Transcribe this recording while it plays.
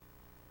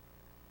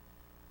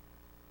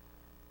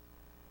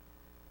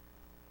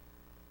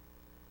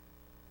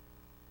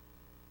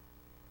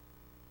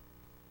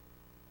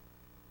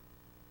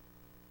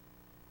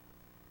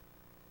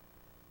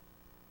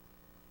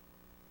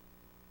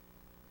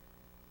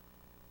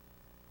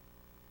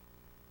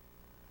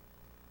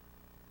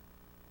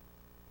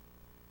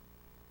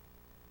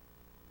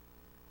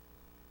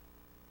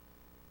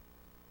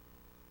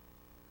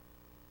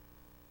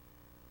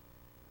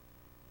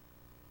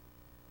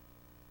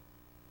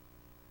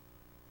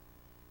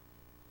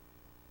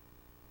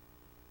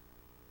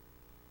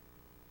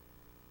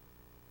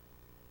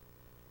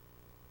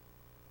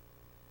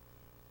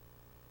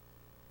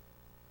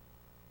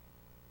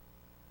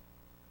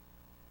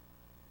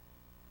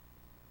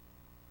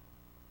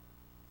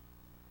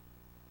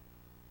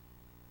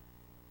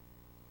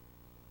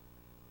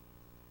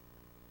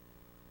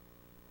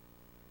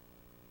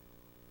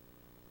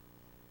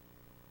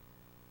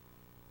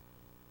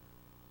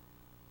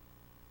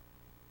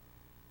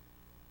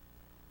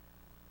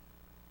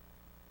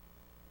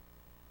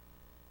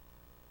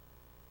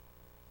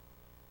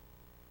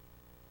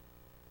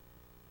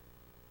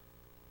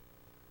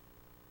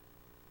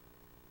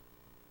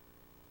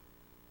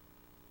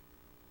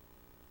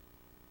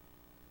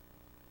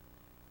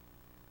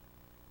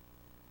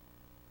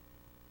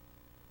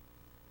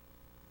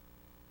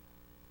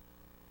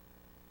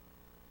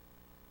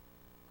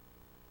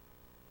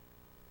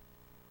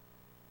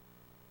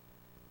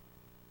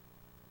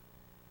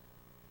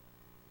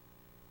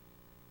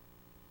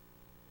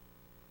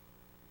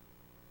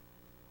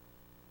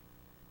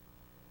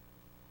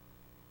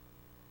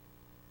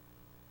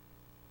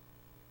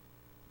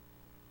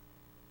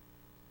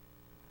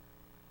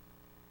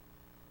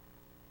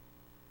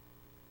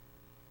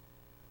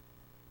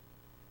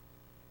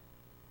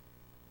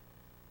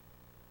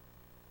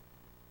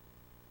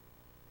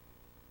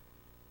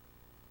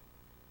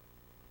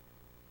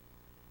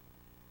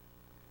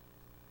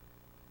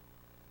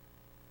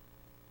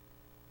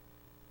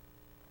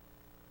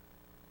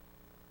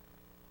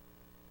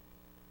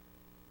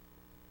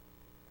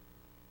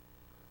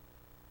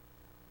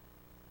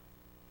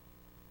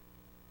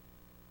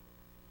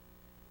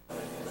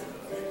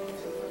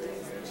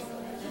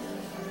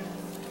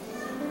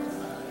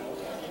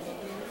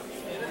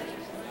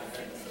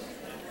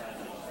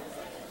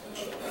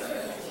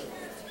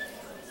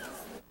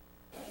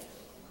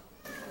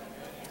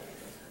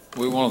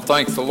We want to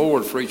thank the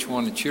Lord for each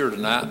one that's here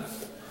tonight.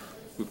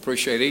 We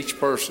appreciate each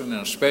person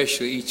and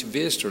especially each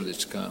visitor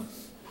that's come.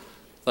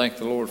 Thank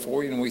the Lord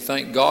for you, and we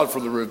thank God for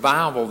the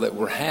revival that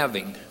we're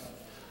having.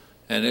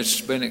 And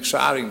it's been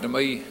exciting to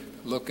me,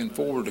 looking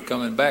forward to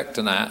coming back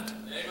tonight.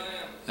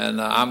 And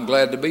I'm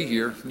glad to be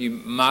here. You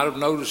might have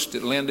noticed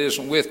that Linda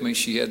isn't with me.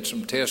 She had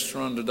some tests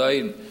run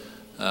today, and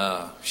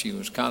she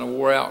was kind of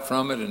wore out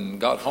from it and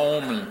got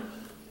home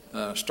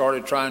and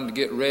started trying to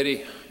get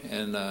ready.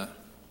 And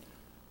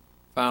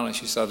finally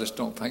she said, I just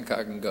don't think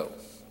I can go.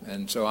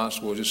 And so I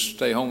said, well, just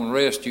stay home and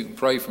rest. You can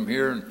pray from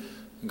here, and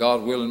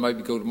God willing,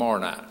 maybe go tomorrow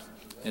night.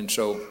 And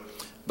so,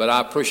 but I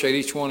appreciate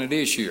each one that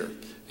is here.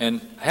 And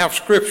have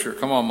Scripture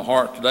come on my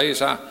heart today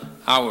as I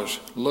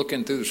was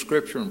looking through the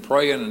Scripture and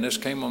praying, and this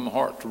came on my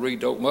heart to read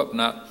to open up.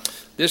 Now,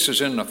 this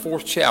is in the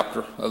 4th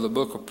chapter of the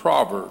book of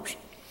Proverbs.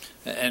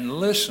 And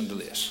listen to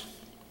this.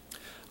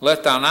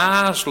 Let thine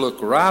eyes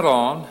look right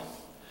on,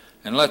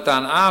 and let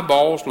thine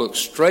eyeballs look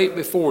straight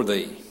before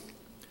thee.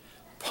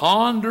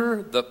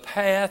 Ponder the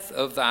path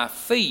of thy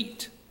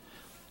feet,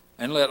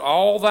 and let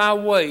all thy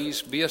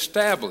ways be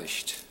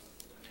established.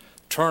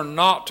 Turn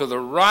not to the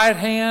right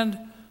hand,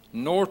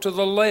 nor to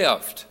the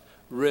left.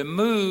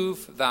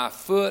 Remove thy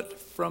foot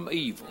from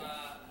evil.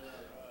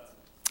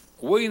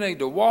 We need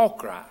to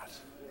walk right.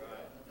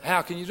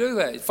 How can you do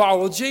that?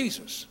 Follow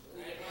Jesus.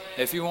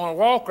 If you want to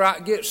walk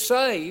right, get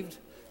saved,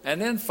 and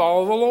then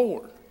follow the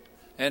Lord.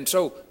 And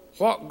so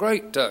what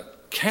great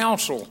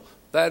counsel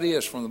that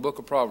is from the book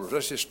of Proverbs.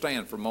 Let's just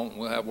stand for a moment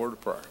and we'll have a word of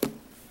prayer.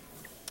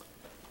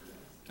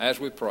 As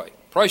we pray.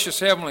 Precious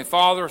Heavenly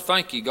Father,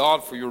 thank you,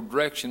 God, for your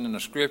direction in the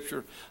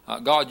Scripture.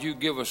 God, you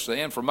give us the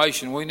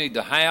information we need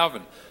to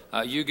have,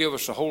 and you give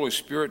us the Holy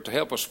Spirit to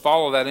help us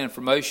follow that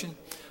information.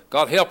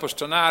 God, help us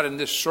tonight in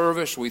this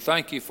service. We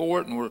thank you for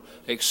it, and we're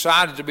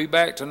excited to be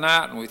back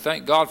tonight, and we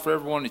thank God for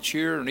everyone that's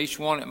here and each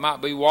one that might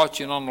be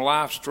watching on the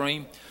live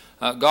stream.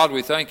 God,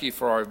 we thank you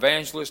for our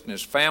evangelist and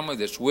his family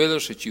that's with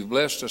us, that you've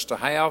blessed us to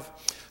have.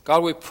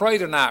 God, we pray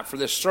tonight for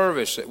this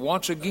service that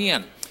once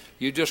again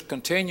you just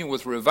continue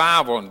with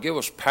revival and give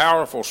us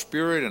powerful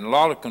spirit and a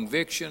lot of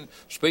conviction,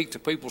 speak to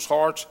people's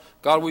hearts.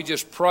 God, we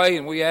just pray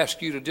and we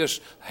ask you to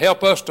just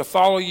help us to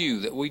follow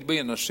you, that we'd be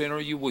in the center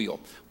of your will.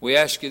 We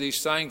ask you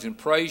these things and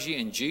praise you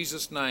in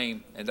Jesus'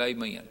 name, and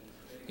amen.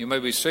 You may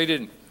be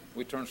seated.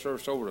 We turn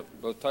service over to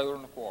Brother Taylor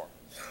and the choir.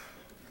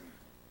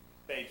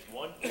 Page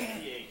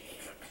 158.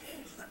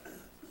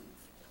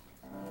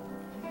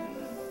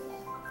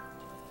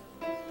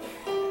 And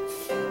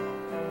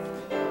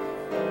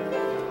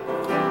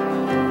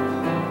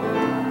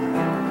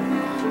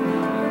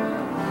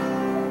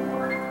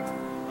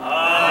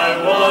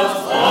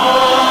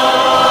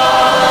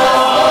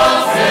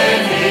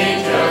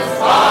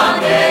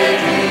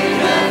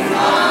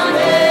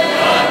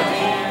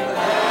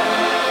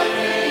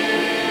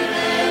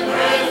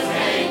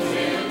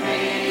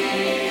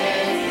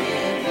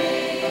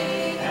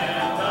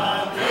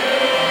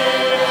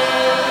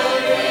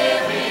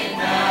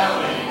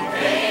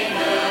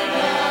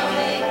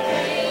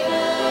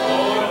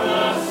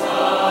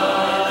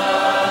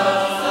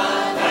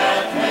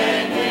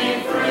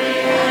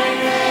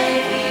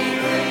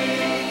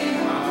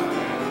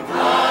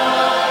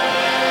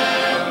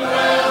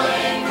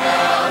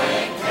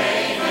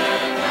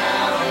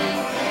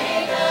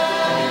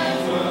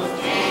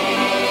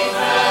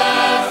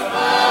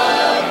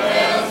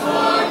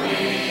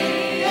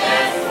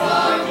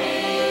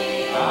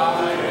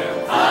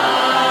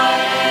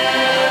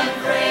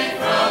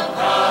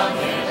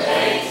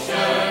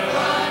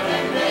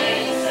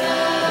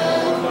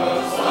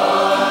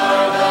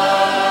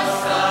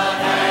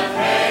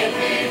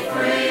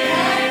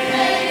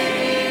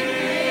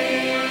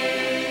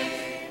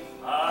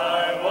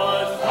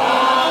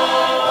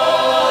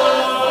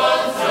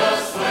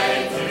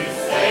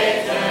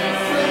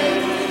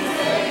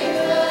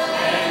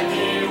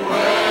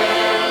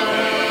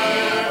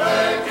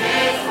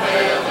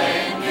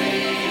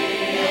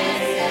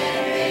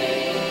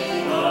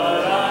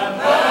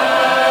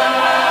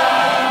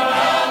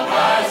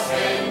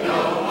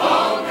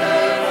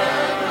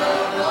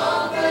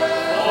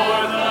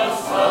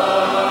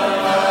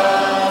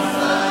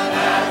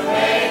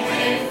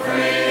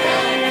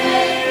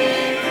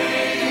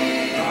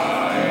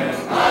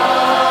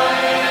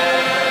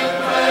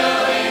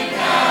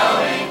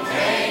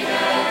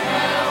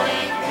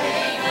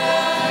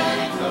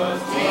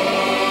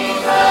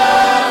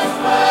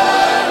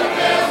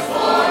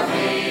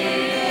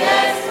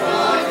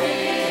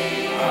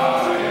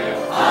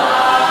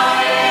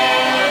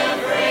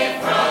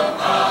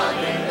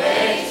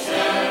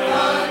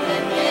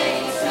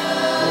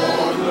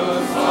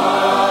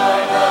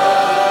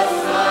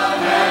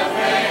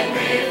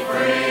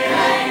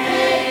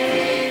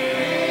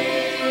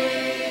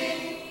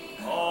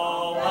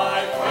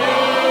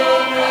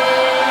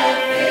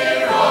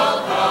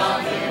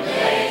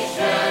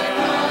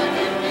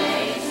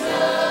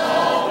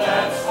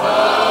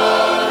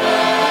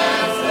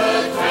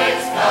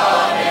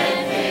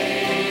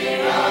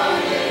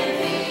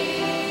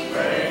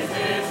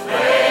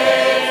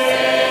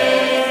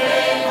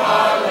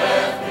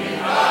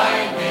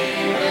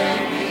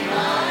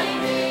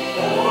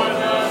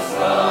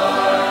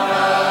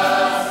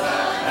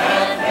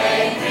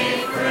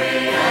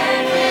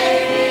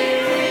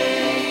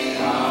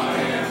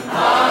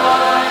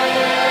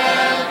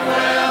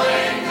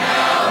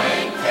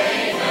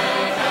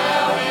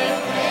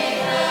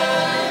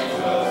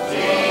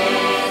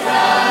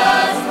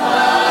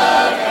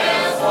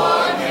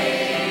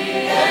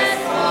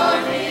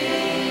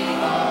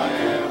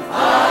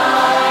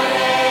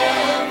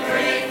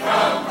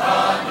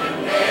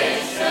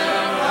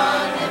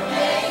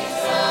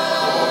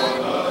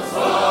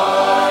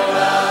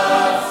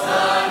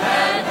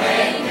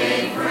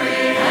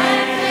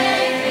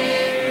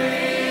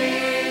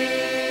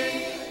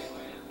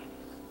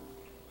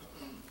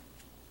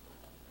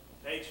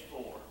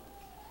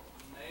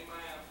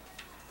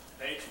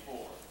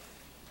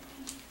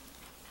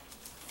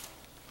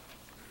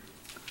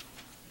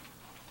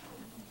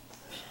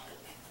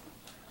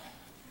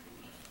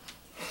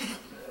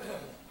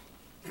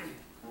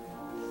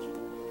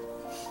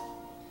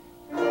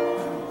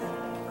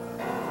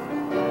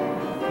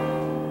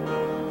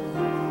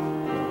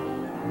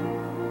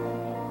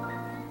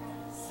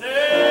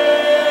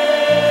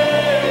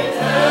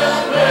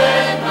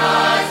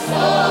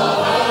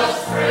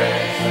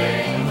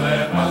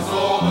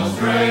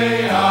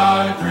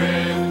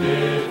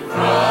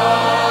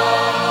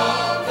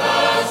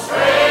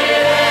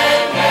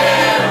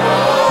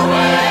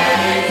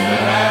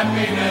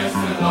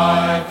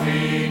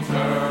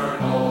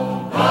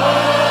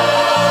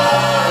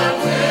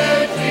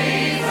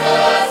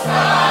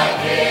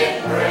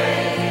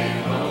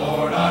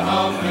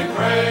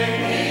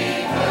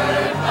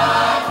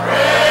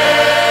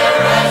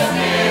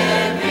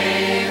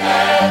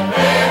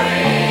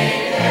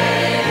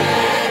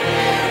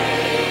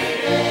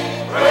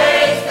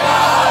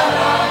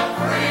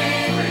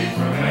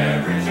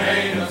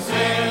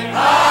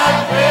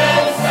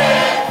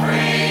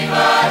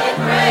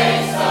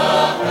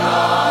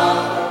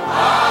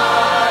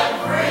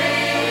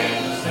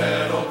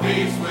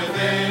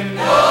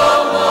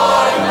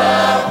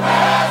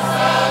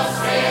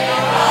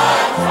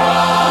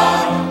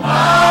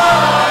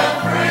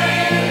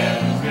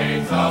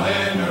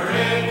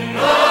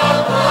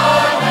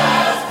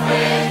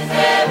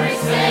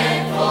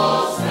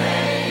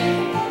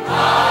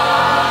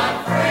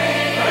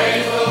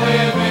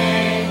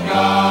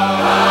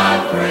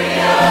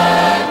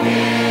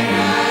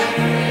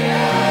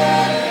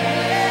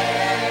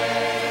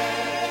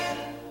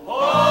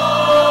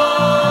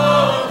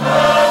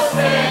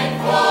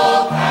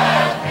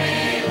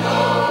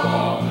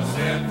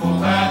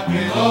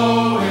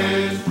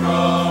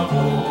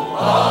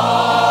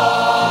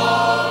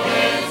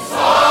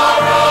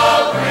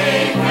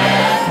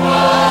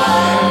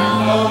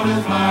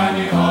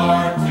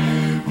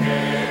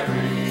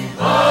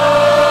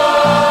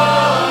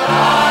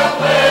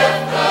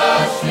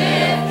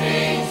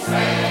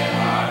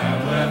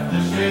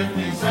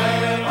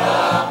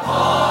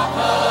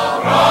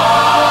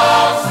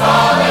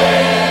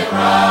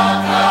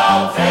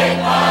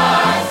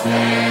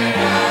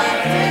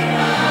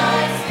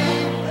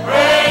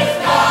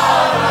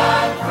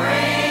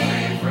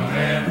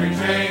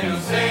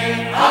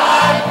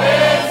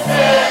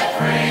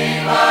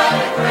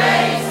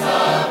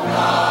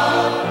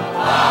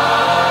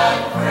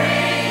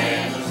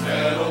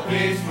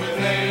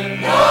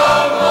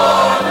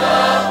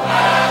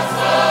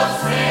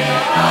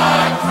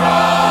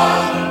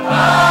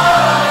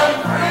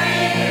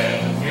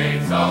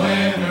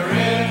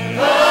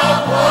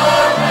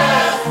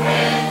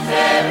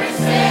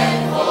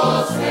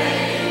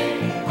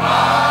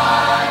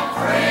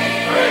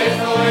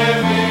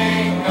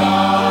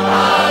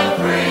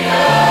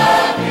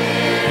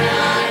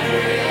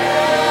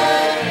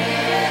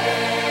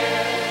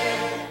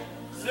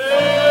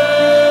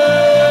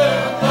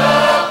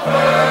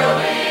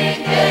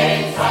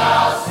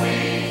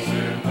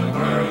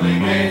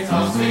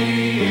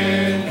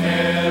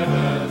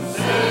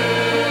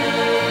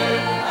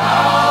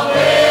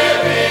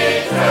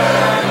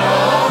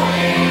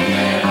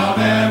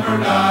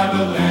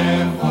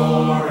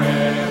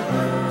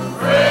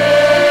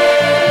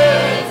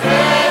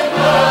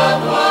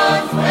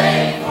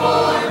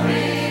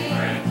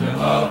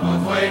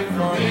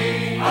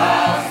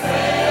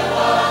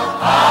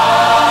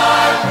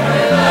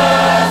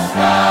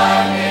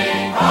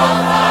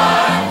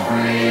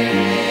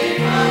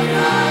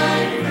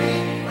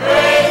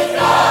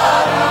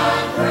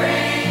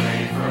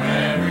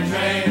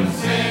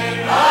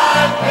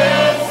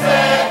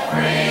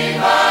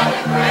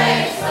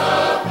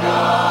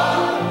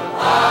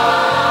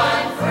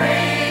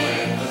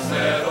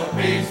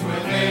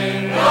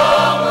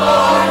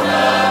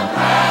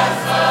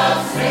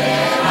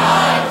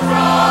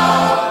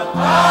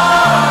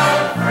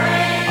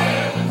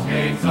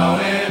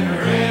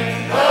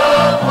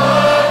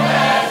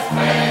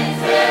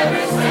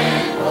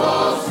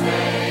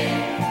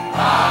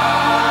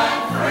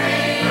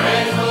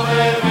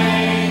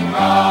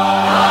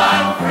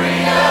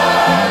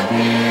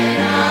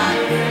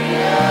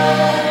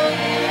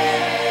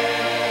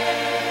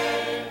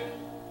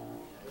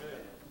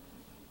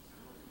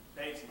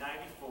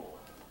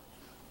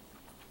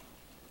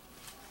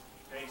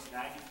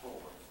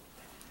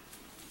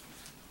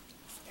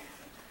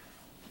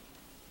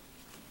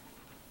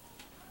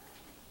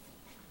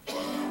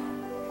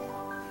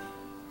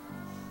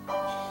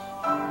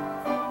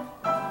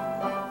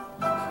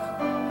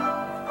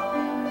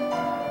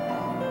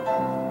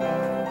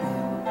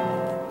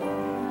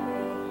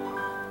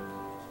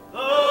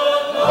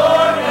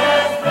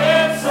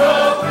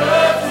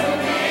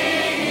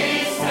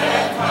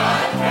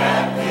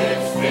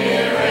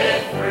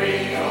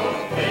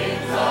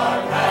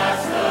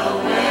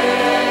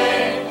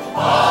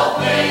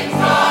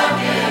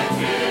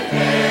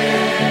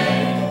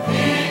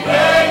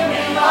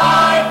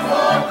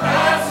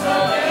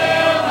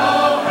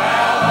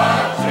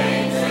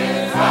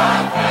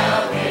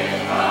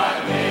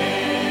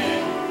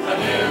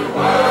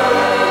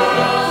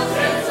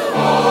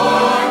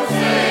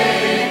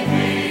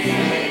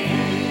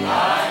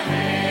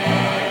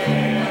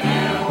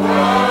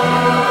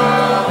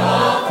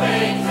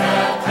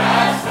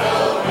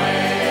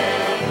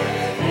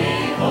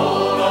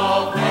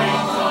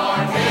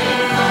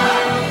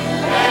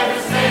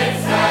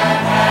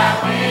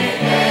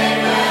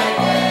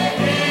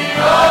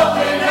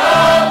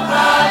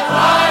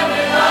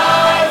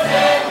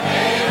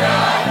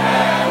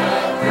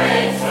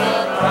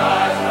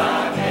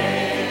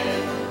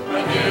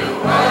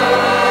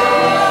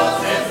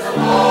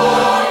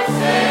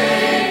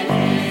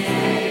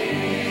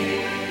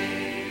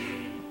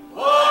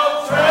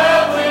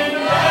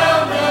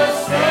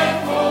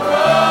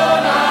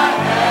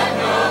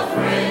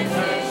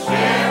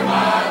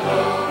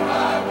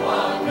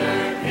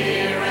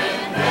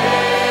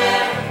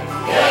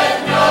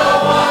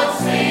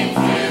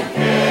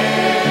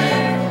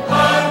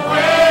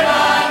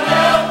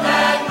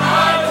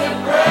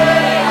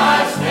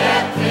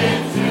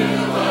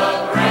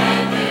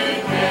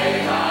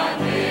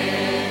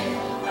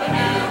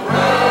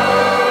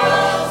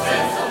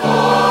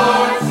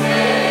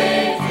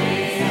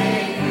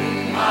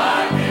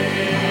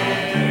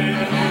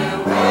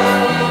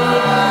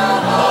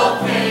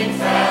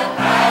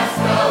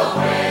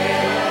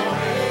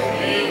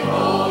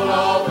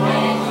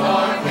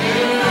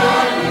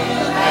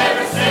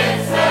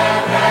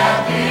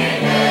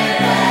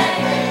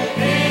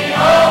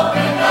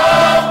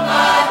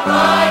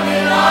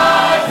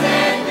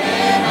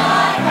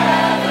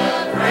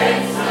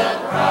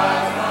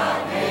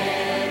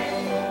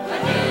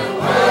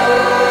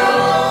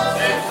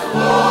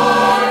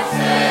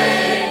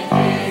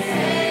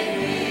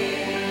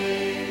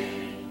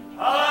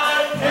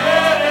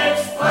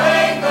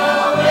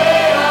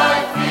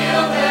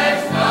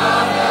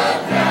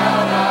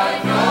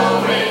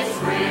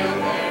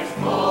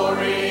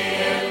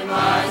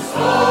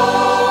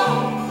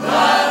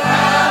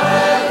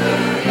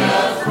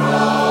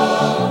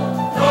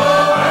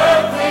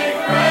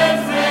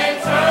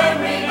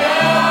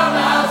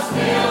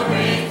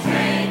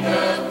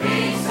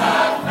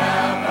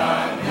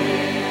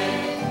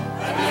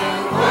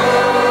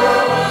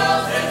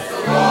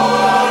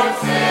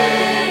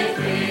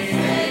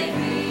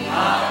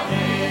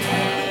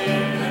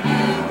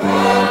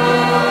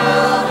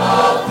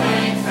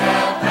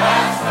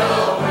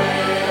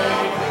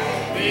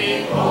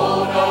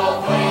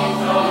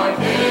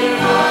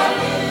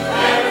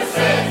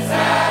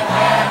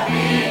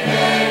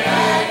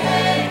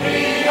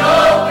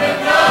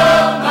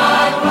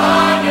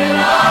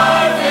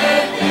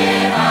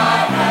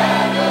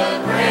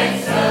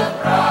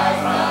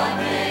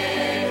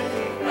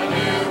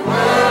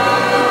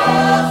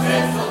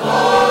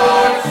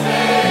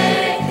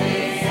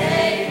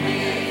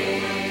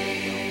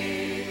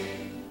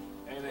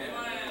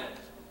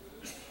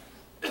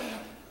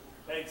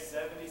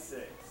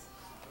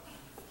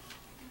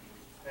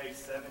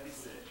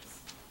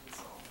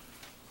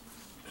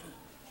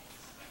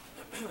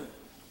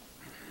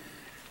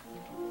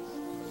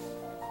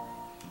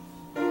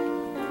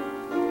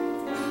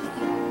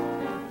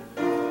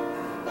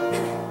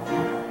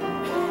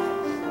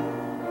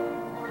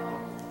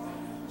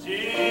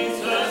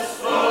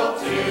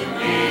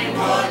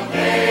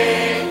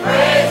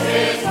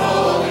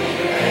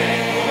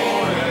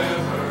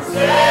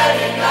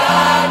Setting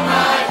on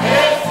my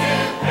head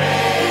to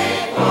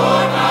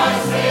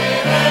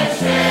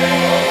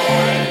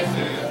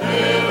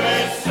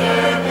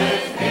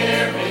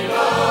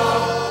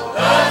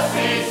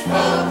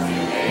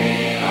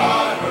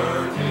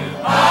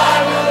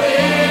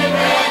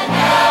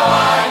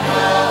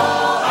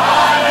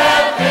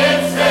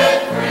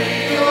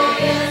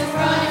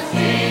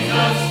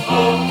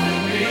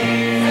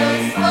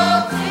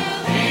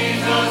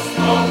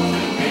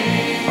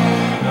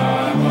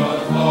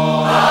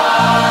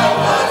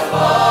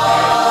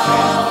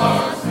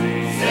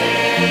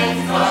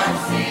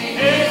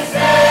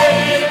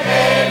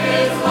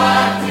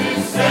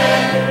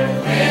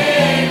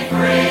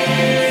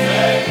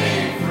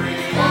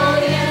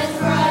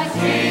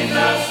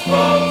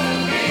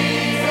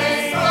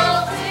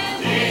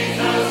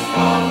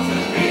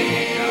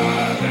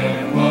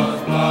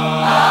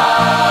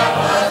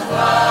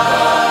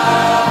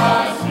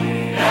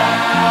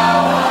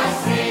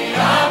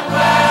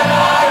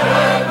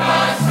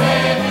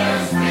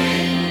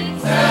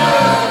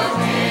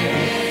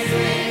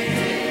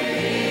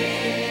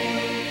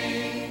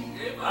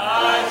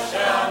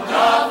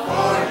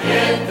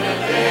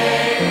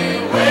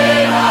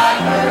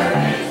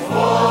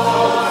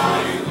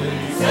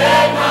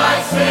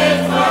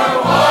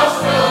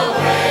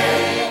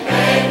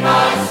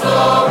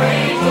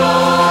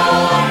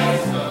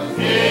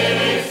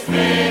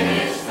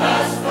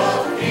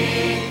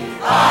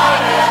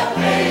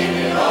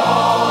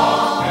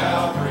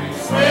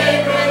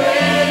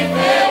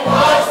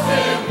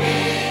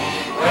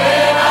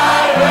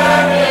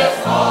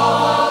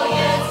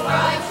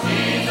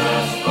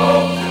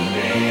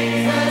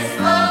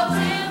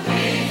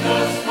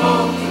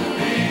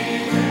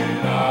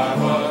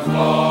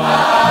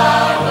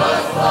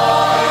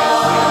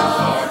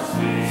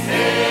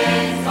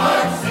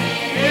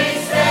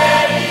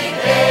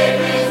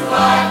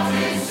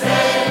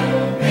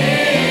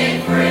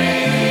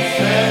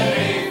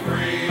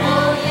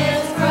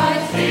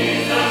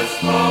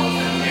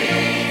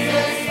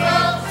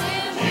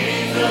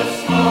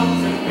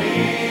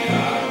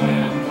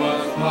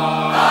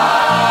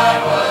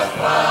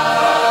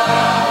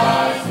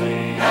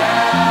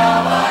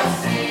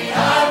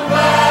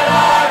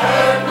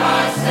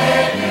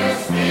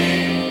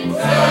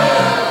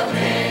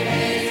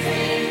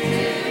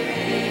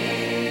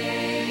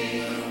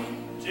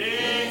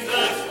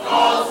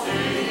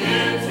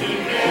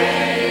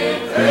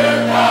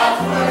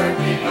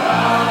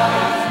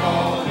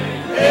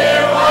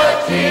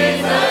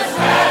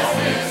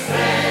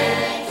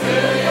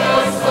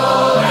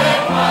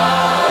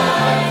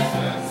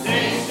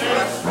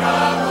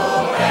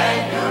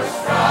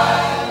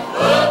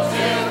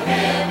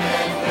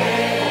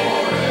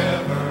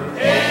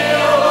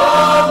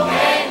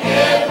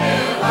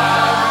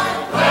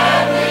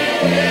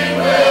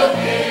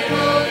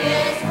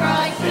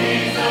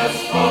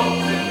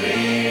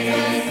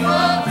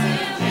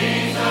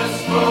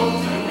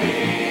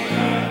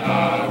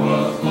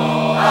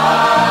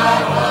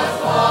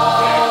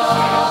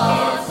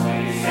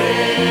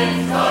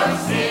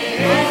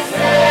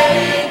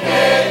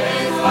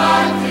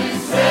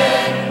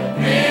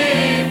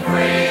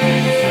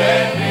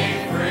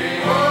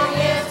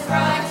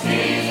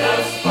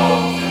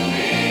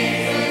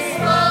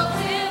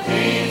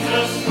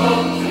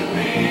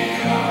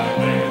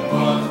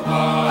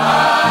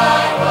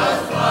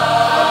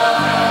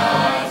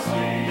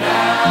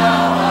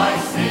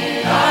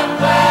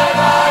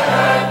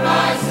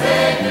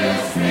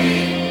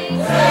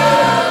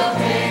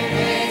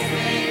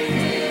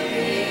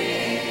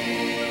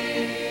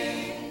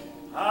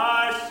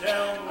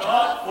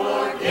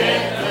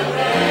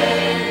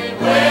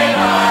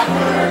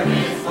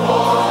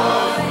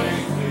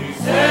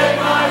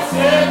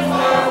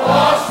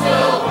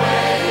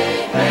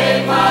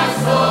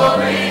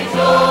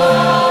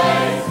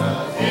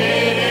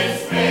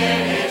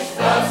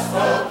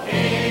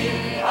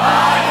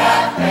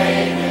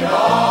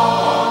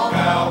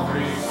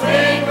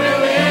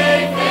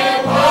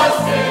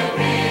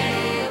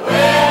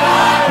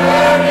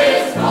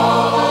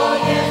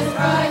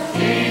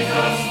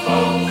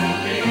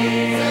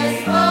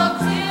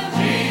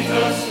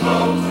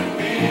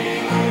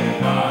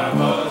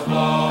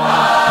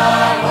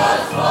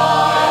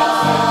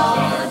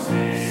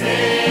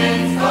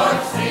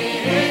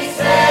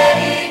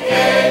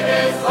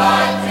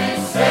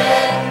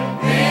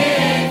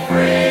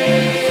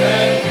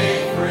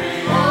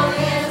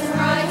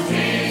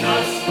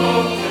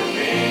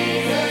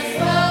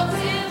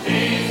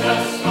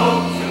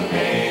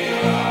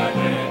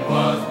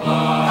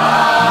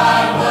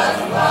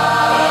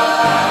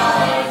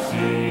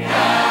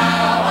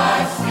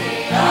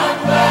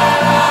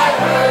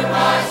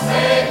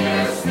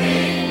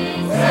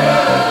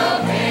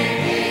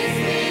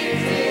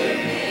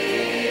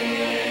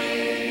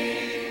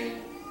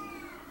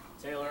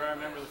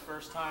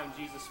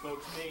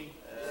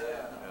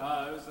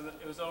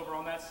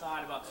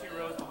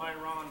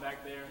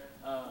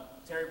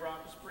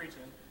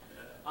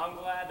I'm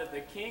glad that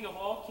the King of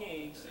all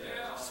kings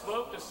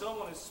spoke to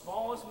someone as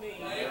small as me.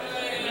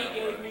 And he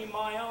gave me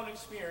my own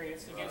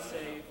experience to get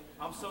saved.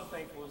 I'm so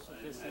thankful for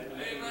this evening.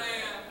 Amen.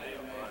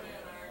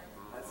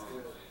 That's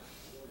good.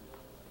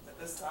 At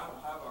this time,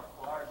 we'll have our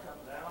choir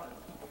come down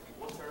and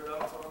we'll turn it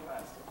over to our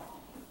master.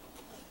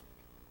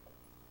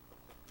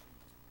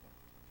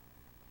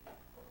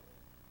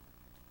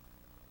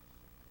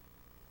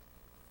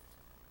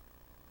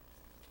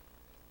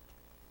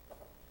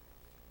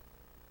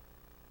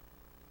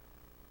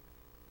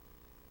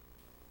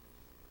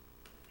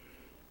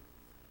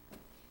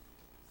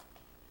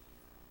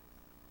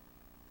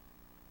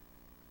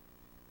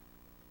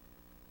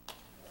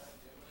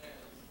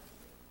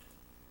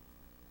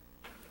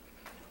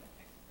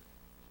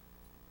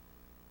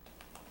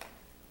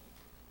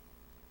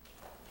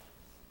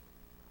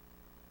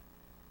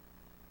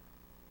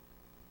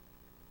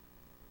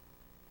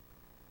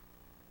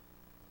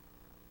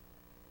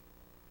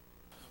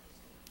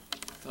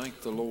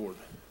 Thank the Lord.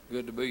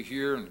 Good to be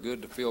here and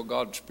good to feel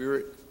God's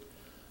Spirit.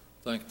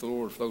 Thank the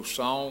Lord for those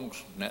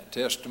songs and that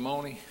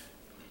testimony.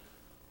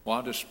 Well,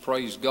 I just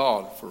praise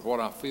God for what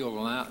I feel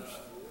tonight,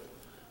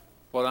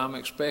 what I'm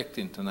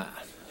expecting tonight.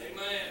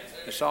 Amen.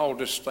 Let's all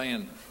just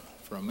stand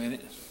for a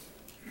minute.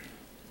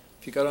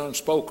 If you got an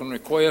unspoken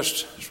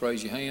request, just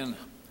raise your hand.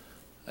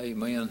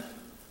 Amen.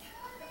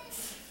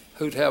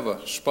 Who'd have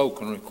a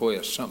spoken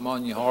request? Something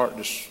on your heart,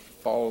 just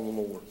follow the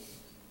Lord.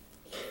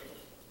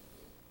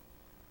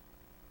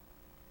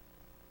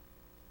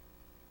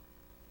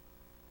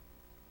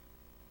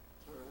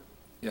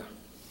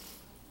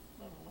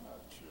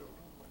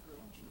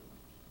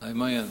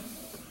 Amen.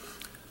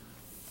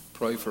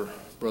 Pray for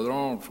Brother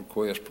Arnold's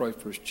request. Pray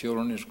for his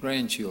children, his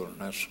grandchildren.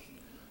 That's a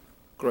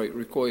great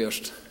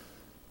request.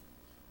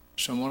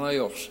 Someone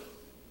else.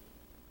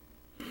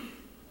 I've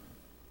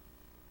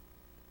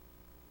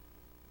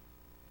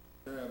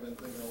been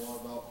thinking a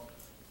lot about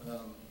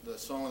the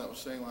song that was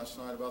sang last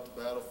night about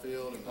the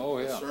battlefield and Oh,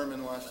 the yeah.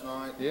 sermon last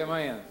night. Yeah,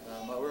 man.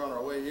 We were on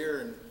our way here,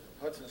 and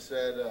Hudson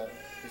said,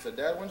 he said,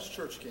 "Dad, when's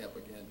church camp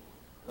again?"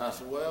 And I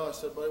said, "Well," I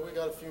said, "buddy, we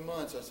got a few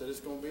months." I said,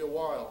 "It's going to be a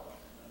while."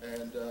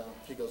 And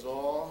he goes,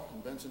 "Oh,"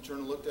 and Benson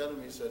turned and looked at him,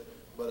 and he said,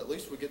 "But at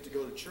least we get to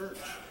go to church."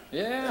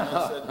 Yeah. And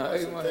I said,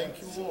 Amen.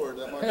 "Thank you, Lord,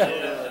 that my children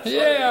are excited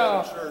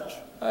Yeah. to go to church."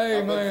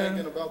 Amen. I've been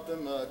thinking about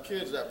them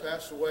kids that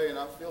passed away, and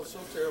I feel so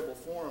terrible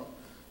for them.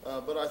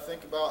 But I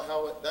think about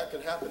how that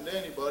could happen to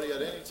anybody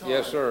at any time.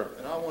 Yes, sir.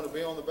 And I want to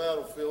be on the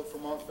battlefield for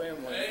my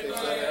family in case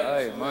that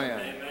happens.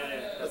 Amen.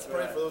 Let's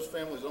pray for those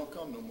families don't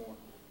come no more.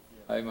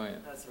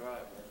 Amen. That's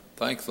right.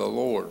 Thank the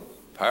Lord.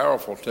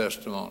 Powerful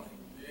testimony.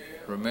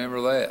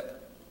 Remember that.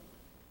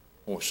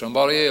 Or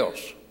somebody else.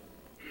 Preacher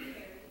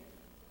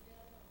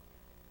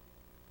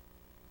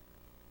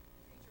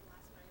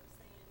last night was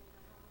saying,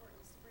 how important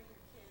it is to bring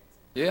your kids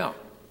Yeah. to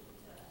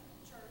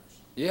church,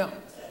 Yeah.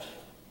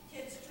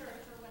 kids'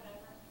 church or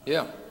whatever.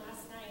 Yeah. And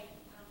last night, I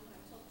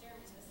told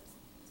Jeremy this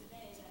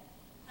today, that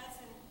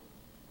Hudson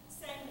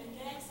sang the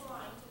next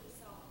line to the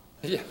song.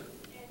 Yeah.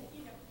 And, if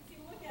you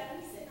look at him,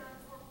 he's sitting on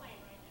the floor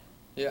playing right now.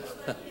 Yeah.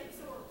 But he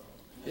absorbed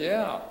it.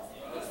 Yeah.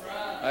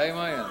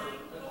 Amen.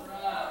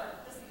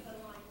 This is the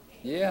line.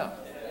 Yeah.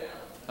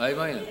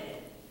 Amen.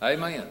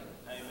 Amen.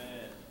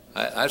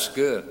 That's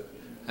good.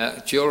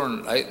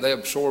 Children, they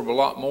absorb a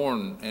lot more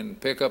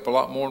and pick up a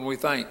lot more than we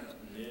think.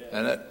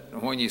 And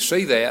when you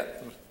see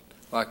that,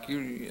 like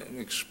you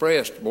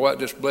expressed, boy, it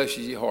just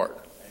blesses your heart.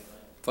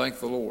 Thank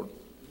the Lord.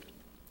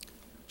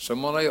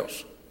 Someone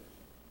else.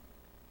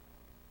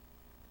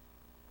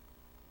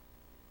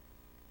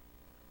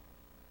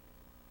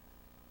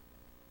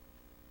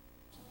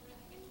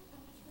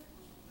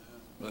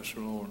 Bless the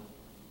Lord.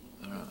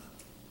 All right.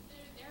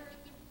 They're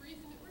the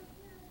reason that we're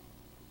here.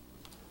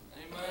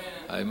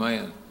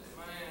 Amen.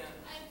 I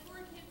have 4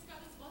 kids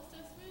God has blessed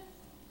us with,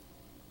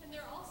 and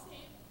they're all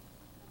saved.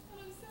 And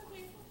I'm so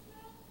thankful for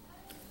that.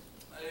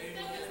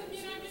 That doesn't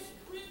mean I get to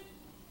quit.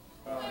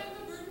 I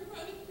have a burden for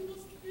other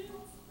people's kids.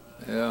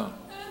 Yeah.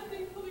 And I'm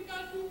thankful that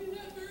God gave me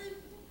that burden.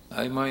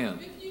 Amen.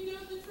 If you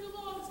know that you're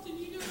lost and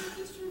you know that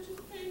this church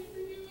is praying for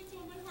you, it's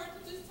on my heart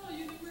to just tell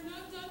you that we're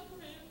not done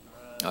praying.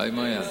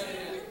 Amen. We're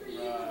here for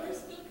you, and we're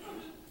still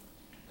coming.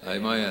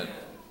 Amen.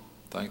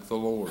 Thank the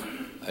Lord.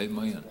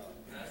 Amen.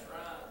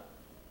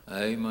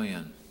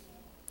 Amen.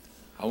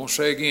 I want to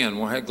say again,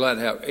 we're glad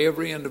to have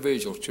every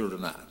individual here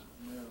tonight.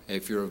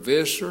 If you're a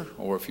visitor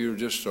or if you're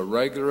just a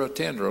regular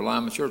attender of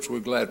Alignment Church,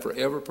 we're glad for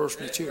every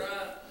person that's here.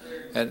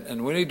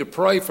 And we need to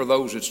pray for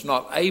those that's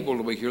not able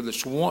to be here,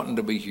 that's wanting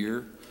to be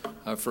here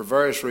for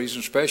various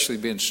reasons, especially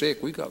being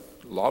sick. We got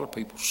a lot of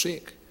people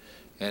sick.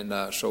 And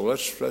so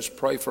let's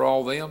pray for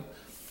all them.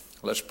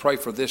 Let's pray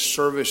for this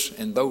service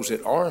and those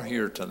that are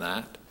here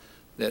tonight,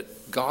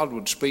 that God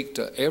would speak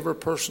to every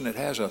person that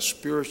has a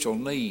spiritual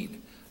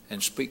need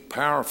and speak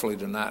powerfully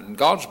tonight. And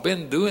God's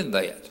been doing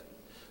that,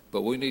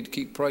 but we need to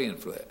keep praying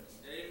for that.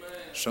 Amen.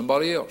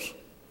 Somebody else.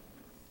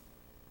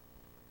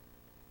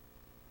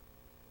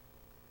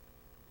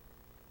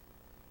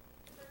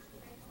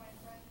 My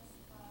friends,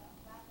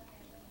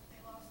 they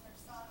lost their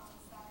son on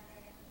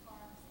Saturday at the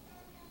farm.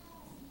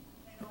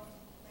 They don't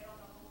know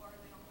the Lord.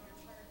 They don't go to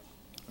church.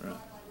 Right. So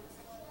I'd like to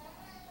split that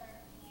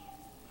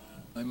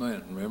prayer.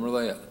 Amen. Remember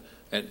that.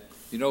 And,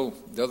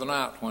 the other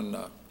night when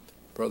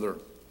Brother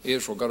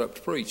Israel got up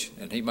to preach,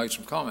 and he made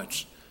some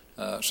comments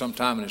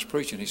sometime in his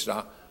preaching, he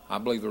said, I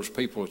believe there's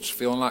people that's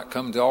feeling like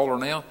coming to the altar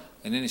now.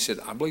 And then he said,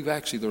 I believe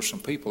actually there's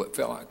some people that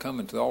felt like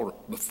coming to the altar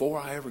before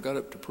I ever got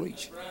up to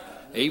preach.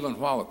 Even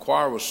while the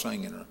choir was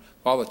singing, or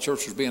while the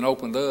church was being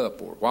opened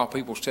up, or while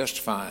people was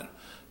testifying.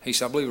 He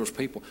said, I believe there's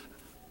people.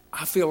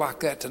 I feel like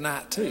that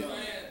tonight too.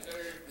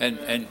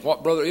 And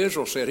what Brother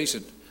Israel said, he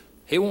said,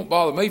 it won't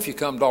bother me if you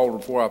come to the altar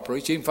before I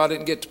preach. Even if I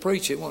didn't get to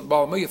preach, it won't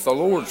bother me. If the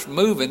Lord's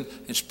moving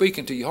and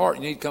speaking to your heart,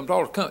 you need to come to the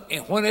altar. Come.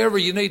 And whenever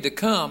you need to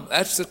come,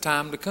 that's the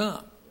time to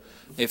come.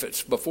 If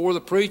it's before the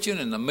preaching,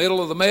 in the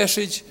middle of the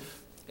message,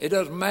 it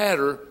doesn't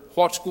matter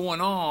what's going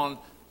on.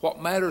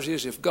 What matters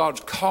is if God's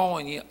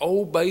calling you,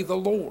 obey the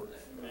Lord.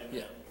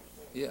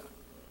 Yeah.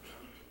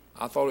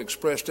 I thought I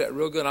expressed that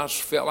real good. I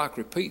just felt like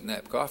repeating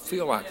that because I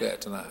feel like that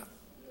tonight.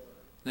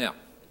 Now,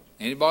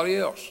 anybody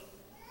else?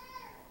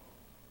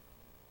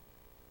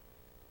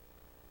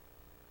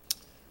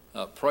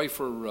 Pray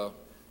for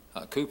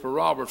Cooper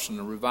Roberts and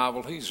the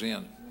revival he's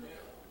in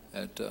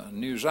at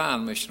New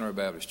Zion Missionary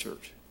Baptist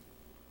Church.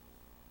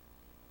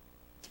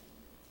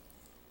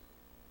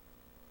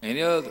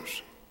 Any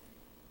others?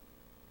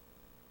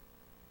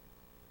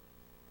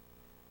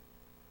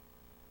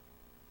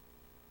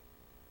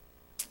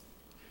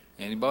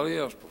 Anybody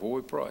else before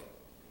we pray?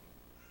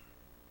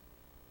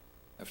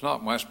 If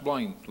not, we'll ask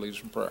Blaine to lead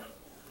us in prayer.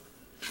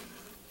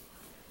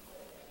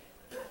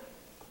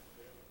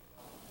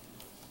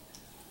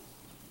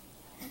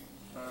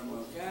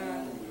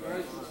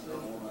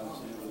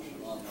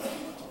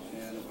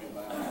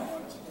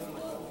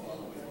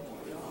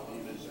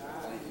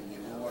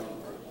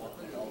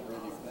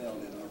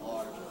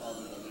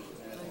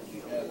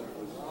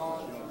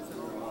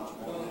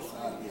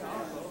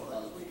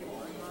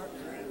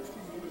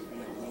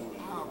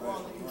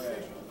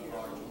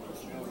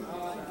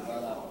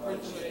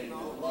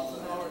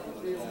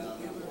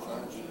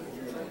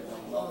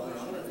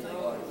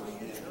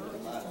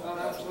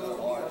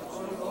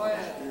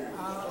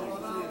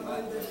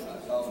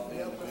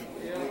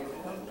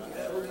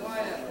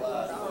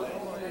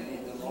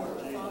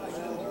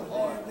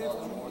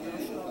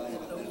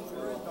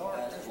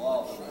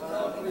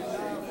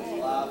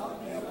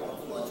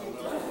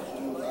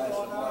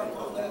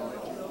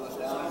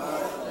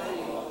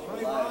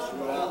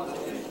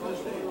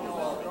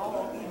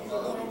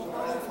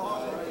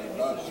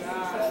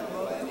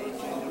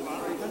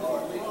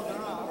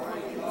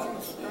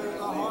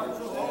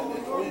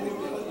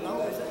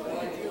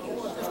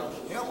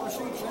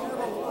 each and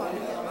every one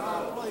in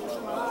my place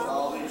and I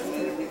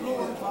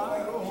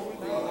glorify your holy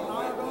name. And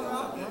I go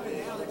out there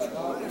now that you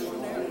bless them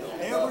there.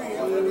 Every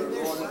effort in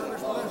this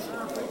service, bless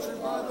our preacher,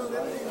 brother,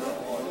 lifting up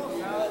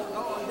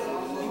God, that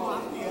he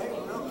might be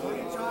able to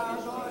preach our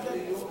God, that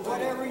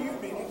whatever you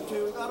need him to,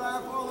 God,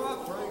 our Father, I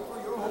pray for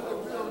your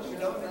holy will to be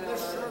done in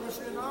this service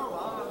in our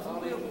lives. And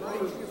we'll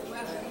praise you,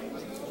 bless you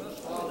in Jesus'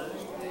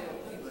 name.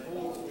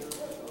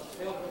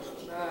 Help us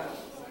tonight.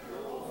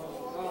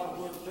 God,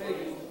 we're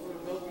begging for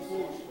no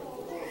portion of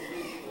the Lord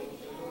Jesus.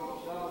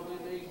 God, we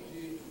need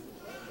you.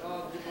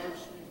 God, your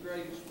mercy and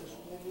grace just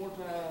one more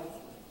time.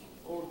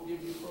 Lord,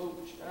 give you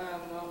folks time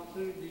and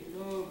opportunity to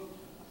come.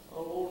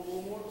 Oh, Lord,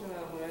 one more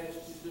time we ask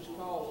you just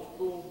call us.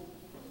 Lord,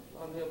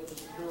 God, help us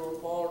to do our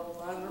part,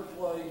 find our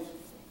place.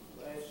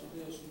 We ask you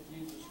this in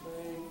Jesus'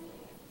 name.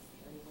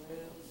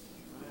 Amen.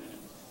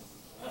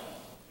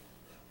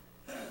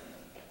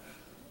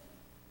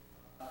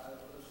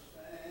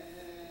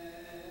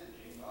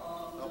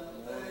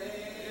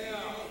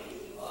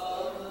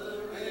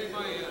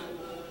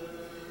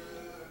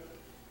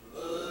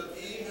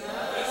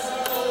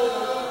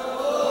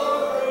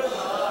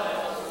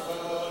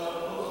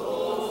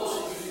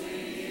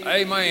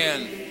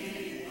 Amen.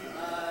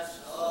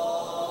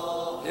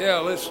 Yeah,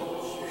 listen.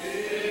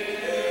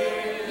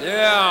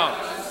 Yeah.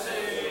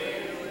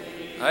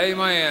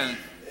 Amen.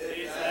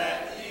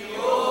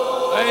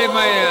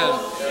 Amen.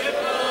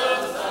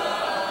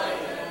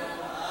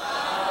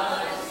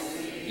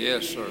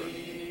 Yes, sir.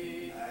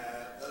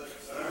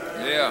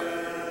 Yeah.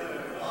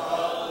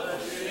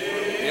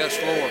 Yes,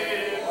 Lord.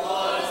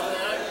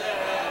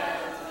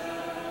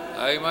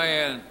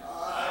 Amen.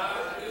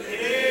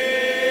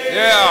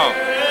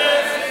 Yeah.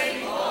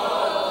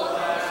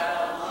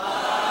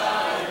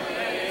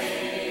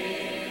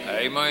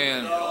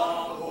 Amen.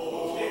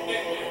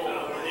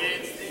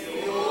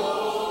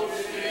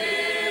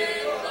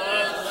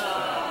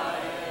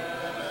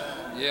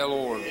 Yeah,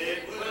 Lord.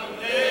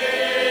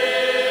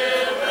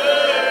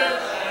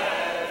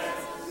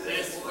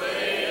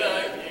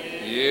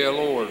 Yeah,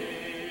 Lord.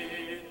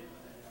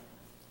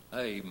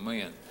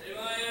 Amen.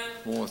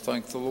 I want to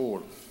thank the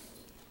Lord.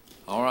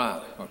 All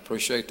right. I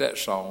appreciate that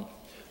song.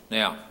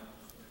 Now,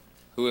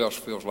 who else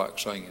feels like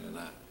singing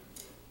tonight?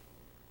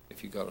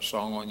 If you got a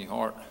song on your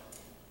heart,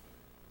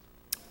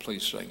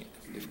 please sing it.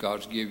 If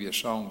God's give you a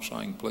song to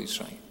sing, please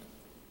sing it.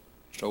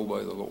 Just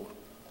obey the Lord.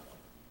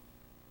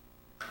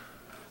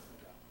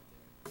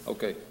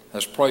 Okay,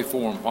 let's pray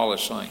for them while they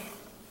sing.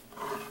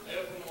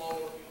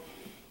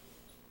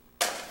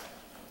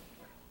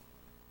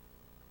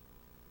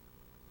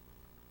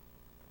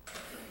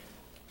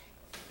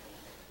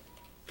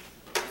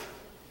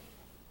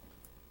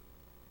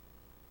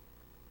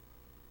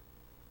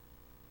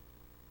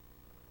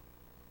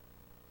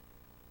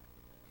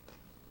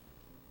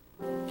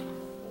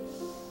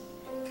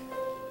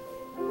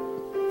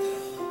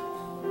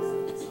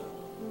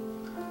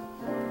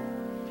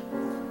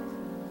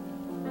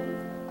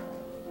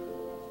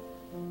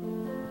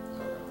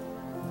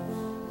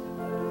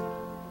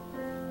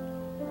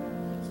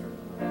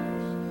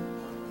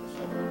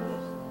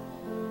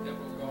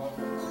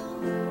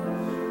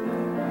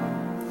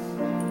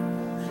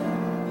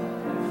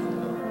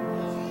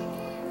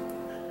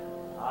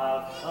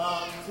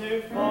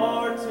 Too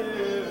far to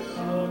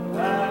look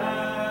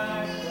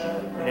back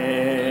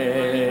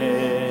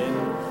again.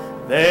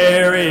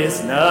 There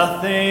is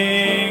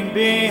nothing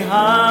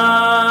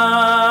behind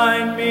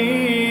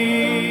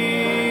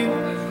me.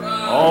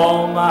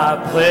 All my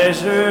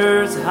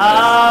pleasures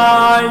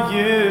I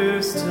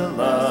used to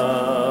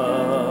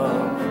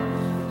love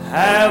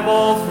have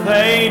all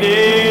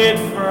faded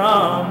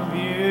from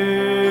view.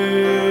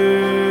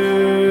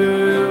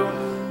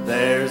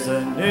 There's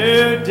a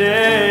new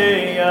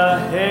day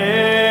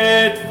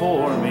ahead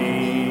for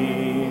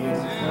me.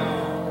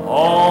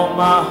 All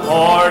my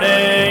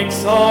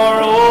heartaches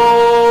are over.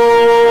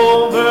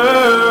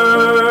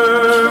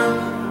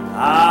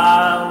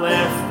 I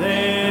left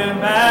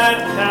them at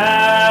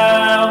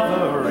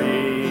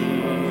Calvary,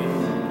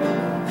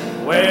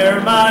 where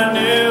my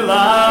new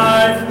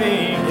life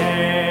began.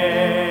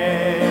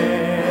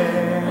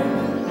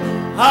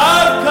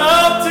 I've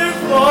come too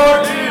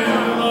far to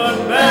look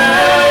back.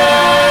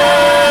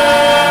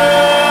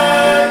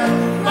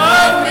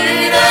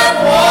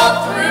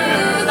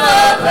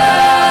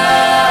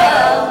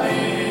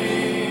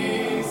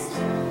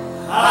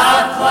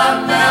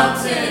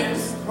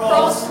 Mountains,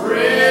 cross rivers,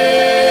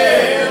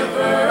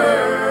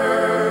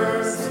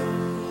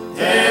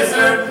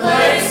 desert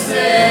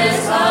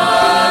places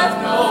I've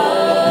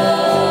known,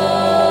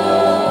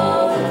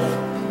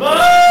 but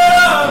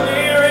I'm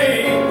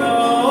nearing the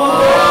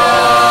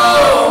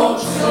old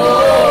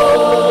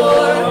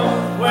shore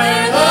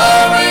where the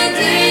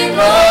redeemed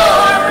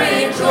are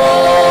rejoicing.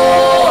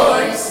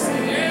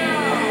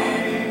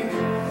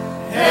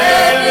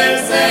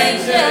 Heaven's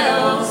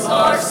angels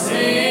are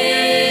singing.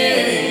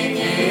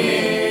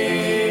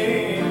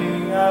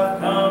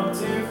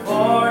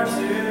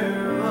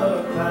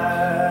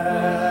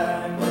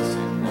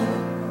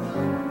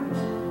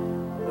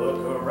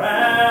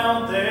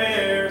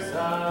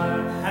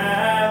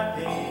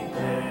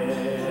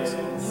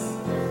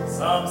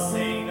 Some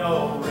see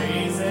no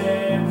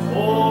reason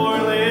for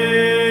living.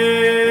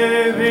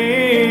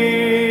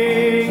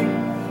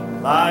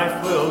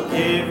 Life will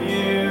give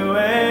you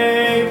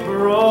a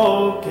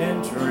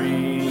broken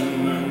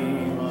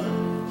dream,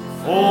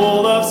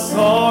 full of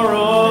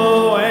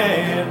sorrow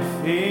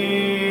and fear.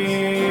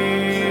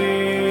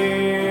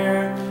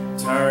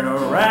 Turn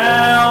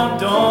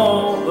around,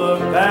 don't look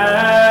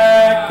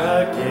back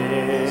again.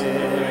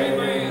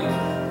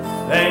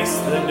 Face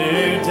the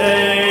new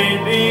day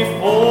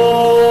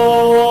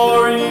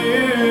before you.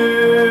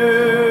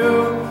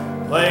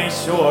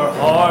 Place your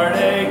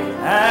heartache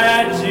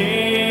at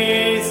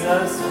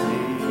Jesus'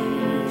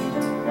 feet,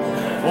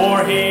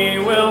 for He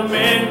will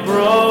mend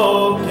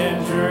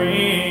broken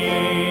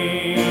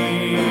dreams.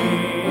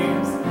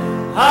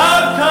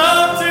 I've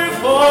come too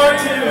far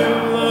to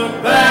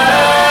look back.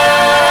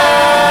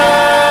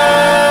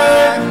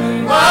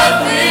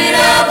 My feet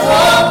have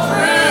walked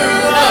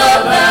through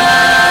the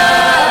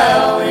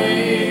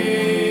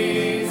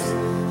valleys.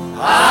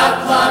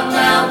 I've climbed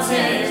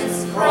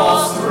mountains,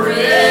 crossed rivers,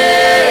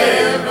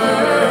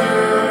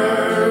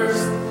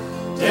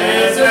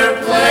 desert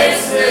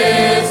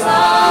places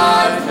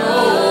I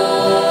know.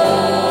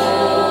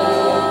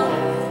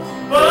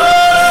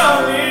 But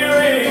I'm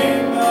here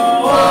in the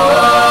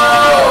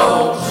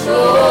old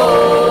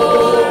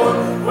shore,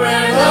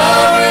 where the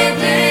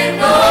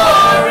redeemed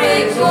are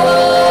rejoicing.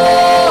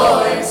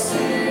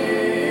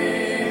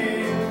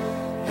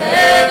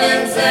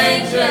 Heaven's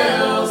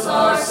angels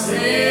are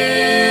singing.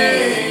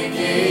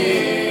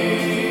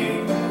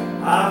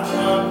 I've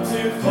come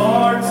too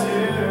far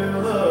to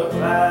look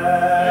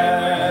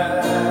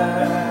back.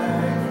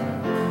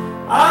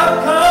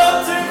 I've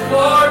come too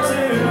far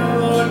to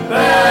look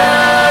back.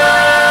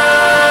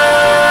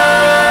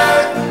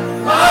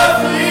 My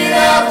feet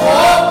have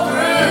walked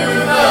through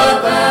the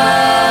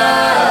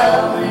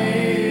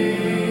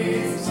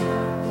valleys.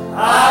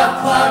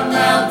 I've climbed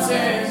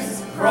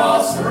mountains,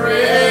 crossed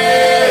rivers,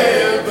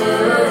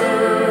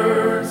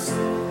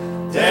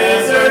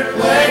 desert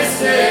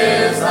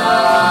places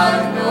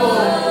I know.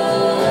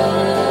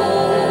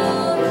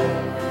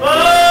 But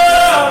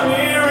I'm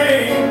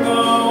hearing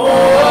the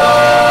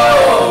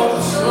old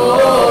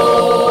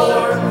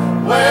shore,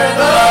 where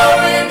the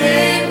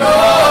redeemed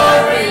are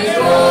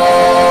rejoicing.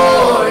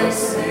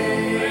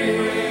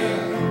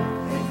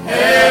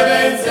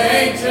 Heaven's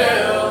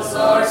angels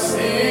are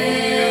singing.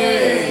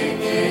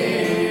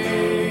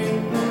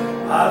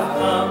 I've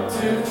come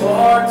too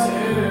far to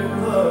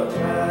look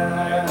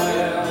back.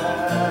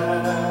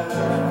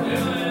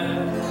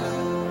 Amen.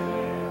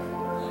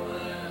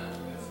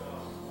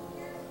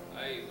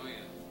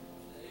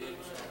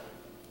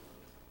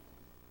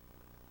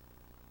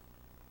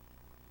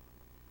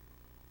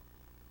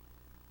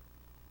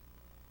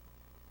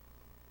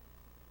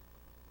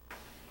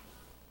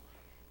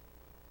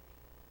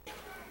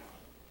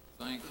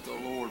 Thank the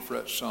Lord for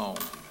that song.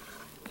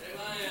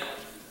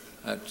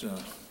 That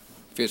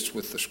fits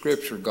with the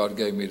scripture God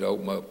gave me to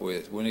open up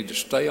with. We need to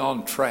stay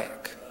on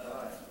track.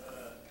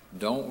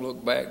 Don't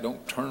look back.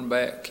 Don't turn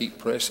back. Keep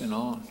pressing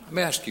on. Let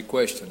me ask you a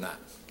question tonight.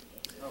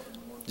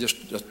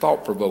 Just a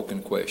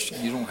thought-provoking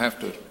question. You don't have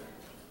to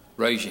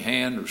raise your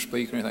hand or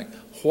speak or anything.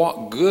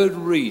 What good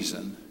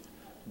reason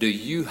do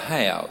you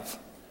have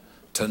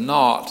to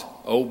not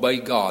obey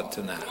God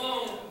tonight?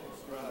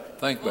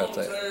 Think about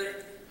that.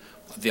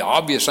 The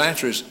obvious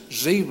answer is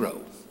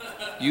zero.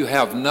 You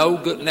have no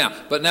good now.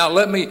 But now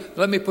let me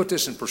put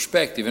this in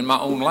perspective in my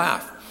own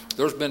life.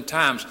 There's been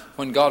times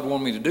when God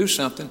wanted me to do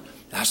something.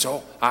 I said,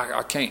 "Oh,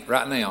 I can't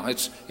right now.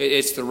 It's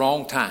the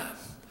wrong time.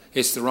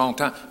 It's the wrong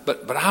time."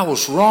 But I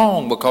was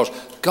wrong, because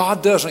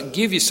God doesn't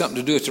give you something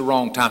to do at the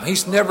wrong time.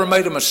 He's never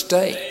made a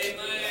mistake.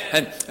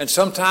 And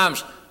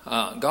sometimes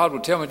God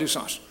would tell me to do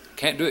something.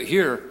 Can't do it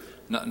here.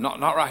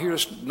 Not right here.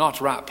 It's not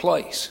the right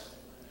place.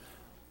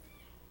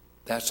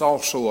 That's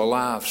also a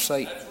lie of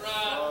Satan.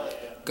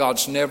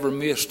 God's never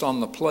missed on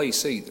the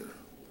place either.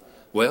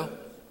 Well,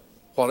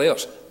 what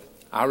else?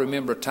 I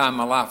remember a time in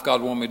my life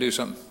God wanted me to do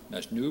something.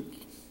 That's nope.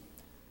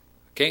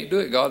 Can't do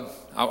it, God.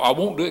 I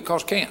won't do it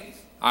because I can't.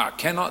 I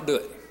cannot do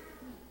it.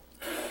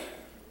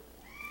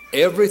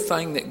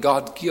 Everything that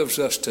God gives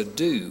us to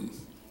do,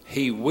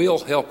 He will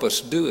help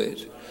us do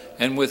it.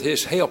 And with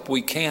His help,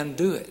 we can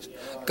do it.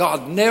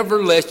 God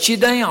never lets you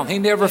down. He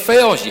never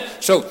fails you.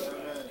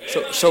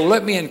 So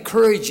let me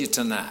encourage you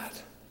tonight.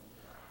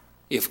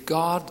 If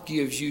God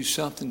gives you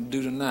something to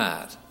do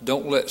tonight,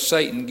 don't let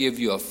Satan give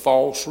you a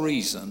false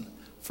reason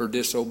for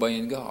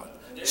disobeying God.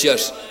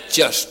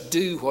 Just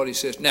do what He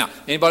says. Now,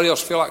 anybody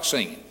else feel like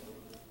singing?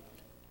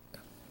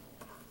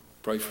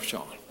 Pray for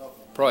Sean.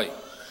 Pray.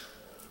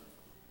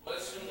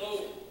 Bless him,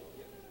 Lord.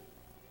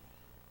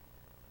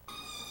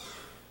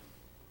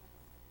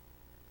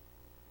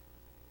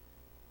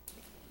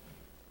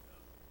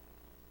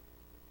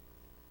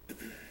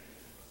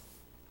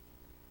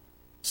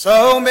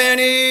 So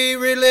many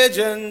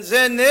religions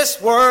in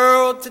this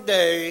world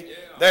today.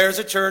 There's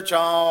a church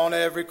on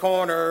every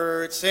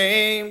corner, it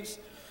seems.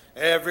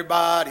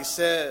 Everybody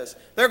says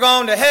they're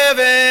going to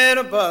heaven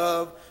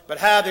above, but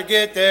how to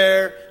get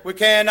there we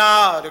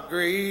cannot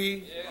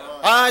agree.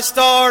 I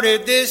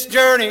started this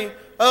journey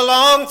a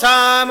long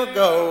time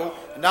ago,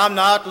 and I'm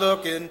not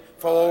looking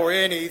for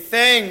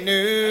anything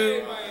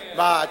new.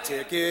 My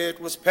ticket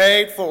was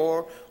paid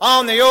for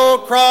on the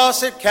old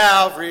cross at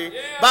Calvary.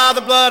 By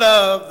the blood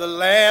of the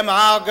Lamb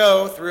I'll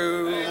go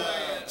through.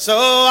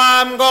 So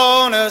I'm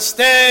gonna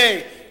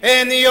stay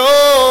in the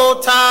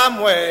old time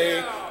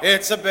way.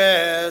 It's the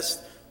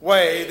best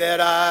way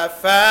that I've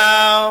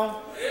found.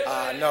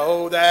 I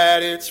know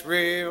that it's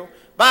real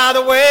by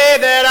the way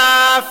that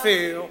I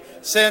feel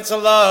since the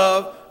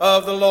love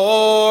of the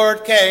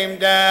Lord came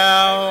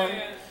down.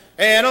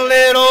 In a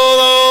little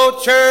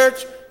old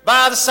church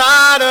by the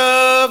side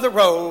of the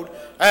road,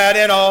 at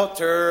an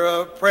altar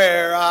of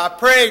prayer I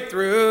prayed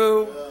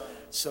through.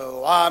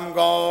 So I'm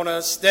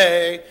gonna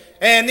stay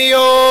in the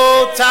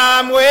old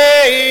time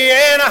way,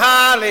 and I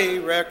highly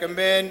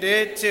recommend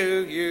it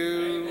to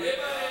you.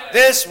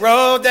 This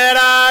road that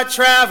I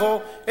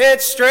travel,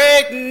 it's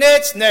straight and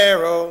it's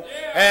narrow,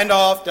 and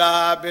oft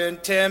I've been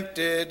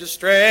tempted to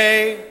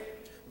stray.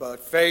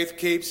 But faith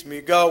keeps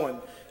me going,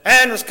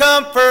 and there's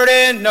comfort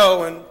in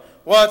knowing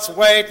what's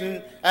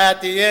waiting at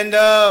the end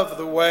of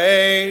the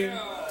way.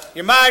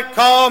 You might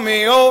call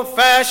me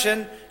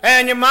old-fashioned,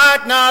 and you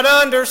might not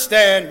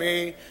understand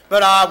me,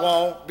 but I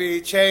won't be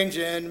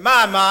changing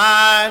my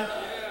mind.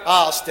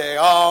 I'll stay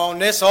on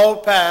this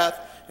old path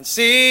and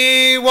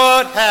see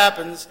what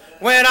happens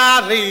when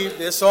I leave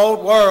this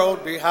old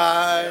world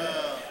behind.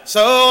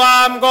 So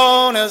I'm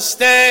gonna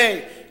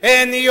stay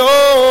in the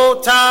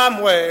old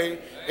time way.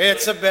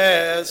 It's the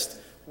best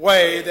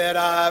way that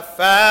I've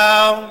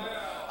found.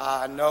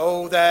 I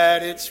know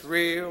that it's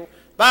real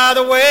by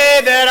the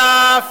way that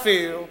I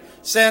feel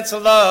since the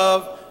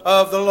love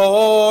of the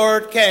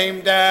Lord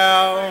came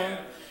down.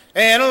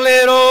 In a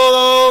little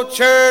old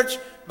church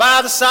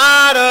by the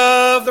side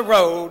of the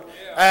road,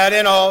 at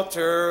an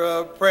altar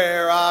of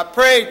prayer I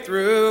prayed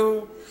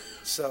through.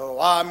 So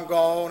I'm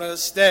gonna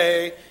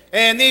stay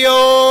in the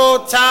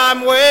old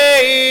time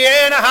way,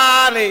 and I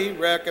highly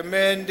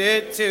recommend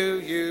it to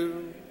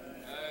you.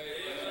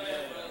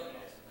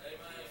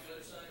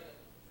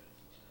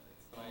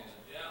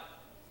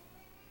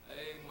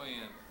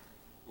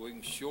 We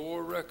can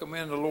sure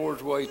recommend the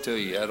Lord's way to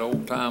you. That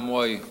old time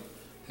way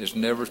has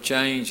never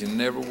changed and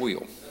never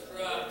will.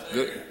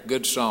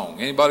 Good song.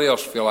 Anybody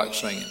else feel like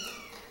singing?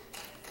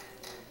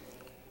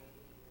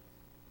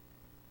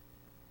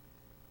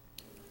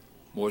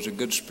 Boy, there's a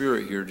good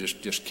spirit here.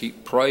 Just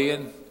keep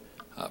praying.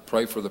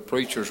 Pray for the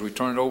preachers. We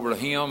turn it over to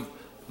him.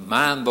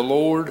 Mind the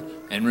Lord.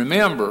 And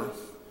remember,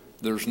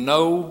 there's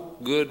no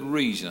good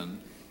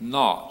reason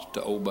not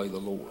to obey the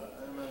Lord.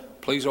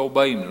 Please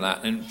obey him tonight.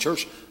 And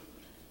church,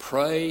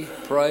 pray,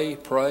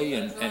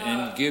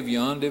 and give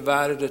you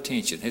undivided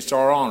attention. It's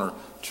our honor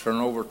to turn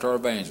over to our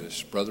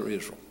evangelist, Brother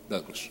Israel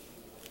Douglas.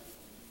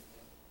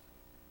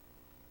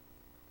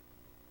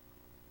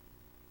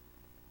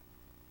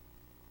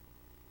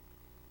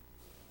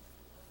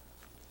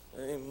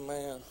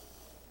 Amen.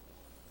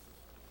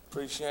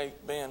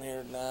 Appreciate being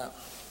here tonight.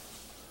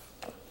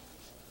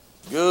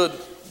 Good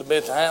to be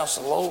at the house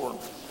of the Lord.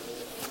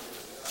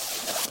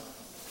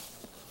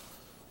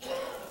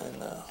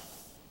 And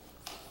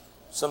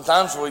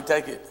sometimes we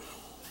take it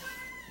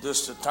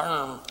just a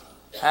term,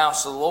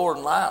 house of the Lord,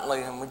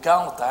 lightly, and we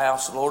call it the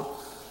house of the Lord.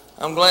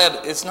 I'm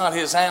glad it's not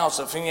his house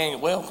if he ain't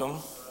welcome.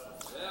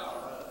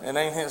 It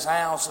ain't his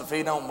house if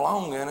he don't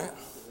belong in it.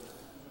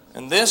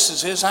 And this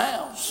is his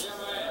house.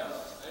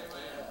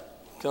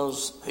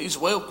 Because he's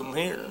welcome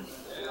here.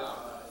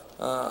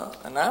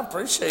 And I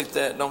appreciate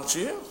that, don't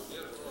you?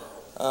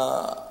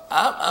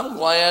 I'm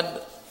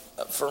glad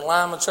for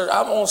Lima Church.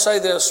 I want to say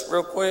this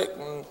real quick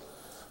and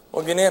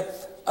we'll get in.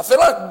 I feel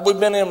like we've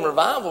been in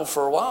revival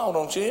for a while,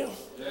 don't you?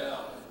 Yeah.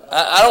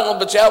 I don't know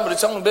about y'all, but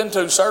it's only been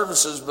 2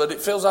 services, but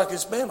it feels like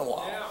it's been a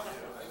while.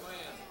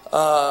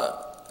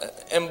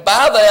 And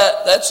by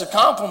that, that's a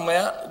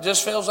compliment. It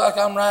just feels like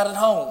I'm right at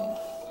home.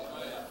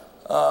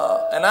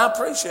 And I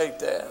appreciate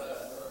that.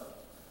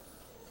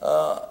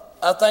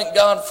 I thank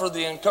God for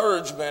the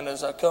encouragement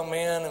as I come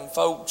in and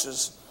folks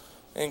is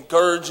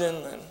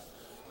encouraging and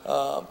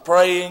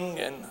praying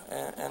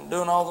and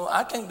doing all the.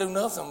 I can't do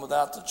nothing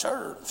without the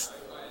church.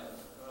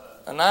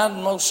 And I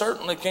most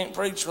certainly can't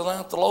preach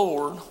without the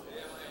Lord.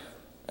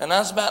 And I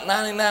was about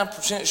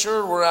 99%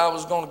 sure where I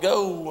was going to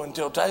go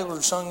until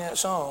Taylor sung that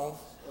song.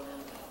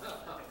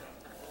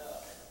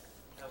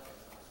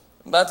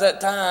 About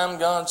that time,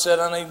 God said,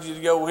 I need you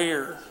to go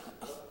here.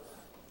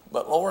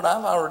 But Lord,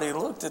 I've already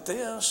looked at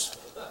this.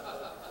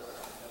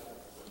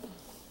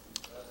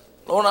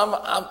 Lord,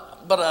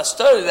 but I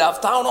studied. I've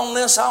thought on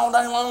this all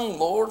day long,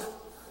 Lord.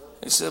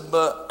 He said,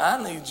 but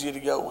I need you to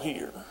go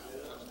here.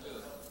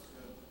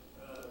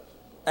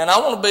 And I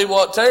want to be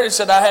what Terry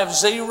said. I have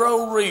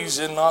zero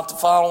reason not to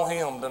follow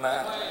him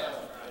tonight.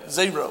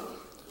 Zero.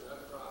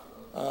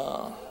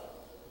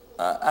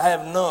 I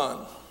have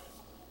none.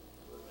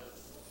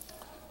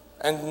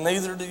 And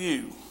neither do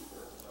you.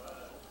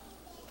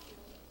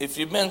 if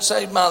you've been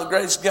saved by the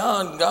grace of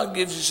God and God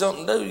gives you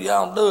something to do,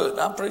 y'all do it.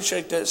 I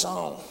appreciate that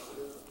song.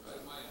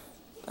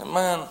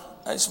 Amen.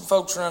 There's some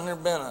folks around here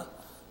been a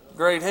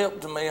great help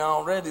to me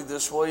already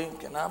this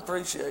week, and I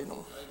appreciate them.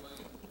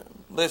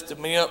 Lifted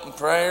me up in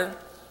prayer,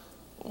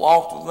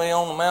 walked with me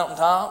on the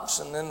mountaintops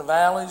and in the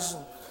valleys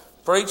and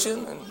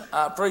preaching, and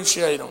I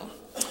appreciate them.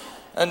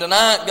 And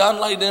tonight, God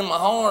laid in my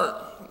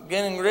heart,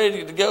 getting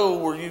ready to go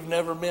where you've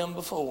never been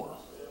before.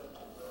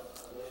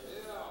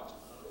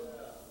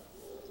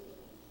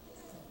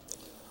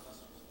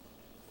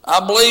 I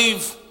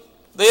believe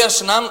this,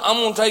 and I'm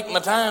going to take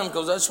my time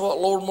because that's what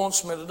the Lord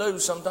wants me to do.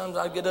 Sometimes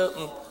I get up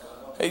and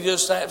He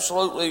just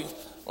absolutely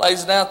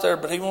lays it out there,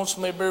 but He wants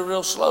me to be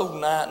real slow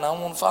tonight, and I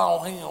want to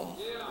follow Him.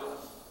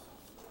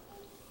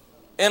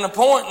 In a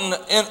point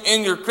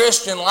in your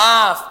Christian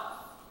life,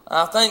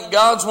 I think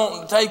God's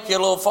wanting to take you a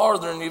little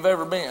farther than you've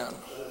ever been.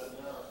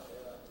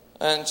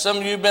 And some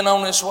of you have been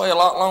on this way a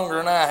lot longer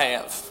than I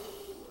have.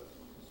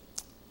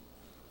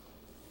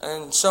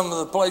 And some of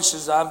the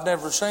places I've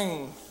never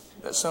seen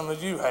that some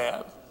of you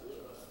have.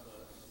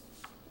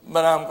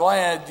 But I'm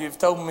glad you've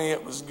told me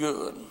it was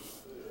good.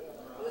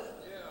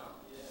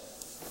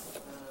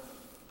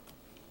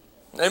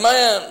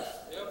 Amen.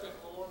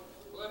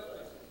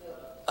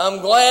 I'm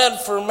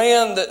glad for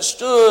men that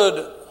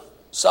stood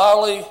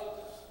solid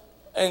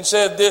and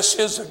said, this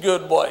is a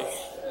good way.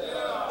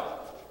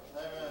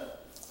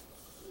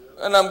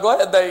 And I'm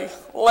glad they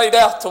laid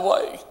out the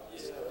way.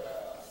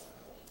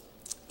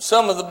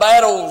 Some of the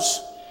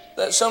battles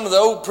that some of the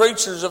old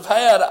preachers have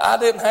had, I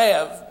didn't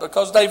have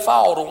because they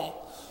fought them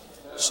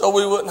so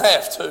we wouldn't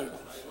have to.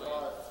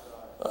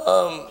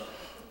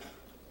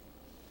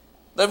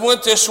 They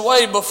went this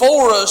way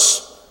before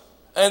us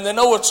and they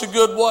know it's a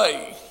good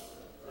way.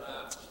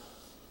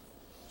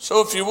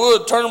 So if you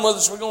would, turn with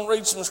us. We're going to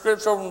read some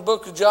scripture over in the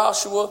book of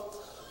Joshua.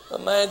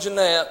 Imagine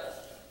that.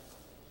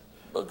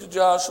 Book of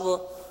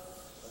Joshua.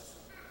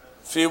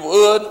 If you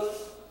would,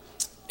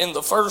 in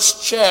the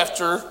first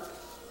chapter,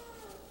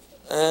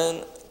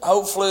 and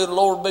hopefully the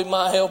Lord will be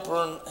my helper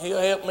and He'll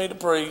help me to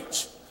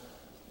preach.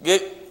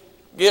 Get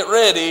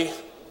ready.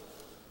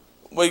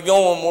 We're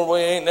going where we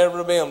ain't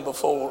never been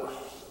before.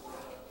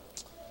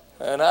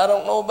 And I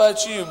don't know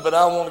about you, but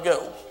I want to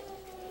go.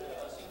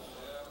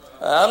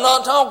 I'm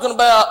not talking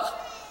about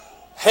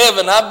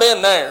heaven. I've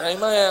been there.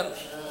 Amen.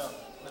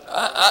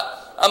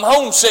 I'm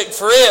homesick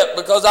for it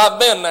because I've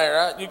been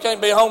there. You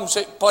can't be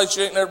homesick in a place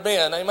you ain't never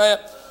been. Amen.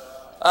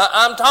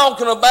 I'm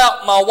talking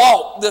about my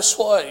walk this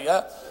way.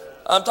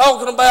 I'm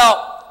talking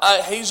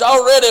about He's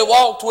already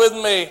walked with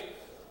me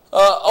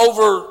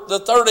over the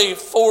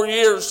 34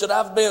 years that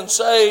I've been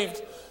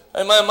saved.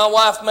 Amen. My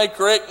wife may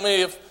correct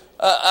me if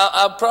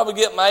I'll probably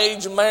get my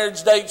age and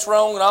marriage dates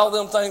wrong and all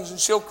them things, and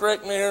she'll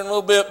correct me here in a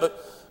little bit.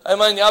 But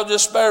amen, y'all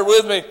just bear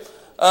with me.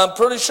 I'm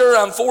pretty sure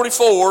I'm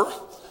 44.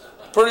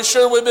 Pretty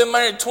sure we've been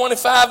married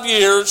 25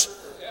 years,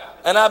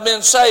 and I've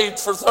been saved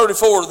for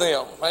 34 of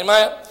them.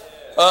 Amen.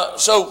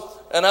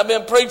 And I've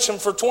been preaching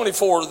for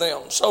 24 of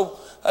them. So,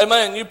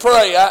 amen, you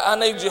pray. I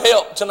need your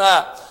help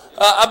tonight.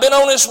 I've been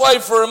on this way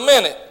for a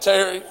minute,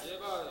 Terry.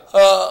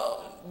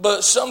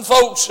 But some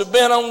folks have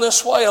been on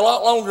this way a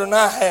lot longer than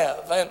I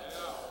have. And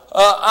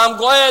I'm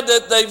glad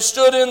that they've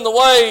stood in the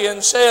way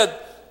and said,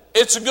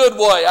 it's a good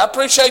way. I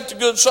appreciate the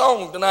good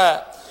song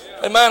tonight.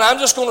 Amen. I'm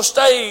just going to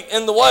stay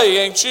in the way,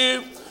 ain't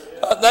you?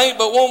 There ain't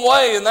but one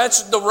way, and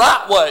that's the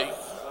right way.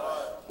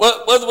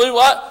 Whether we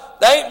what?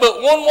 There ain't but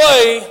one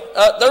way.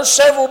 There's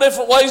several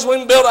different ways we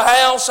can build a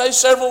house. There's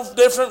several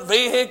different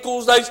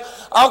vehicles. There's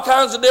all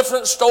kinds of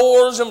different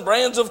stores and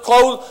brands of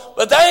clothes.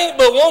 But there ain't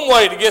but one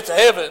way to get to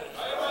heaven.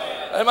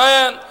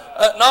 Amen.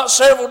 Not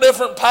several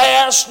different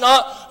paths,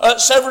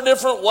 not several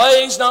different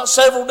ways, not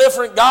several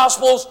different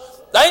gospels.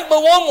 There ain't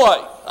but one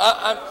way.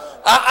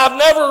 I've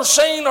never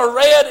seen or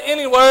read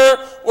anywhere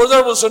where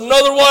there was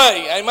another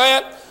way.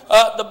 Amen.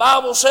 The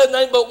Bible said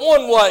there ain't but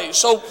one way.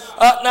 So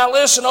now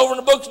listen, over in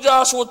the book of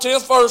Joshua,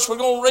 10th verse, we're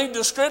going to read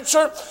the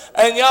scripture,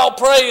 and y'all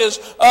pray as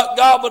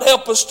God would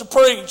help us to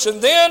preach.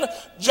 And then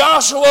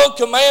Joshua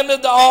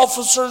commanded the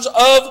officers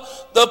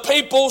of the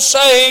people,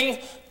 saying,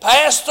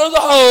 pass through the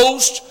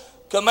host,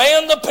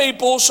 command the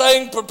people,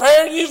 saying,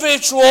 prepare ye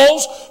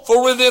victuals,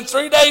 for within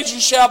 3 days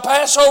ye shall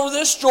pass over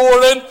this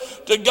Jordan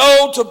to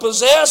go to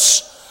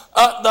possess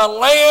the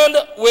land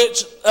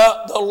which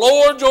the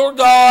Lord your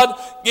God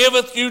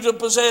giveth you to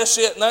possess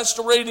it. And that's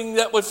the reading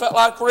that we felt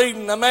like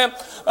reading. Amen.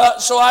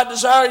 So I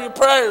desire your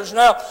prayers.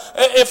 Now,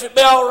 if it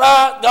be all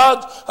right,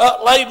 God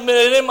laid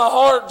it in my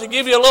heart to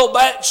give you a little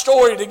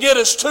backstory to get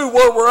us to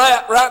where we're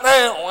at right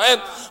now.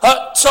 And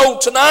so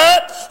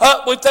tonight,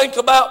 we think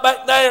about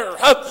back there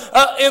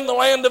in the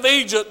land of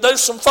Egypt.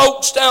 There's some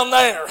folks down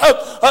there.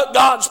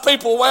 God's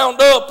people wound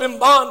up in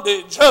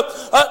bondage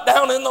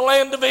down in the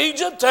land of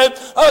Egypt. And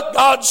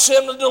God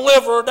sent a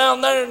deliverer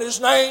down there, and his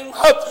name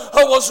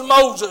was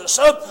Moses.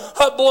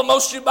 Boy,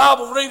 most of you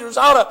Bible readers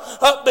ought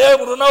to be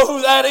able to know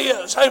who that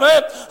is.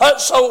 Amen.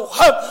 So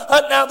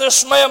now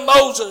this man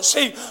Moses,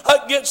 he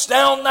gets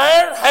down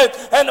there,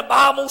 and the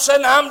Bible said,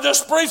 now I'm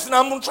just briefing,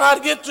 I'm going to try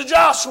to get to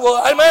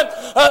Joshua. Amen.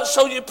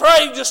 So you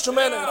pray just a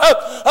minute.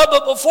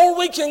 But before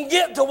we can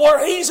get to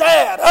where he's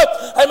at,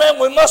 amen,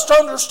 we must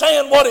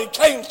understand what he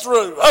came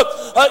through.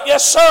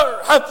 Yes,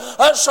 sir.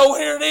 So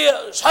here it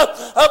is.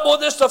 Boy,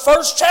 this is the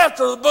first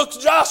chapter of the book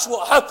of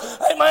Joshua.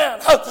 Amen.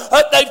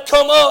 They've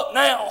come up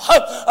now,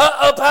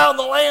 up out of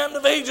the land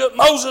of Egypt.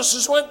 Moses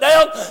has went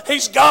down.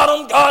 He's got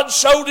them. God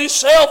showed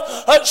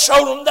himself.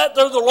 Showed them that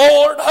they're the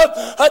Lord.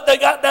 They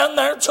got down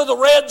there to the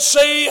Red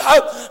Sea.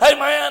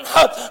 Amen.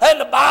 And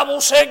the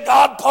Bible said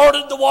God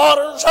parted the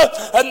waters,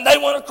 and they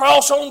went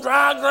across on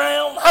dry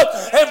ground.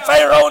 And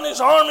Pharaoh and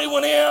his army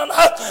went in,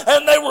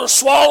 and they were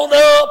swallowed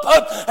up.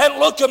 And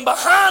looking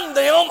behind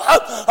them,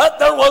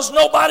 there was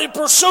nobody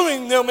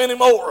pursuing them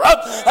anymore.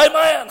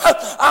 Amen.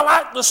 I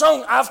like the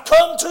song, I've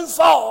come too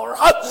far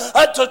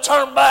to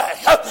turn back.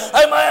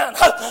 Amen.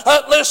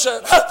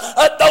 Listen,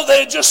 though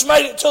they had just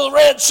made it to the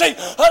Red Sea,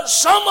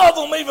 some of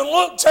them even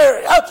looked,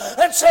 Terry,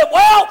 and said,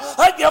 well,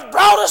 you've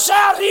brought us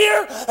out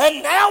here,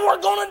 and now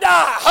we're going to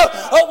die.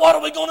 What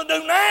are we going to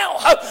do now?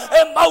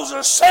 And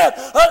Moses said,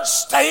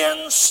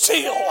 stand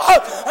still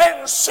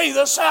and see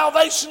the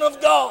salvation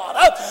of God.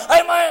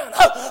 Amen.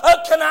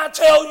 Can I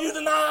tell you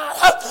tonight,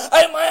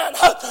 amen,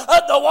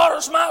 the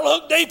waters might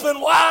look deep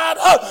and wide,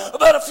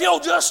 but if you'll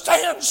just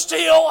stand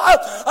still,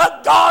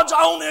 God's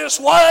on his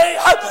way,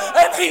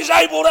 and he's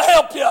able to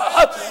help you.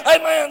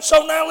 Amen.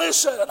 So now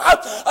listen,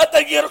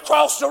 they get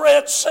across the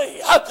Red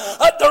Sea,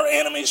 their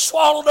enemies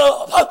swallowed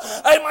up.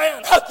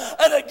 Amen.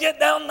 And they get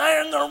down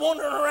there and they're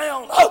wandering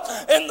around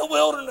in the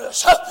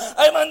wilderness.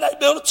 Amen. They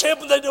build a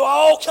temple, they do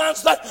all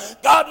kinds of things.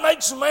 God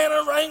makes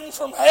manna rain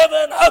from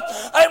heaven.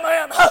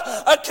 Amen.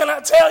 Can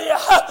I tell you,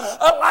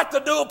 like they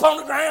do upon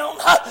the ground,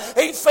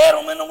 he fed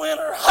them in the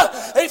winter,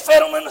 he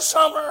fed them in the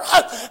summer,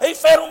 he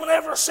fed them in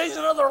every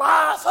season of their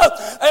life.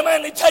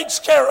 Amen. He takes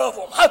care of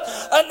them.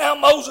 And now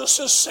Moses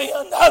has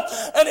sinned,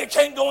 and he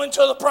can't go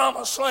into the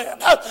promised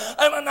land.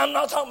 Amen. I'm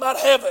not talking about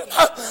heaven.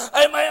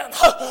 Amen.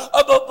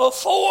 But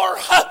before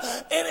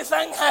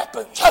anything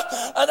happens,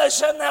 they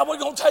said, now we're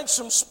going to take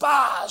some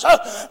spies,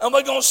 and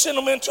we're going to send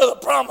them into the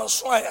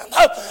promised land.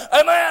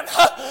 Amen.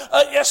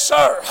 Yes,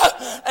 sir.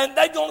 And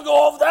they're going to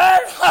go over there,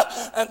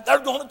 and they're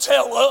going to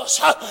tell us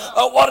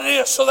what it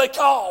is. So they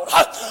called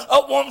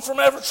one from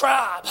every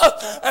tribe,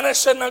 and they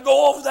said, now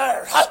go over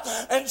there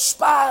and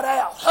spy it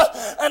out.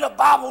 And the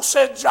Bible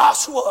said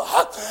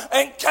Joshua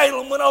and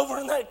Caleb went over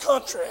in that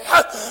country.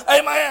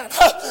 Amen.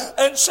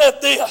 And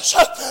said this,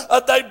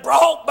 they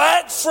brought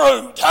back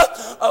fruit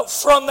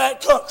from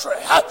that country.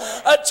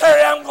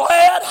 Terry, I'm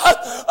glad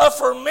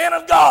for men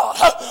of God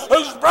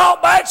who's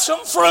brought back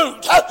some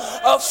fruit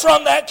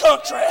from that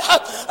country.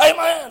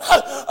 Amen.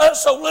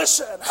 So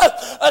listen,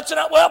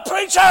 tonight, well,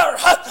 preacher,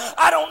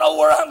 I don't know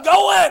where I'm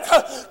going.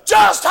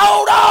 Just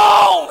hold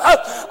on.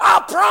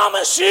 I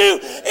promise you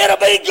it'll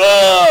be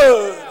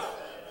good.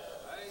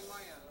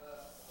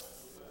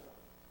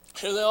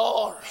 Here they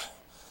are.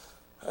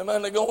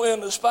 Amen. They go in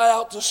to spy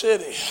out the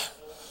city.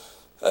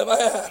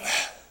 Amen.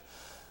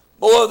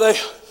 Boy, they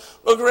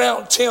look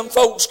around, 10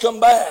 folks come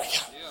back.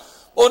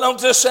 Boy, don't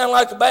this sound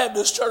like a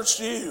Baptist church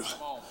to you?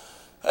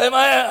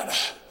 Amen.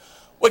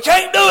 We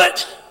can't do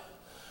it.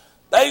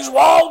 There's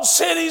walled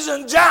cities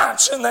and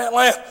giants in that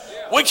land.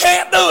 We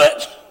can't do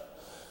it.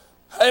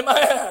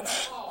 Amen.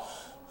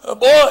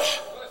 Boy,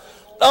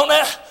 don't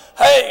that,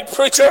 hey,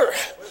 preacher,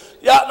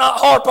 you ought not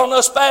harp on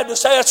us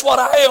Baptists. Hey, that's what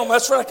I am.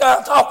 That's what I kind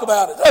of talk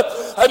about it.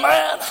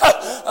 Amen.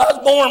 I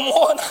was born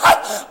one.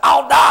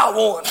 I'll die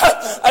one.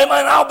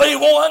 Amen. I'll be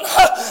one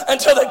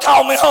until they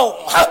call me home.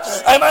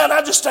 Amen.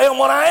 I just am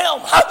what I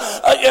am.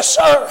 Yes,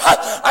 sir.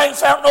 I ain't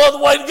found no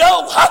other way to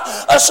go.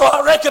 So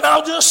I reckon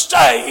I'll just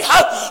stay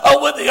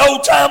with the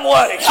old time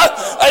way.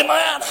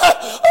 Amen.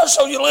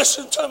 So you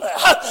listen to me.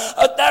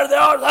 There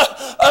they are,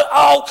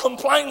 all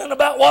complaining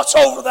about what's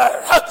over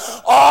there.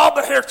 Oh,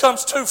 but here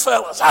comes two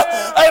fellas.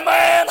 Amen.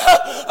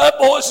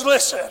 Boys,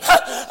 listen.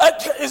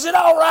 Is it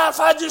all right if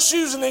I just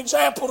use an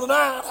example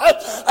tonight?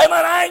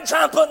 Amen. I ain't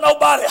trying to put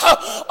nobody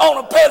on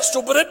a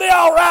pedestal, but it'd be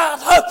all right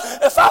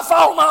if I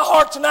follow my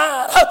heart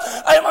tonight.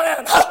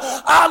 Amen.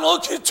 I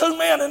look at two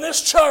men in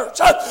this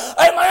church.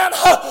 Amen.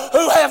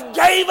 Who have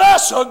gave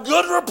us a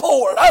good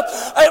report.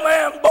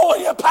 Amen.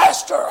 Boy, a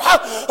pastor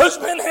who's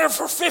been here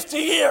for 50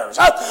 years.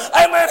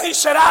 Amen. He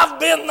said, I've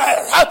been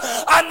there.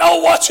 I know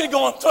what you're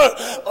going through.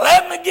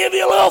 Let me give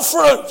you a little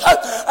fruit.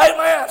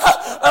 Amen.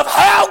 Of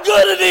how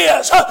good it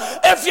is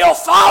if you'll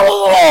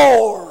follow the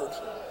Lord.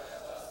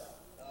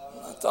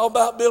 I thought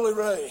about Billy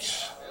Ray.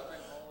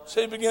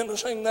 So he began to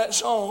sing that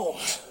song.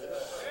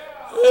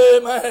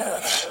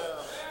 Amen.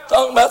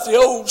 Talking about the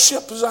old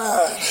ship of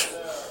Zion.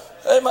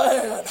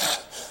 Amen.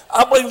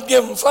 I believe in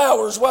giving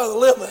flowers while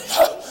they're living.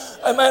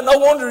 Amen. No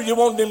wonder you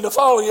wanted him to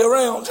follow you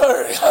around,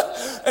 Terry,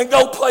 and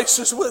go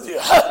places with you.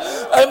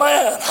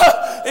 Amen.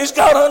 He's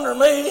got under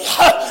me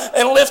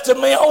and lifted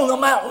me on the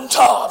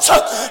mountaintops.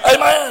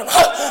 Amen.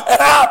 And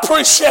I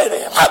appreciate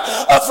him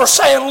for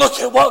saying, look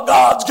at what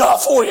God's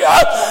got for you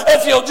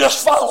if you'll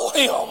just follow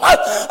him.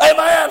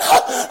 Amen.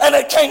 And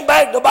it came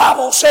back, the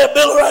Bible said,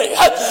 Billy Ray,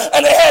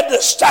 and they had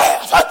the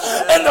staff,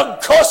 and the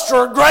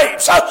cluster of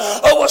grapes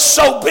was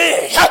so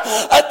big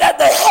that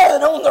they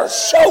had it on their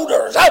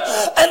shoulders,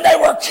 and they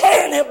were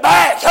carrying it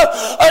back,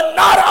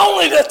 not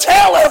only to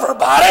tell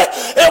everybody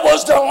it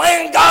was the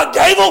land God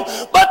gave them,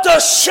 but to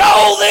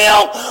show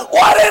them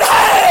what it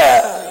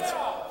had.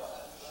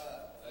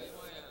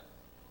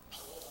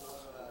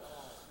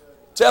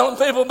 Telling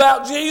people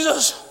about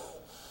Jesus,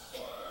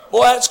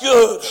 boy, that's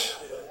good.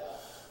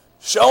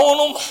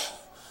 Showing them,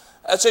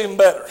 that's even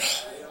better.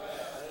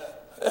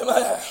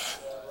 Amen.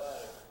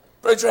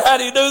 Preacher, how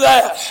do you do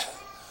that?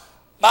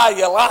 By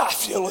your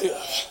life you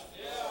live.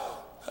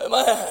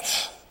 Amen.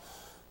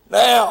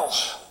 Now,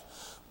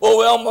 boy,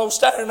 we're almost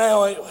there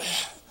now, ain't we?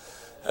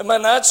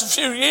 Amen. That's a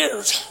few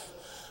years,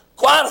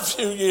 quite a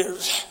few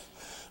years,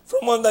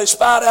 from when they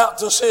spied out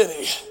the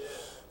city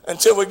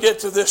until we get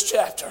to this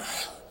chapter.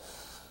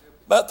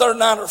 About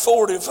 39 or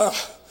 40, if I'm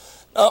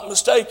not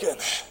mistaken.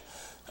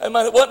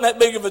 Amen. It wasn't that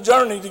big of a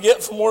journey to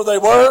get from where they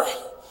were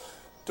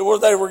to where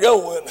they were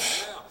going.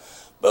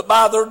 But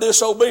by their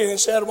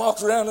disobedience, they had to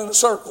walk around in a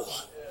circle.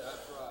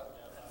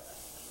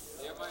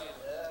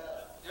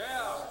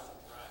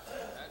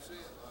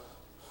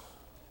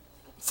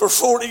 For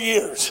 40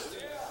 years.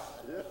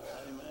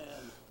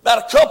 About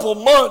a couple of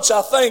months,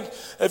 I think,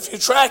 if you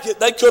track it,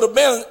 they could have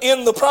been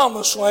in the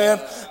promised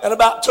land in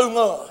about 2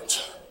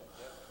 months.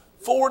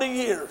 40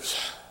 years.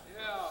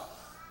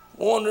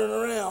 Wandering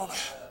around.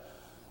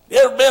 You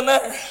ever been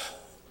there?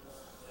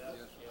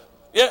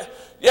 Yeah.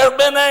 You ever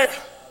been there?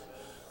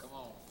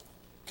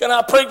 Can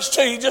I preach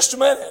to you just a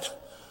minute?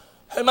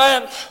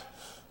 Amen.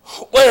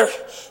 Where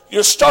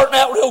you're starting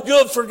out real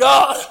good for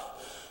God,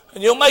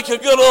 and you'll make a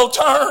good little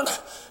turn.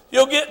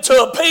 You'll get to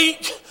a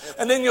peak,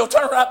 and then you'll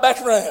turn right back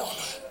around.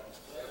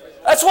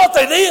 That's what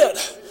they did.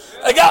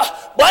 They got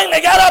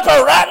up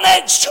there right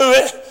next to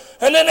it,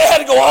 and then they had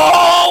to go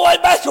all the way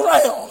back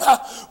around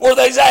where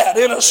they's at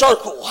in a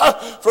circle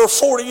for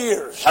 40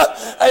 years.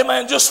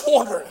 Amen. Just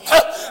wandering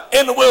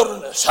in the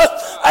wilderness.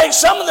 Hey,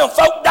 some of them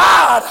folk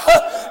died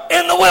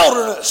in the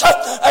wilderness.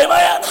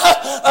 Amen.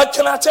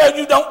 Can I tell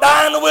you, don't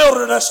die in the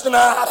wilderness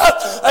tonight.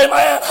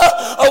 Amen.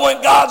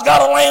 When God's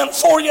got a land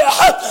for you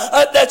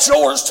that's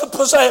yours to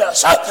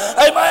possess.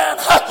 Amen.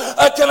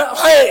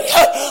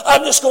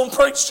 I'm just going to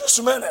preach just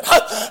a minute.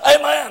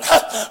 Amen.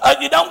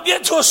 You don't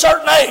get to a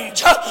certain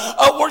age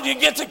where you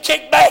get to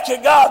kick back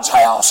at God's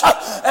house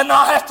and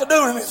not have to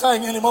do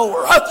anything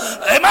anymore.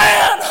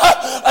 Amen.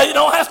 You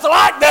don't have to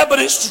like that, but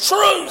it's the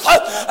truth.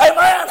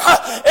 Amen.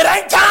 It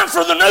ain't time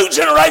for the new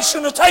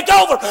generation to take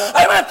over.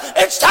 Amen.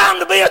 It's time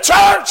to be a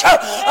church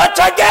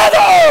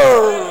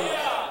together.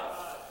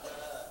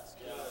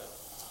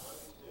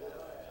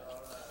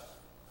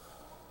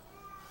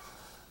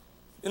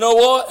 You know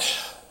what?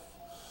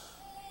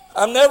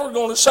 I'm never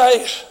going to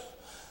say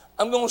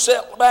I'm going to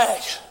sit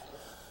back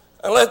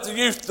and let the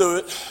youth do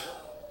it.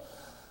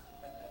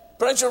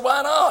 Preacher,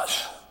 why not?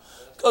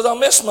 Because I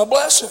miss my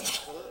blessing.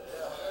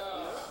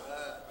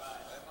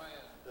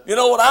 You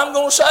know what I'm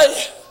going to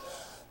say?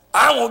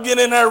 I'm going to get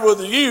in there with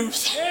the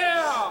youth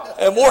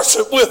and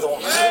worship with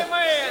them.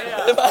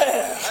 Amen.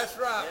 That's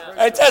right.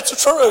 Ain't that the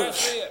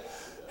truth?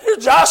 Here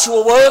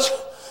Joshua was.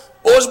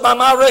 Boys, by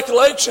my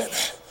recollection,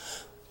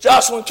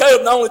 Joshua and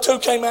Caleb, the only two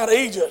came out of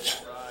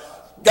Egypt.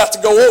 Got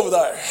to go over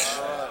there.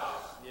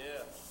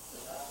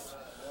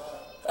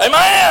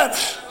 Amen.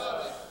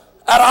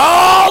 Out of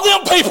all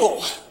them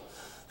people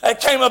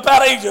that came up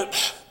out of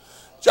Egypt,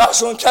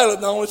 Joshua and Caleb,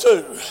 the only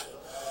two.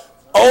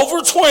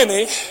 Over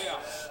 20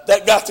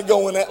 that got to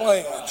go in that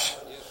land.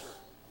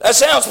 That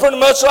sounds pretty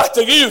much like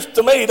the youth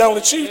to me, don't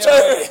it, you,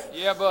 Terry?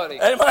 Yeah, buddy.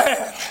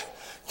 Amen.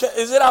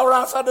 Is it all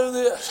right if I do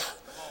this?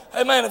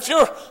 Amen. If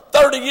you're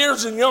 30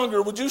 years and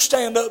younger, would you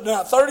stand up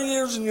now? 30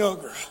 years and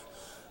younger.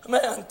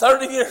 Amen.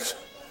 30 years.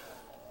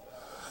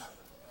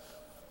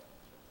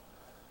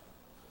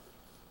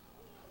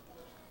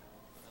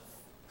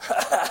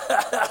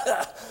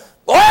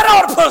 Boy, that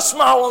ought to put a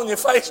smile on your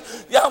face.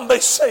 Y'all can be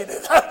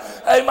seated.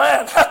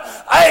 Amen.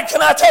 Hey,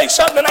 can I tell you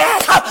something?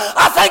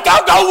 I think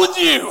I'll go with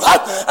you.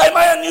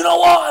 Amen. You know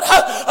what?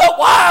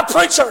 Why,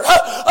 preacher?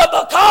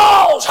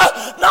 Because,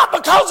 not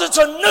because it's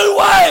a new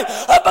way,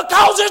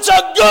 because it's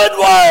a good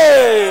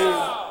way.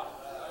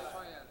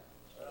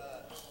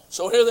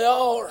 So here they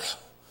are.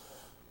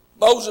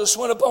 Moses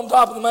went up on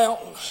top of the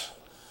mountain.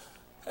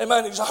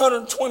 Amen. He's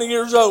 120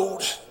 years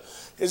old.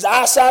 His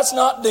eyesight's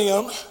not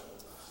dim.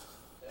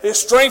 His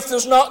strength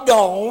is not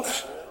gone.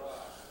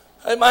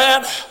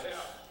 Amen.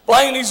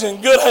 Blaney's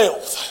in good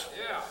health.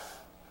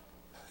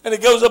 And he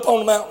goes up on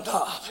the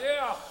mountaintop.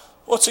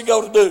 What's he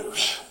go to do?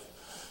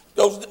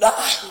 Goes to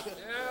die.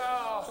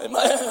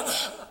 Amen.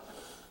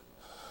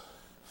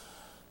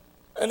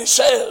 And he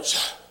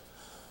says,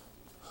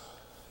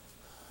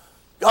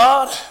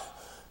 God,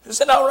 is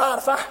it all right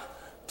if I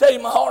tell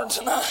you my heart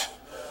tonight?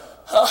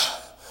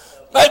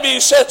 Maybe you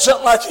said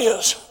something like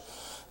this.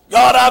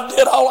 God, I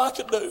did all I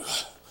could do.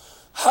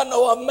 I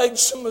know I've made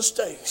some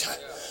mistakes.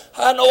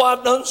 I know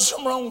I've done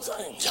some wrong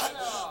things.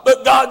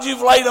 But God,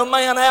 you've laid a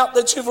man out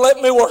that you've let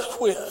me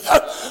work with.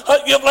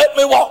 You've let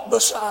me walk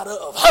beside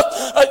of.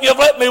 You've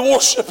let me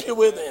worship you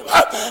with him.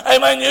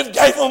 Amen. You've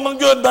gave him a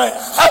good man.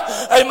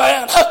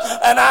 Amen.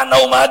 And I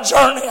know my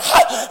journey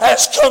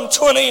has come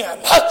to an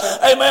end.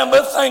 Amen.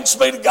 But thanks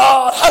be to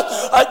God,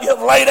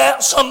 you've laid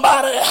out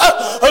somebody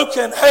who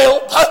can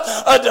help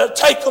to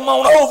take them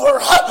on over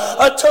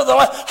to the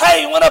land.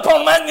 Hey, he went up on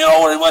the mountain. You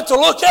know where he went to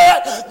look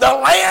at? The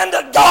land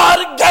that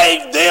God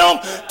gave them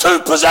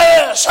to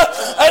possess.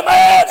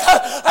 Amen.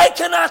 Hey,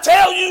 can I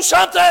tell you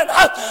something?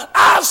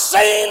 I've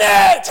seen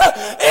it.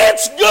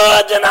 It's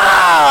good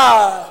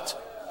tonight.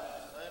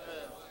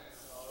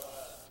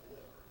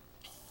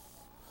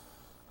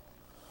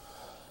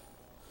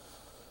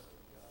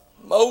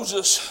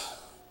 Moses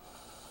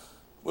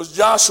was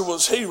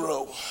Joshua's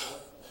hero.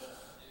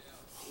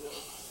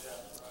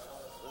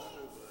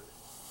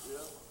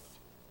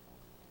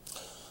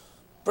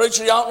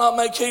 Preacher, you ought not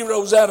make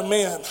heroes out of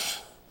men.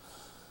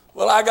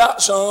 Well, I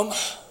got some,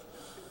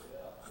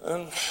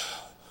 and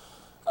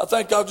I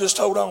think I'll just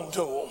hold on to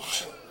them.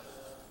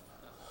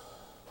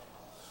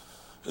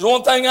 There's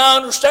one thing I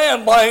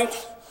understand, Blaine,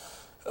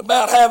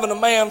 about having a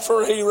man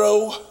for a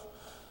hero.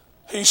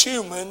 He's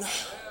human.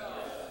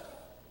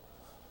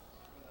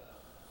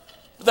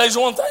 But there's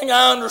one thing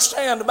I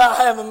understand about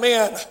having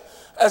men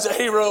as a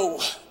hero.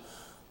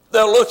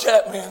 They'll look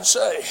at me and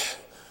say,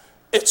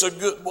 it's a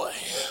good way.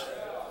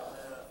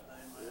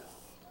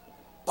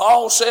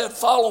 Paul said,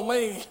 follow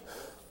me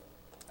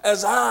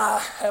as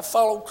I have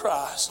followed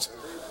Christ.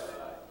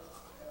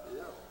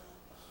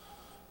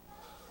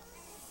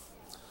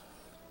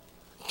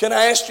 Can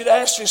I ask you to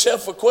ask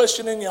yourself a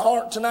question in your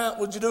heart tonight?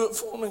 Would you do it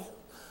for me?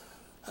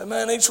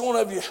 Amen. Each one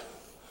of you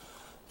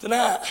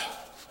tonight,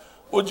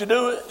 would you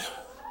do it?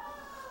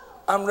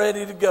 I'm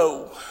ready to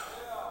go.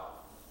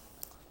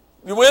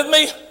 You with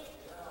me?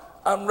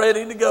 I'm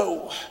ready to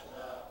go. All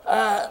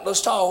right,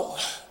 let's talk.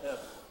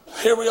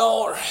 Here we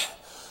are.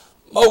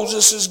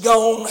 Moses is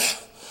gone.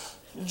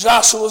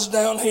 Joshua's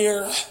down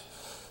here.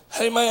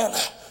 Amen.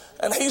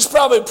 And he's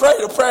probably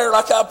prayed a prayer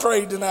like I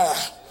prayed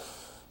tonight.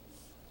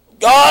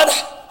 God,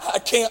 I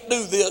can't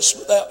do this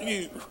without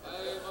you.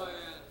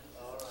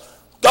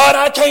 God,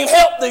 I can't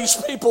help these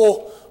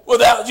people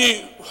without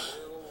you.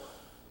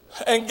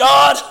 And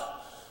God,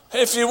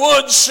 if you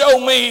would show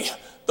me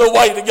the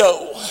way to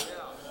go.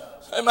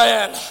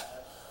 Amen.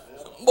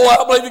 Boy,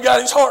 I believe he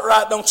got his heart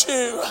right, don't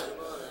you?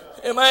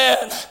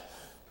 Amen.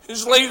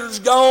 His leader's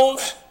gone.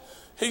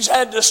 He's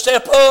had to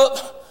step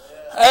up.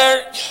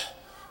 Eric,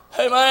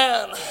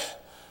 amen.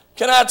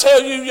 Can I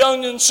tell you,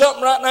 youngins,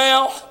 something right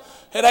now?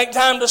 It ain't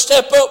time to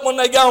step up when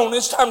they're gone.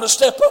 It's time to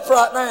step up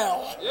right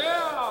now.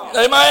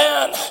 Yeah.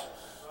 Amen.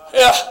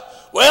 Yeah.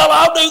 Well,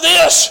 I'll do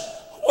this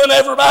when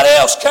everybody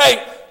else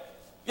can't.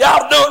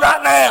 Y'all do it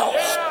right now.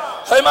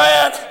 Yeah.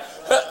 Amen.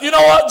 You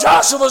know what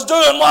Joshua was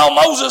doing while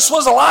Moses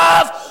was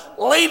alive?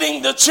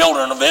 Leading the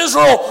children of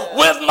Israel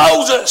with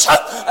Moses.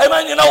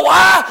 Amen. You know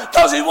why?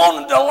 Because he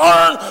wanted to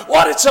learn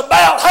what it's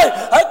about. Hey,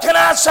 can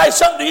I say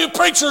something to you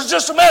preachers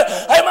just a minute?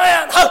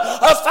 Amen.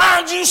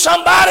 Find you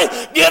somebody,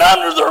 get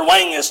under their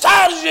wing as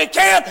tight as you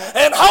can,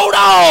 and hold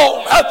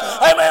on.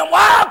 Amen.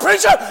 Why,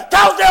 preacher?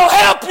 Because they'll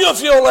help you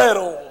if you'll let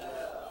them.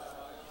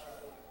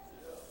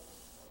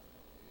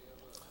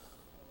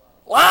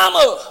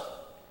 Lima,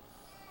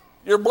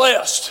 you're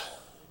blessed.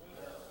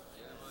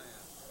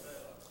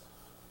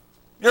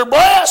 You're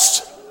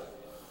blessed.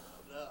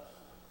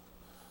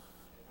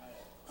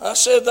 I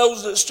said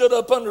those that stood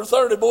up under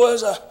 30,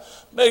 boys, a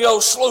big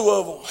old slew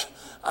of them.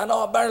 I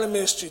know I barely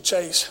missed you,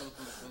 Chase.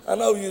 I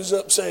know you was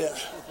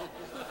upset.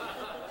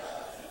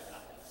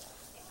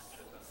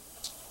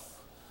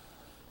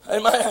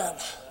 Amen.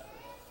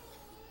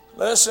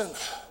 Listen,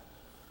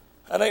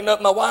 that ain't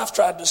nothing my wife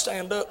tried to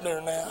stand up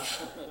there now.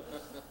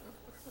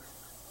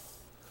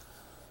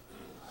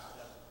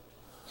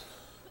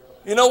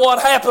 You know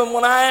what happened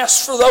when I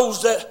asked for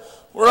those that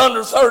were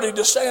under 30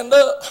 to stand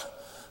up?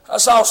 I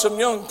saw some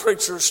young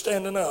preachers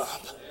standing up.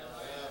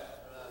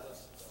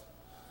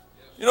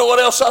 You know what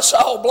else I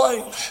saw,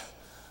 Blaine?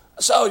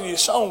 I saw you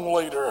song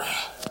leader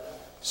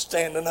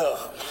standing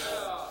up.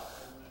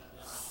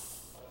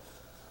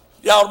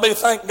 You ought to be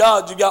thank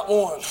God you got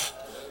one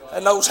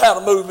that knows how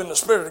to move in the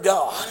Spirit of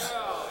God.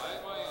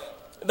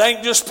 It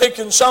ain't just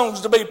picking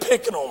songs to be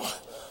picking them.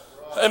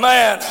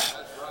 Amen.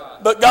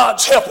 but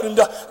God's helping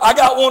him. I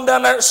got one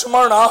down there at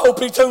Smyrna. I hope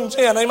he tunes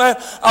in. Amen.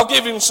 I'll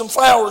give him some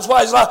flowers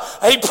while he's alive.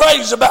 He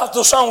prays about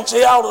the songs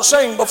he ought to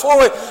sing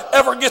before he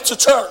ever gets to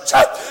church.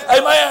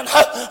 Amen.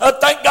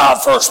 Thank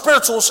God for a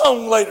spiritual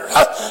song leader.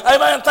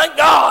 Amen. Thank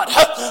God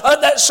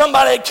that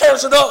somebody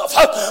cares enough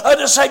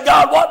to say,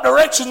 God, what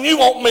direction you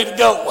want me to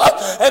go?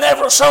 And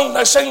every song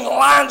they sing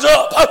lines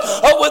up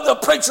with the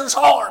preacher's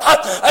heart.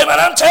 Amen.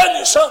 I'm telling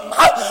you something.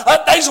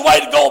 There's a way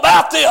to go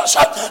about this.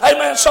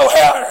 Amen. So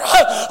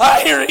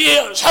here he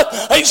is.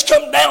 He's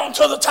come down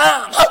to the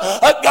time.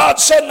 God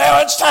said,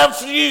 now it's time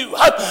for you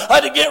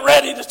to get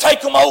ready to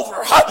take them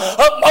over.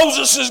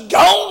 Moses is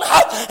gone,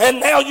 and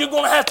now you're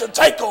going to have to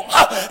take them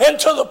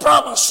into the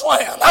promised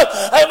land.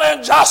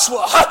 Amen.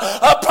 Joshua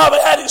probably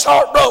had his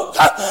heart broke.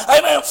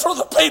 Amen. For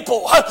the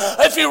people.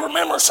 If you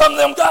remember, some of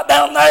them got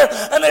down there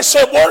and they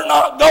said, we're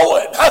not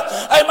going.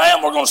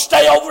 Amen. We're going to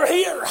stay over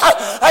here.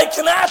 Hey,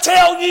 can I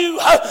tell you?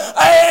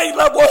 Hey,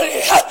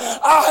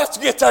 I'll have to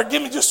get there.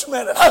 Give me just a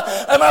minute.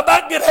 I'm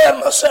about to get ahead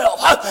of myself.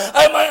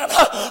 Amen.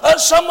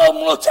 Some of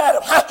them looked at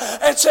him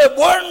and said,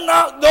 we're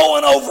not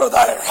going over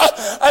there.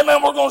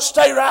 Amen. We're going to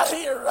stay right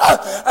here.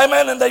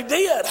 Amen. And they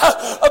did.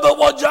 But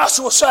what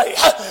Joshua say?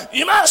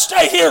 You might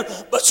stay here,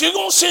 but you're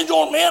going to send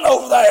your men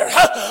over there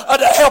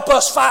to help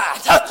us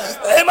fight.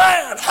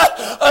 Amen.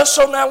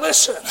 So now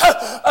listen.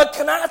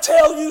 Can I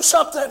tell you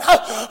something?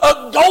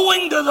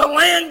 Going to the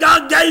land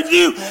God gave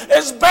you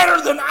is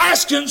better than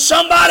asking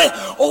somebody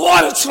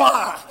what it's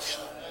like.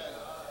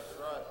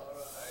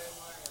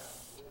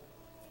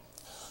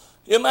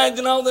 You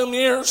imagine all them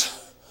years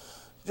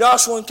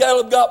Joshua and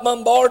Caleb got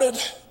bombarded.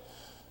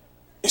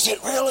 Is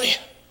it really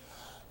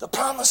the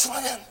promised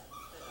land?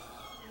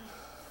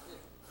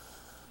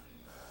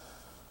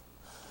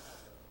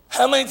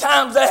 How many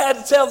times they had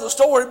to tell the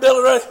story,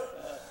 Billy Ray,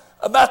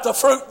 about the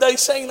fruit they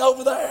seen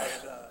over there?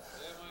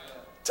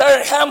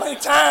 Terry, how many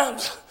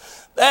times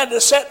they had to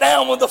sit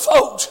down with the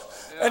folks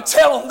and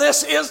tell them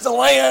this is the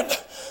land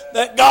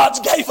that God's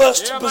gave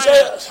us to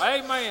possess?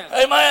 Amen.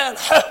 Amen.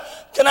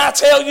 Can I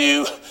tell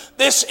you,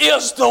 this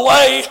is the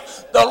way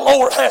the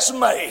Lord has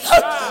made.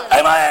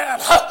 Amen.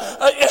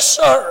 Yes,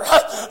 sir.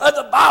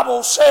 The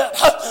Bible said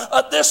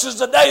this is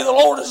the day the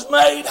Lord has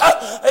made.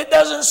 It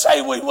doesn't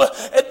say we will.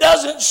 It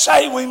doesn't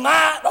say we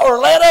might or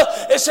let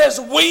us. It says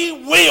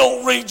we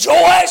will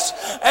rejoice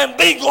and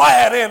be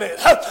glad in it.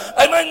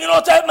 Amen. You know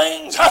what that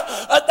means?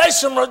 There's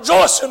some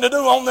rejoicing to do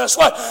on this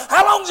way.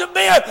 How long's it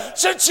been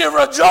since you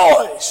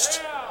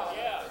rejoiced?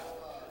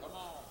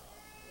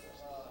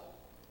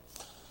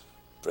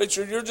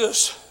 Preacher, you're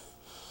just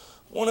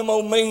one of them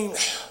old mean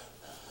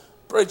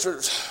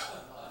preachers.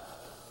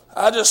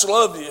 I just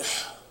love you.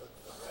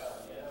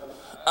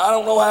 I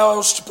don't know how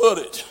else to put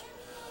it.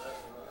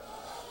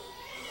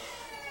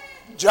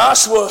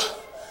 Joshua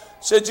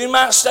said, you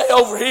might stay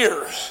over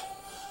here,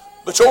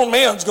 but your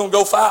men's going to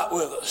go fight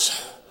with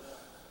us.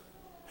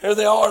 Here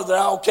they are. They're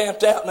all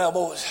camped out now,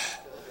 boys.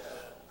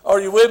 Are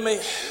you with me?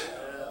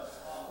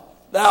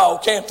 They're all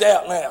camped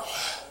out now.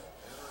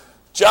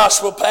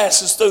 Joshua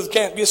passes through the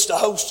camp, gets the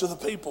host of the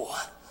people.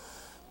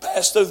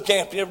 Passed through the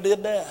camp. You ever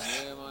did that?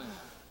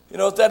 You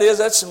know what that is?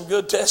 That's some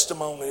good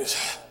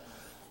testimonies.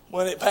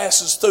 When it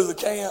passes through the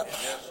camp.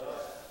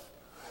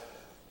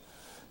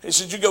 He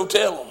said, you go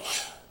tell them.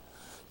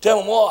 Tell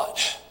them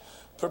what?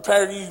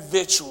 Prepare you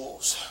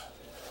victuals.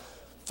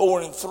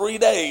 For in 3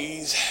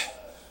 days,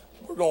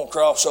 we're going to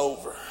cross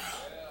over.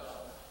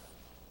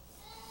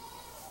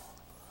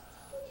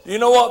 Do you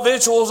know what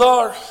victuals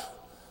are?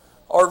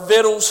 Or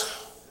victuals?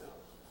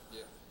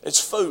 It's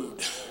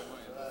food.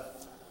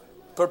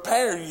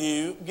 Prepare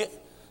you.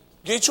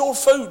 Get your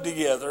food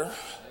together.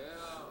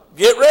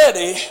 Get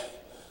ready.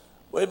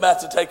 We're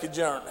about to take a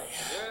journey.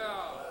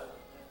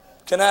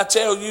 Can I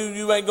tell you,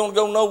 you ain't going to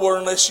go nowhere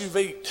unless you've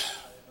eaten.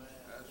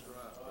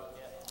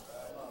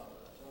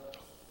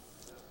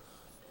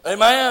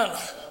 Amen.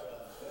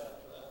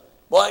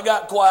 Boy, it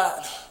got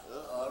quiet.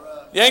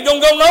 You ain't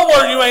going to go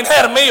nowhere you ain't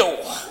had a meal.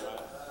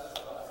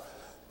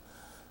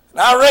 And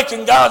I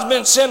reckon God's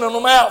been sending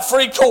them out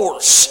free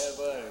course.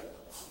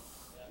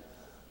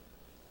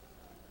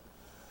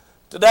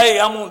 Today,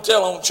 I'm going to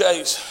tell on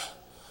Chase.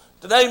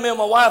 Today, me and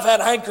my wife had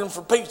a hankering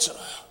for pizza.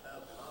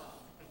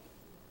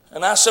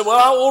 And I said, well,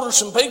 I'll order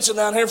some pizza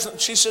down here.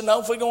 She said, no,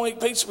 if we're going to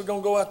eat pizza, we're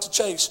going to go out to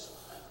Chase.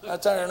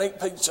 Out there and eat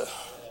pizza.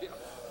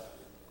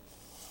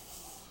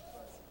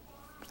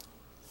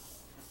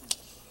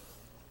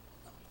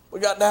 We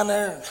got down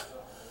there and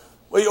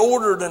we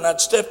ordered, and I'd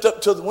stepped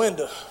up to the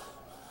window.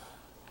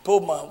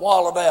 Pulled my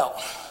wallet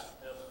out.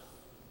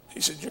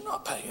 He said, you're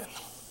not paying.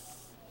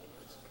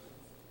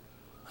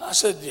 I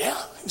said, yeah.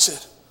 He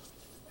said,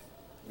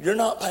 you're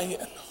not paying.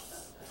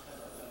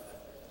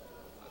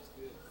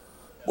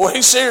 Boy,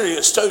 he's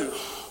serious too.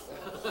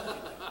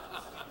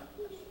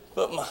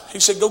 But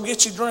he said, go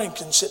get your drink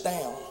and sit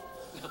down.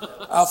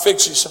 I'll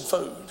fix you some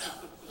food.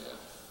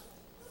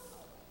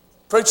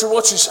 Preacher,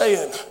 what you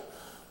saying?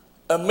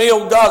 A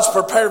meal God's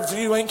prepared for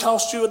you ain't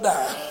cost you a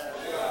dime.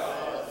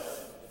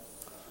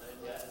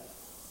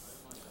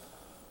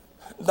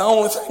 The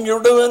only thing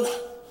you're doing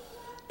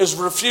is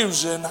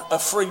refusing a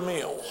free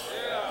meal.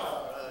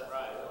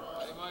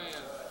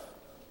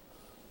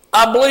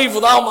 I believe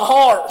with all my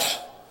heart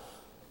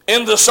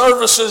in the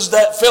services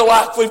that feel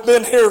like we've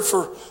been here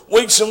for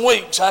weeks and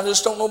weeks. I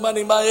just don't know about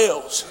anybody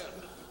else.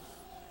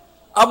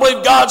 I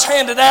believe God's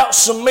handed out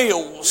some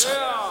meals.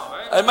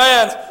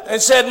 Amen.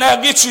 And said,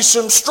 now get you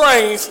some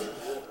strength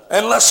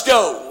and let's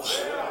go.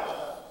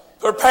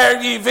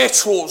 Prepare ye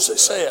victuals, they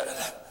said.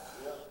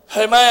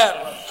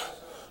 Amen.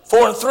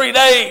 For in 3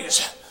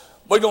 days,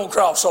 we're going to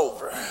cross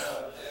over.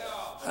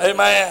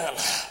 Amen.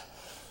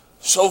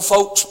 So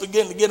folks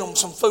begin to get them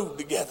some food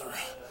together.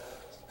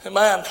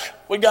 Amen.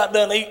 We got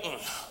done eating.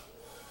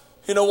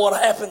 You know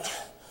what happened?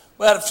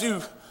 We had a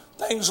few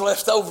things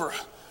left over.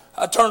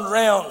 I turned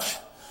around.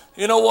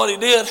 You know what he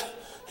did?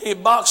 He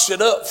boxed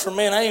it up for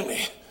me and Amy.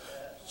 He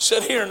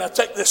said, here, now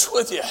take this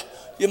with you.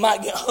 You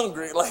might get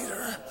hungry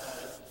later.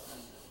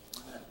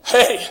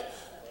 Hey,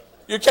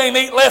 you can't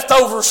eat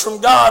leftovers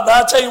from God, but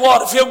I tell you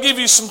what, if he'll give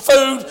you some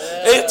food,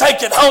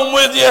 take it home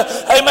with you,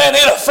 amen,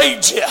 it'll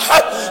feed you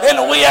in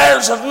the wee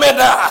hours of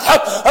midnight.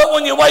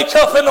 When you wake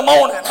up in the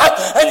morning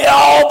and you're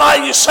all by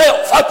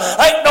yourself,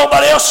 ain't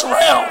nobody else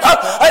around,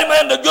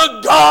 amen, the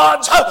good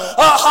God's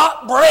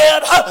hot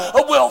bread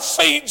will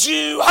feed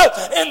you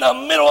in the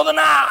middle of the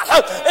night,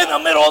 in the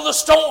middle of the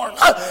storm,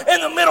 in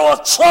the middle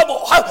of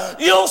trouble.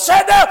 You'll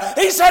sit there.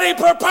 He said he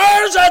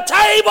prepares a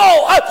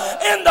table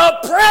in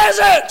the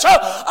presence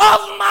of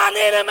mine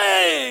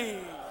enemy.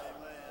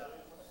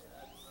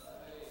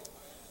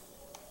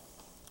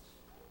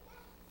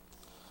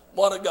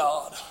 What a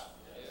God.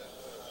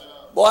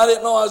 Boy, I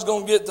didn't know I was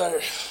going to get there.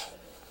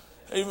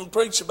 I even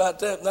preach about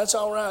that, and that's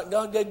all right.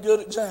 God gave good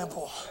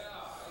example.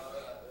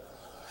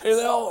 Here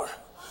they are.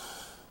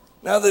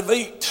 Now they've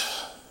eat.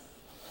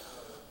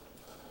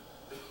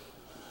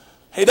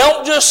 He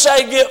don't just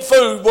say get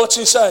food. What's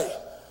he say?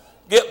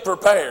 Get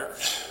prepared.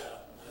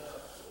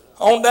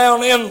 On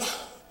down in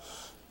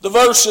the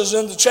verses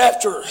in the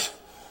chapter,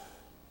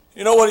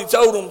 you know what he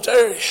told them,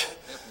 Terry?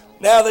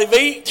 Now they've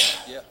eat.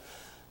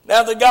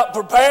 Now they got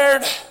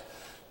prepared.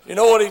 You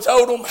know what he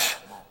told them?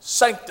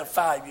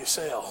 Sanctify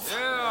yourself.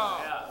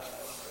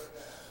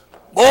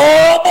 Boy,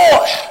 oh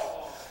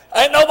boy.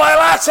 Ain't nobody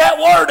likes that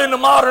word in the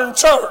modern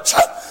church.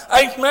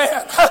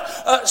 Amen.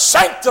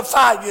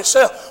 Sanctify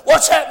yourself.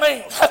 What's that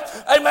mean?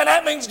 Amen.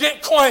 That means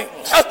get clean.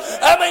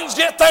 That means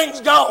get things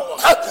going.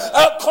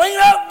 Clean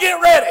up and get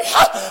ready.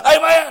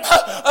 Amen.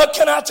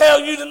 Can I tell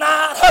you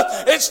tonight?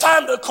 It's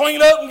time to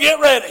clean up and get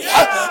ready.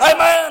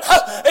 Amen.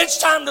 It's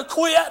time to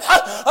quit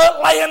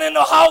laying in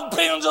the hog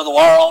pens of the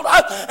world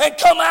and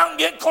come out and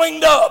get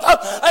cleaned up.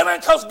 Amen.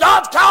 Because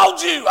God's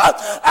called you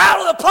out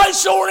of the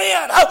place you're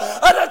in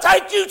to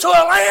take you to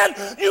a land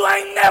you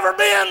ain't never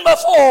been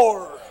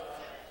before.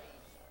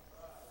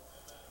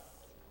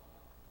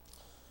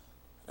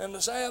 And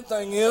the sad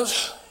thing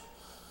is,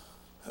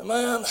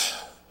 man,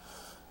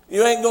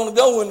 you ain't going to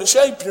go in the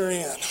shape you're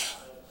in.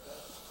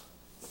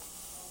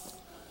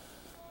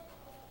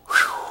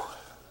 Whew.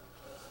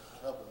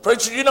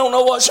 Preacher, you don't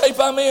know what shape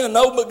I'm in.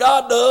 No, but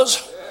God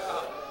does.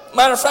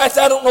 Matter of fact,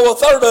 I don't know a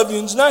third of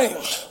you's name.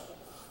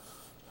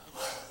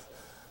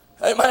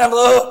 Amen. I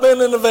love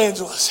being an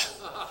evangelist.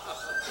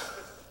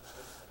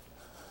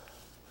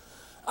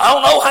 I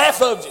don't know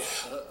half of you.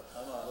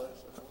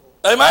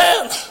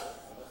 Amen.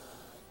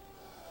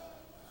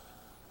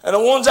 And the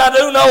ones I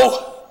do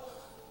know,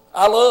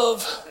 I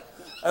love.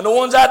 And the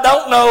ones I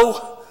don't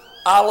know,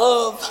 I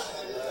love.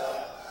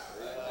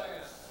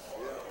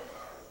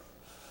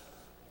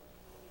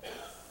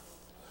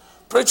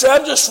 Preacher,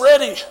 I'm just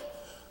ready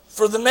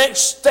for the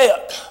next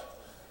step.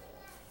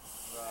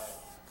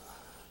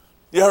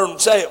 You heard him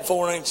say it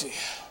before, ain't you?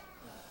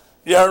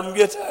 You heard him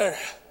get there.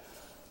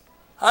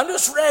 I'm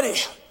just ready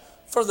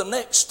for the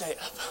next step.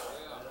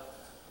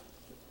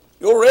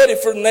 You're ready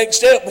for the next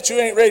step, but you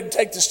ain't ready to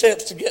take the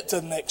steps to get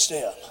to the next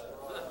step.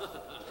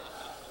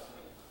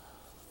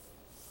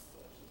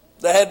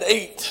 They had to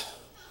eat.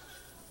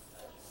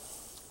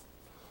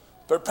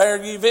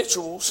 Prepare ye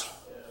victuals.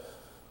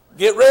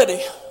 Get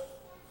ready.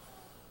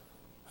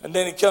 And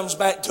then he comes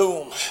back to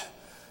them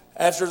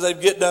after they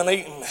get done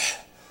eating.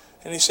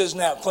 And he says,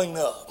 now clean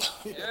up.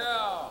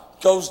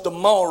 Because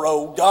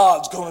tomorrow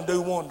God's going to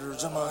do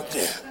wonders among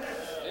you.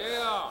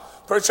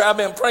 Preacher, I've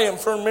been praying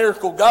for a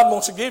miracle. God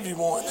wants to give you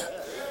one.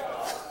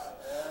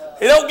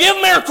 He don't give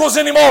miracles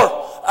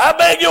anymore. I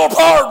beg your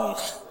pardon.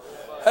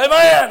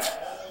 Amen.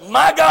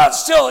 My God's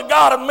still a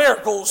God of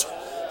miracles.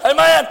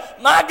 Amen.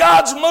 My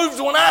God's moved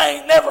when I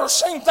ain't never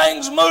seen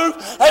things move.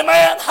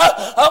 Amen.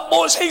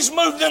 Boys, he's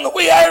moved in the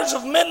wee hours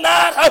of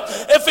midnight.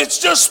 If it's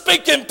just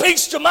speaking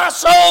peace to my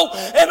soul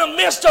in the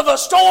midst of a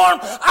storm,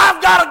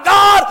 I've got a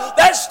God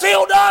that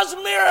still does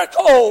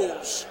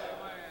miracles.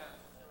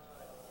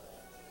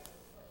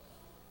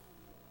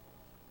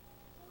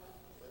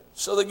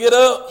 So they get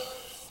up.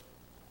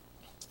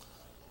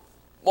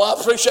 Well,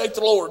 I appreciate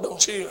the Lord,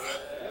 don't you?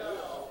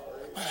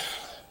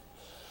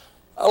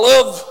 I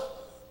love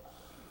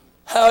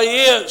how he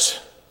is.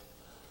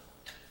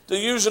 To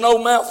use an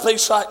old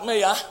mouthpiece like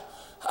me,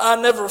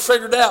 I never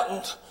figured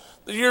out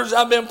the years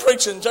I've been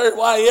preaching, Terry,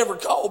 why he ever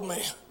called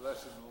me.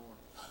 Bless him, Lord.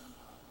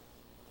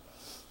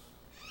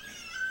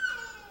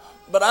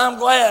 But I'm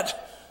glad.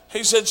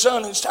 He said,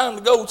 son, it's time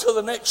to go to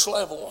the next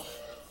level.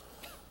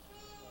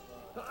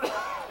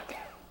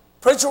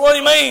 Preacher, what do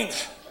you mean?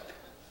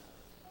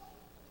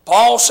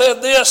 Paul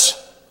said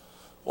this,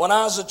 when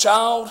I was a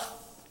child,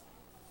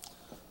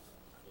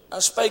 I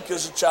spake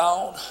as a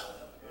child.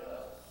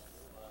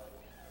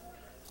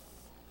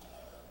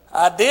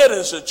 I did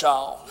as a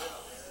child.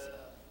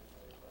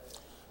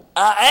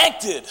 I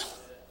acted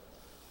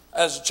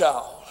as a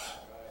child.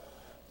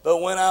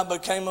 But when I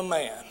became a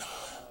man,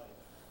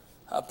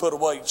 I put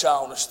away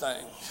childish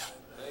things.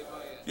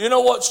 You know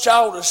what's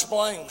childish,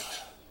 Blaine?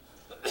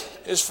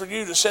 Is for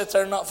you to sit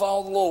there and not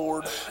follow the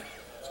Lord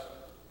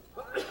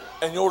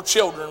and your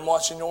children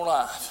watching your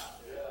life.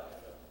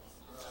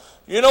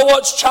 You know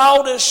what's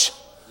childish?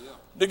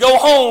 To go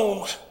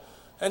home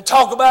and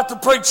talk about the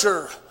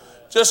preacher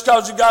just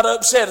because you got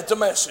upset at the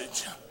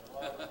message.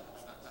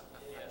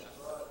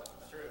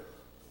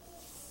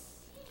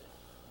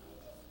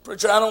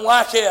 Preacher, I don't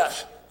like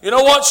it. You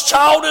know what's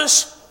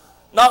childish?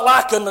 Not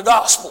liking the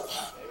gospel.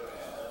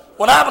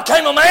 When I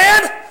became a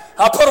man,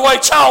 I put away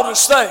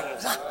childish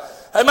things.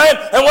 Amen.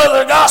 And whether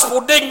the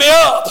gospel dig me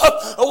up,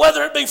 or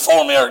whether it be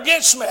for me or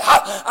against me,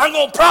 I'm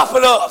going to prop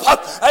it up.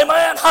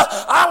 Amen.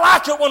 I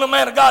like it when a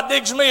man of God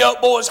digs me up,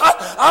 boys.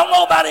 I don't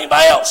know about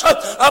anybody else,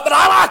 but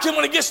I like it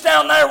when he gets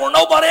down there where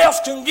nobody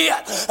else can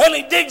get, and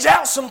he digs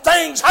out some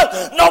things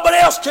nobody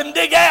else can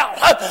dig out,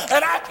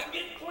 and I can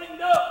get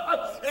cleaned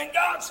up. And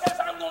God says,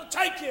 I'm going to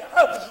take you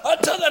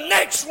to the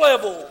next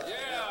level.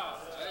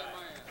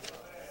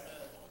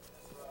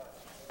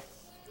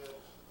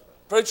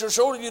 Preacher,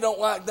 surely you don't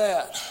like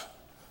that.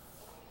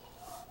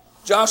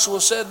 Joshua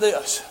said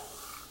this,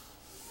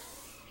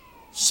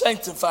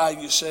 sanctify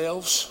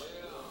yourselves,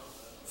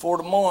 for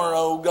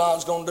tomorrow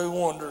God's going to do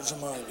wonders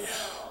among you.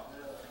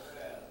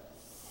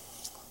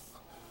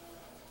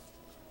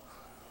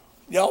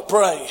 Y'all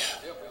pray.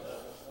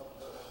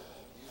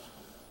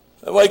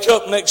 They wake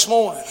up next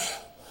morning.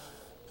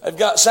 They've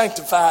got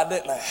sanctified,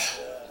 didn't they?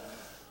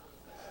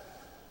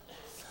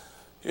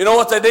 You know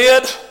what they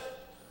did?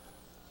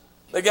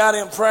 They got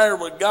in prayer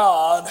with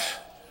God.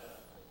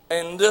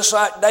 And just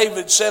like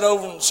David said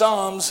over in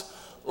Psalms,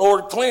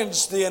 Lord,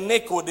 cleanse the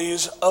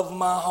iniquities of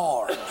my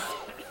heart.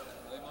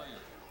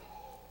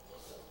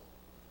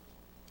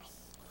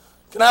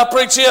 Can I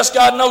preach this?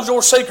 God knows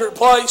your secret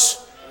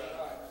place.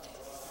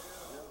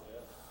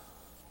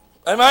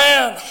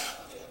 Amen.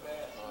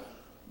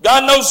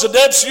 God knows the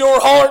depths of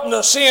your heart and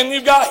the sin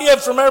you've got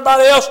hid from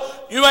everybody else.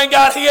 You ain't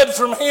got hid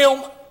from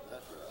Him.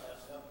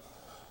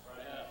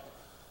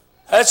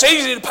 That's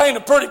easy to paint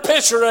a pretty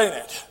picture, ain't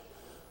it?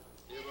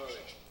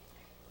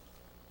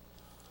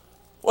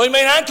 Well, you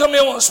mean I can come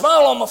in with a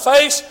smile on my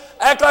face,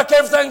 act like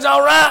everything's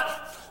all right,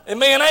 and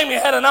me and Amy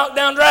had a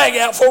knockdown drag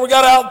out before we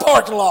got out of the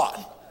parking lot.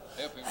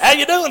 How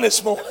you doing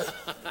this morning?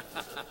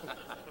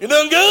 You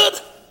doing good?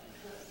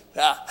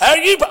 How are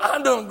you?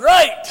 I'm doing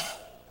great.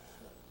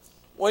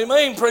 What do you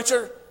mean,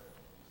 preacher?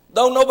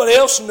 Though nobody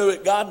else knew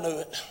it, God knew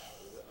it.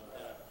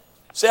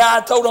 See,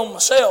 I told on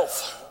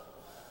myself,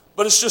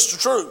 but it's just the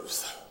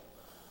truth.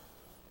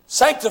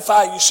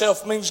 Sanctify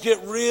yourself means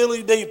get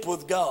really deep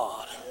with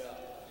God.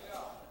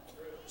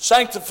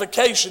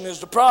 Sanctification is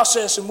the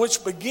process in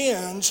which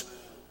begins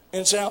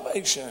in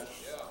salvation.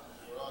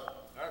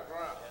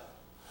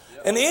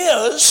 And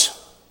is,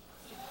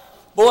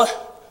 boy,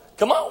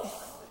 come on.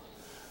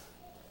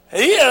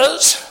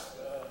 Is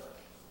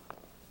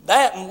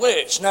that in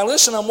which, now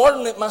listen, I'm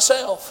wording it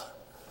myself.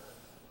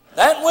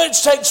 That in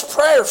which takes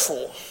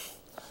prayerful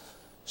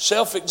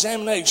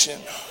self-examination.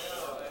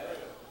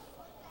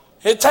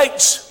 It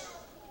takes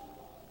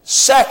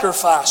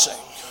sacrificing.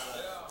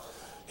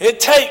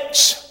 It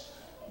takes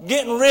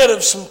getting rid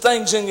of some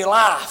things in your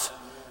life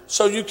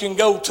so you can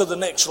go to the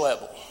next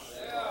level.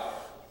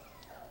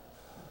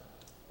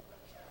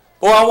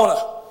 Boy, I want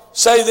to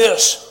say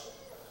this,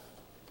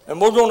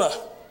 and we're going to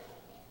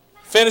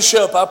finish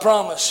up, I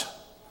promise.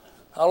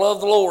 I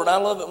love the Lord. I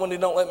love it when He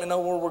don't let me know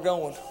where we're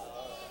going.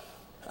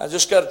 I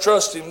just got to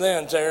trust Him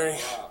then, Terry.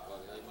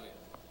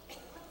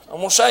 I'm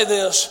going to say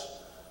this.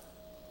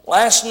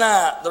 Last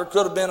night, there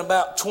could have been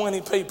about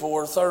 20 people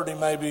or 30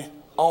 maybe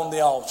on the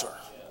altar.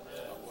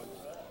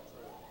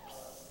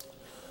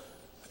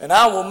 And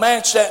I will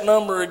match that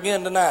number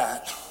again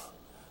tonight.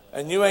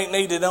 And you ain't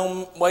needed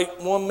to wait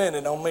 1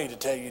 minute on me to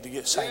tell you to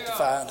get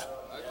sanctified.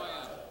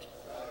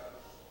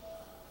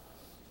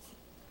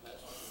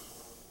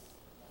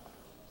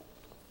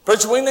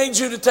 Preacher, we need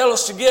you to tell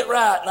us to get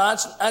right. Now,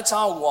 that's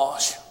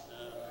hogwash.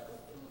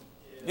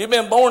 You've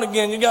been born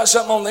again. You got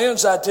something on the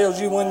inside that tells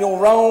you when you're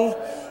wrong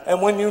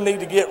and when you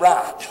need to get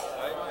right.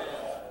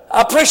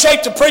 I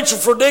appreciate the preacher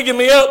for digging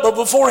me up, but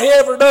before he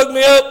ever dug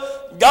me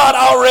up, God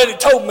already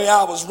told me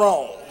I was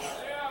wrong.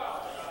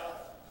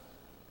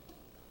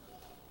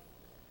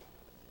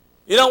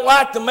 You don't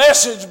like the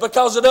message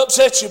because it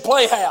upsets your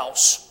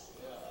playhouse.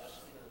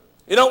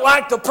 You don't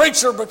like the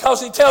preacher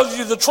because he tells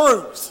you the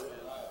truth.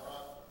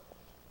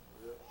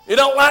 You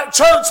don't like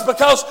church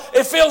because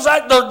it feels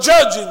like they're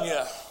judging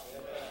you.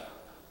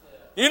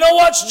 You know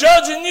what's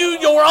judging you?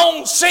 Your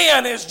own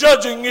sin is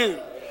judging you.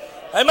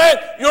 Amen.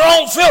 Your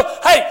own feel.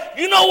 Hey,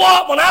 you know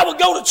what? When I would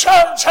go to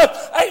church,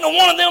 ain't no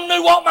one of them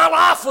knew what my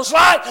life was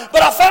like,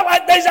 but I felt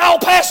like they's all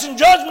passing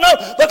judgment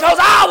on because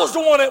I was the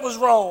one that was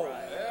wrong.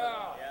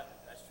 Yeah,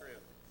 that's true.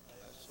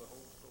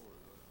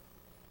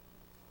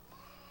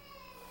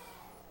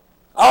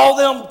 All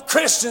them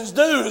Christians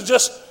do is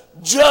just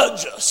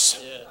judge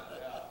us.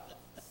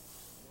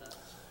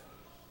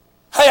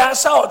 Hey, I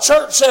saw a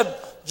church said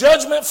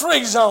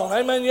judgment-free zone.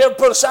 Amen. You ever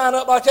put a sign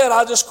up like that?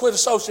 I just quit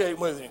associating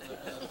with you.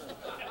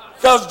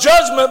 Because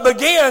judgment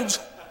begins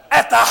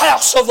at the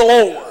house of the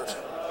Lord.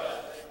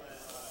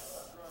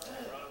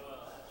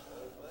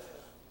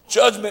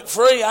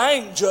 Judgment-free, I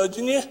ain't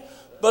judging you,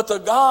 but the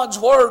God's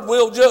word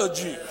will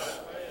judge you.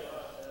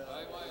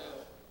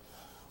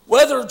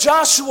 Whether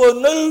Joshua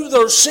knew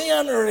their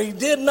sin or he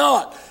did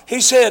not, he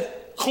said,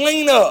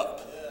 clean up.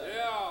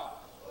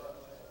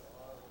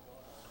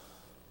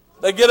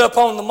 They get up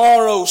on the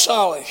morrow,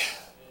 Solly.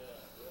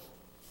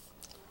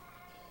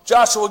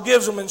 Joshua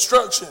gives them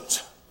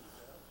instructions.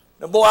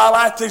 Now, boy, I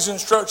like these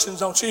instructions,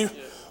 don't you?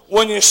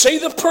 When you see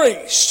the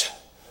priest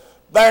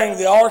bearing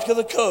the Ark of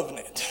the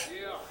Covenant,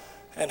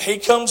 and he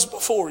comes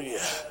before you,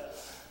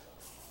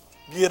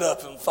 get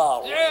up and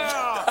follow him.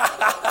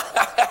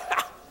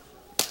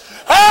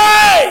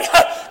 Hey!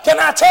 Can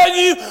I tell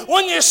you,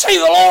 when you see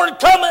the Lord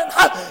coming,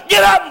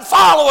 get up and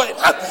follow him.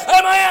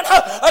 Amen.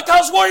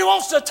 Because where he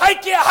wants to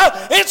take you,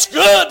 it's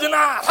good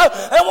tonight.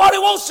 And what he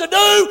wants to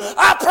do,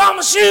 I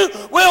promise you,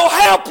 will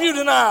help you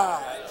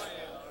tonight.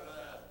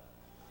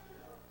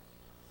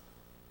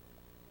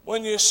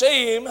 When you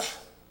see him,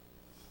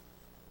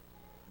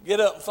 get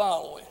up and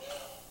follow him.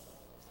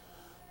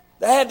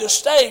 They had to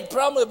stay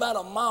probably about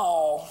a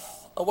mile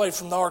away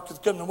from the Ark of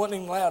the Covenant. They wasn't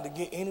even allowed to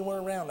get anywhere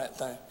around that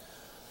thing.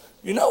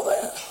 You know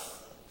that.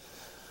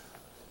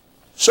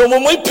 So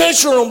when we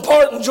picture them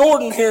parting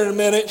Jordan here in a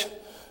minute,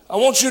 I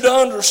want you to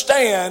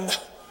understand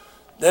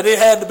that it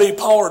had to be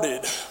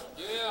parted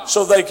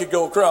so they could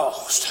go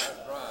across.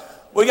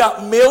 We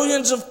got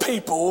millions of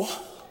people,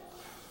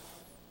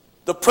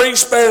 the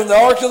priest bearing the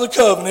Ark of the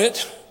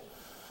Covenant,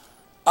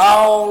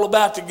 all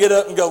about to get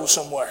up and go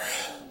somewhere.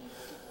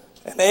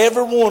 And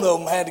every one of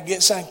them had to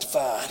get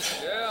sanctified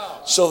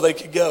so they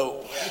could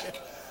go.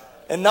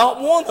 And not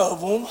one of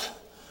them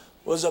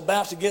was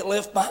about to get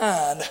left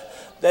behind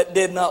that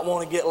did not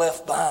want to get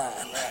left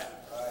behind.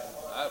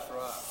 That's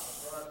right.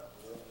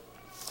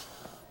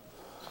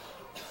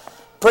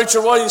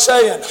 Preacher, what are you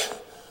saying?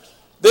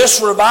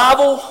 This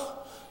revival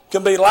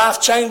can be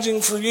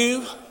life-changing for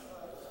you,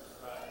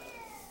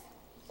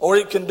 or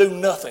it can do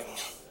nothing.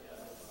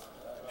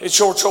 It's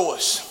your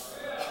choice.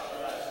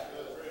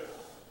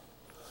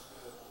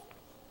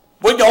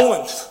 We're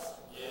going.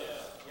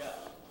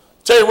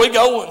 Tell you, we're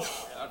going.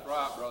 That's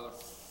right, brother.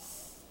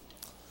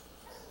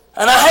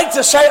 And I hate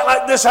to say it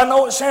like this. I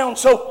know it sounds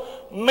so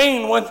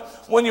mean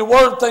when you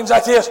word things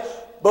like this.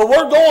 But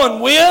we're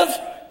going with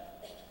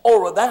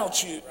or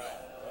without you.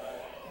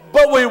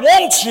 But we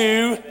want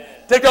you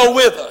to go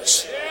with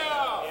us.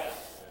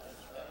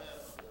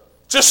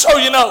 Just so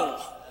you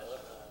know.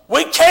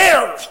 We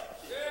care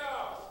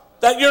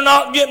that you're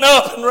not getting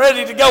up and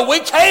ready to go.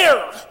 We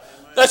care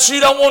that you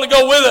don't want to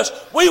go with us.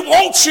 We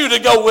want you to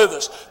go with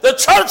us. The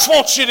church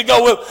wants you to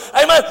go with us.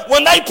 Amen.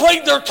 When they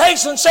plead their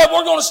case and said,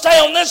 we're going to stay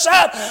on this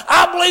side,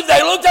 I believe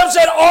they looked up and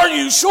said, are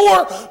you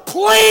sure?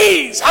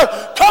 Please,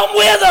 come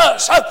with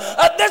us.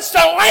 That's the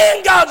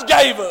land God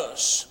gave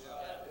us.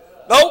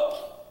 Nope.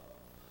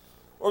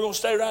 We're going to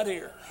stay right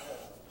here.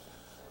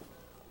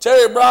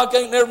 Terry Brock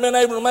ain't never been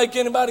able to make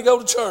anybody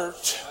go to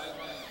church.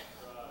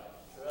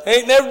 He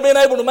ain't never been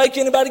able to make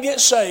anybody get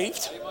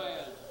saved.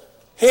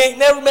 He ain't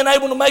never been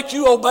able to make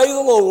you obey the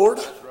Lord.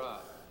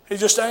 He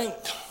just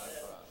ain't.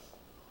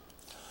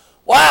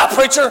 Why,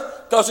 preacher?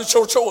 Because it's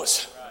your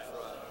choice.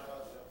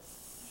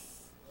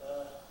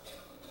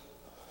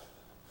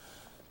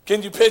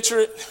 Can you picture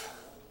it?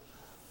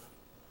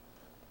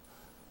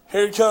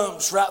 Here he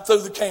comes right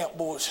through the camp,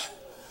 boys.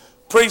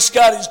 Priest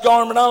got his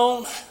garment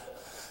on.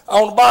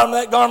 On the bottom of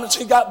that garment,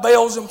 he got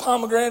bells and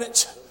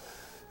pomegranates.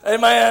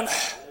 Amen.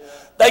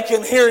 They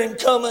can hear him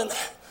coming.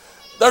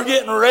 They're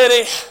getting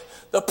ready.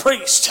 The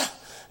priest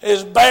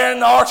is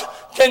bearing the ark.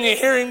 Can you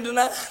hear him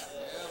tonight?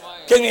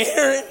 Can you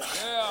hear him?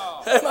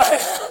 Amen.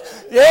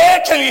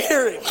 Yeah, can you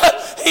hear him?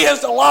 He is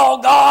the law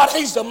of God.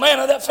 He's the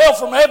manna that fell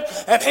from heaven,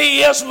 and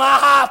he is my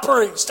high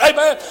priest.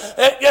 Amen.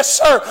 Yes,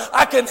 sir.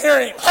 I can hear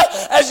him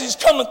as he's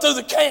coming through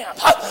the camp.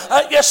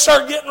 Yes,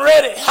 sir. Getting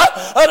ready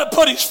to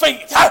put his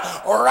feet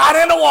right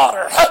in the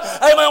water.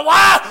 Amen.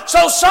 Why?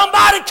 So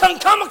somebody can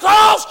come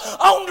across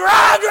on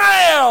dry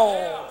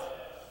ground.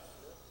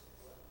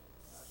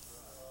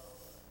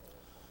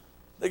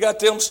 They got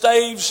them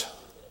staves.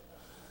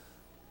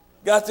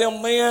 Got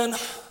them men.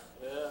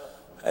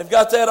 They've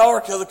got that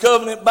Ark of the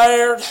Covenant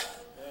bared.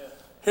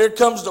 Here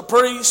comes the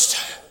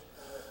priest.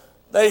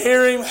 They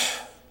hear him.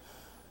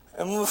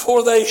 And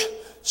before they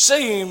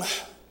see him,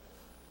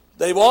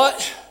 they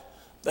what?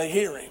 they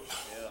hear him.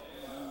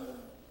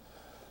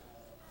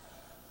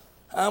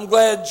 I'm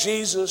glad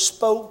Jesus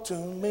spoke to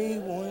me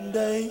one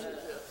day.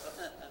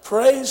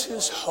 Praise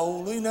his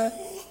holy name.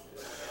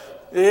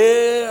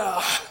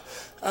 Yeah,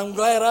 I'm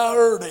glad I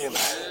heard him.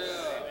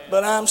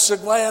 But I'm so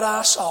glad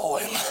I saw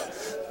him.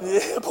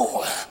 Yeah,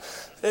 boy.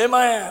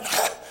 Amen.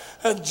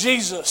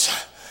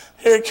 Jesus,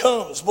 here he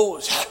comes,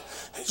 boys.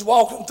 He's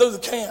walking through the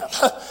camp.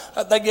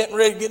 They're getting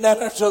ready to get down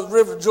there to the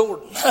River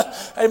Jordan.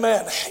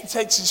 Amen. He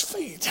takes his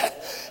feet.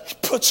 He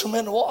puts them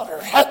in the water.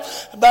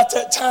 About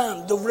that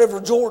time, the River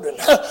Jordan,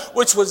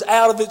 which was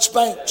out of its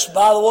banks,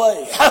 by the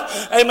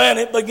way, amen,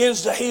 it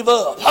begins to heave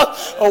up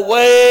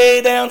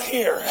way down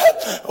here,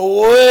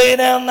 way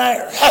down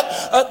there,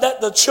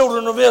 that the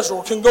children of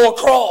Israel can go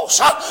across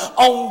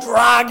on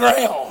dry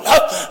ground.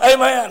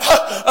 Amen.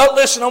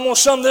 Listen, I'm going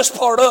to sum this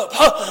part up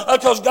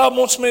because God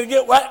wants me to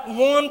get right in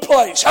one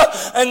place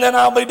and then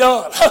I'll be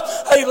done.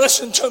 Hey,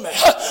 listen to me.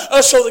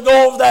 So they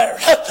go over there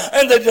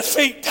and they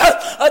defeat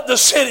the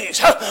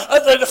cities.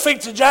 They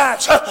defeat the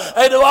giants.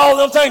 They do all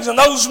them things. And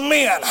those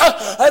men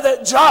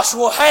that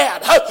Joshua had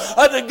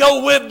to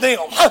go with them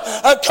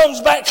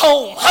comes back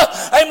home.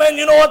 Amen.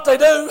 You know what they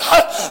do?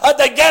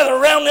 They gather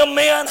around them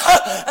men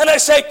and they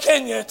say,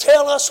 can you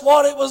tell us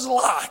what it was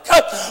like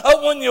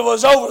when you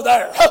was over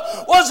there?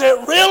 Was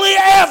it really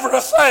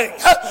everything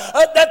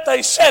that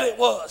they said it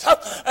was?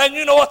 And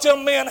you know what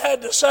them men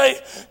had to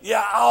say?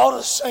 Yeah, I ought to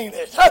have seen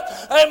it.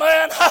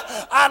 Amen.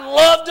 I'd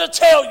love to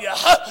tell you,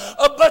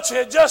 but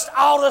you just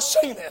ought to have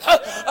seen it.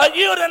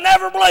 You'd have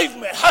never believed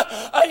me.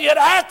 You'd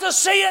have to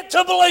see it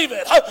to believe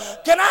it.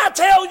 Can I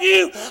tell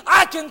you,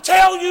 I can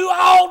tell you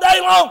all day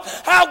long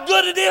how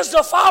good it is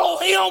to follow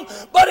him,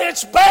 but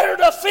it's better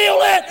to feel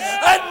it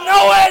and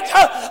know it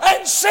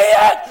and see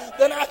it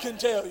than I can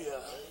tell you.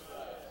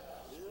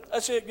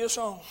 That's it, get a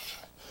song.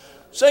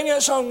 Sing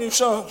that song you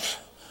sung.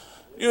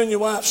 You and your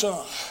wife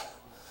sung.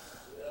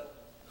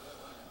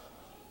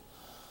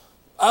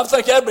 I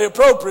think that'd be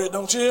appropriate,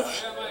 don't you?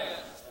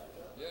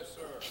 Yes,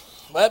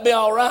 sir. That'd be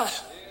all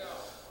right.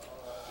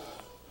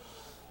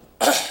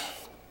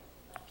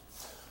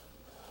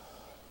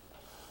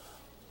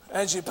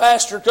 As your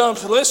pastor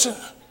comes to listen,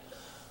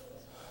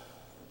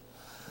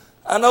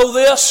 I know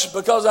this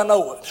because I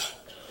know it.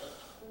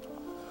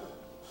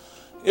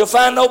 You'll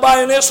find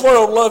nobody in this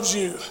world loves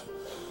you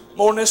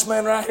more than this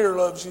man right here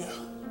loves you.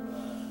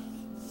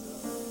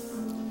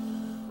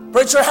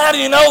 Preacher, how do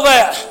you know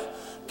that?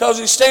 Because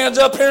he stands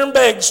up here and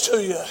begs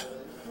to you.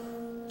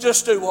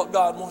 Just do what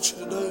God wants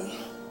you to do.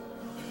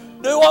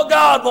 Do what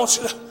God wants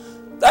you to do.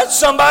 That's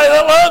somebody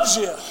that loves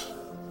you.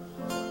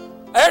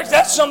 Eric,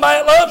 that's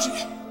somebody that loves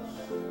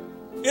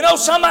you. You know,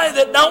 somebody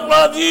that don't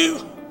love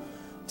you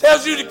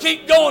tells you to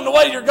keep going the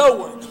way you're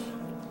going.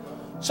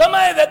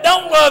 Somebody that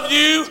don't love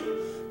you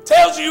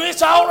tells you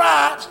it's all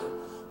right.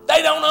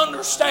 They don't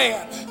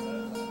understand.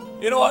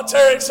 You know what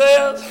Terry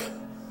says?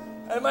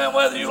 Amen,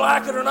 whether you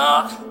like it or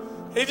not,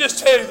 he just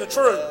tells you the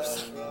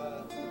truth.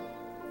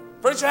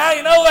 Preacher, how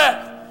you know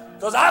that?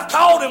 Because I've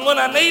called him when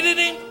I needed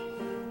him,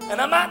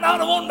 and I might not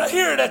have wanted to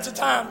hear it at the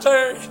time,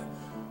 Terry.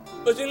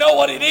 But you know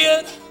what he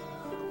did?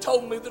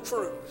 Told me the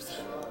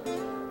truth.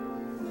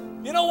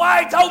 You know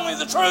why he told me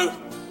the truth?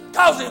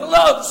 Because he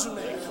loves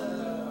me.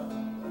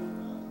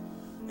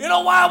 You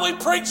know why we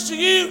preach to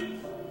you?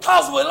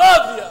 Because we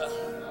love you.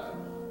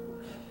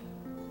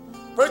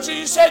 Preacher,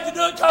 you said you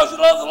do it because you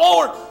love the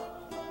Lord.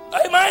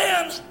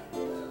 Amen.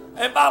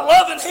 And by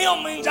loving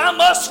him means I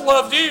must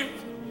love you.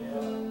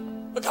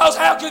 Because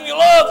how can you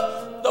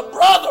love the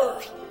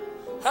brother?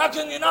 How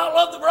can you not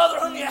love the brother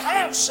whom you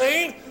have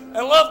seen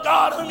and love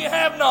God whom you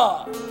have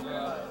not?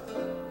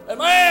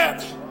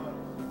 Amen.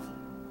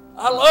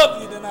 I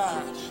love you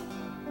tonight.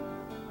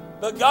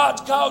 But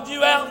God's called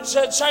you out and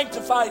said,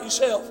 sanctify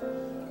yourself.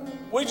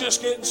 We're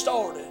just getting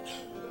started.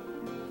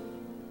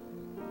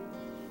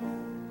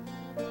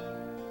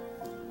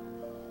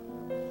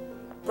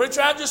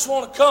 Preacher, I just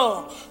want to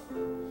come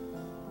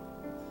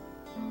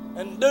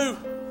and do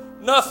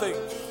nothing.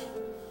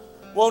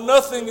 Well,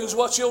 nothing is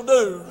what you'll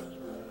do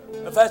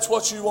if that's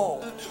what you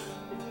want.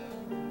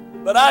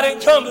 But I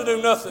didn't come to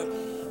do nothing.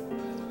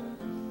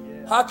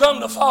 I come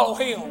to follow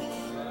him.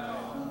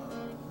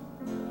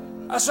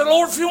 I said,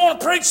 Lord, if you want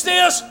to preach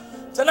this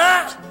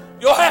tonight,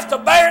 you'll have to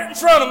bear it in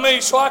front of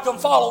me so I can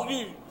follow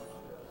you.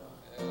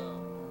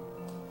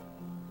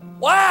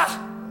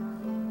 Why?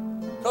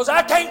 Because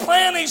I can't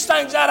plan these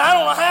things out. I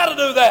don't know how to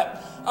do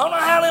that. I don't know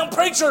how them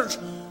preachers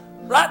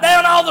write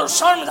down all their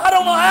sermons. I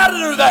don't know how to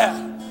do that.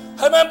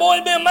 Hey, man, boy,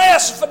 it'd be a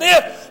mess if I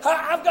did.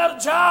 I've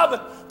got a job,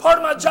 and part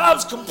of my job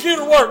is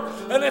computer work.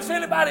 And if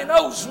anybody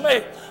knows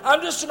me,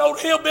 I'm just an old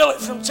hillbilly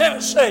from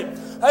Tennessee.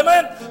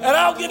 Amen. And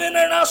I'll get in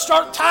there and I'll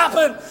start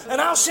typing,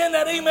 and I'll send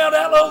that email to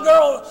that little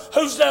girl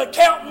who's the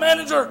accountant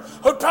manager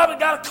who probably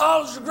got a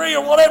college degree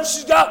or whatever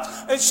she's got.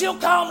 And she'll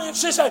call me and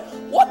she'll say,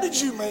 what did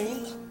you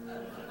mean?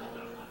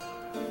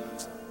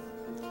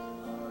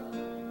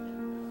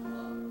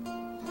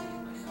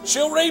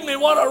 She'll read me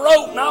what I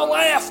wrote, and I'll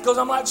laugh because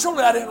I'm like,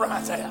 surely I didn't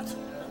write that.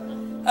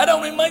 That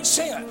don't even make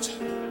sense.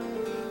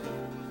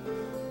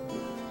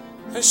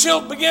 And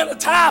she'll begin to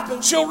type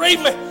and she'll read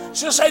me.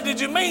 She'll say, did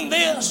you mean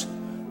this?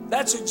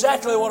 That's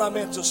exactly what I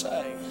meant to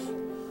say.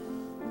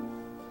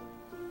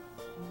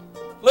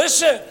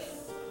 Listen,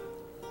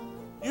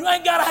 you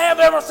ain't got to have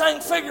everything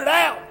figured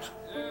out.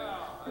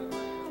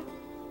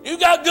 You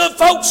got good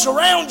folks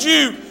around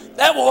you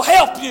that will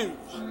help you.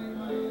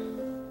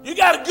 You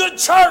got a good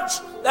church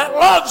that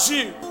loves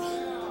you.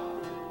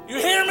 You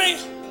hear me?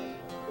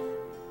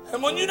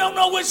 And when you don't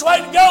know which way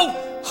to go,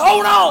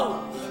 hold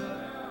on.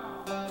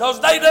 Because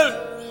they do.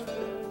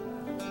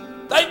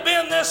 They've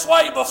been this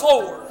way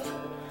before.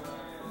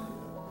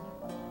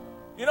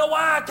 You know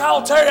why I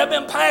call Terry? I've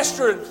been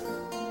pastoring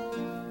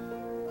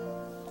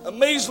a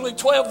measly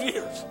 12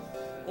 years.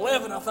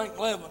 11, I think,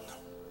 11.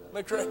 Let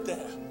me correct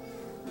that.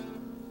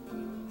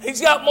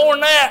 He's got more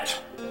than that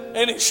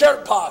in his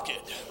shirt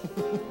pocket.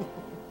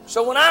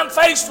 So when I'm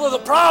faced with a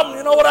problem,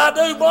 you know what I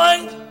do,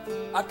 Blaine?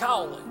 I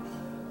call him.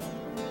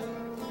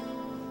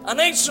 I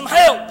need some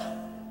help.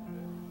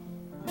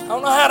 I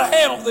don't know how to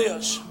handle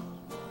this.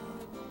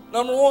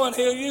 Number one,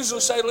 he'll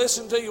usually say,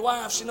 listen to your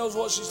wife. She knows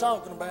what she's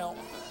talking about.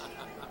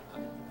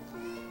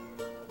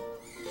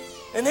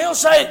 And he'll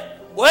say,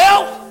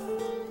 well,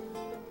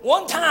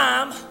 one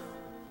time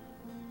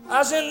I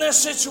was in this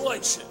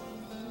situation.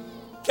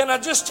 Can I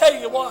just tell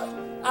you what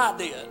I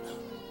did?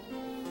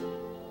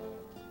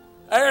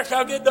 Eric,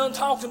 I'll get done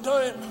talking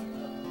to him.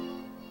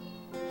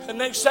 And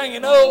next thing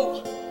you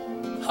know,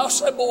 I'll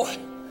say, boy,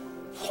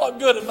 what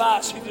good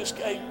advice he just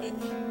gave me.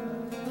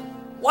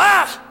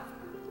 Why?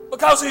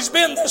 Because he's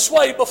been this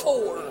way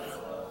before.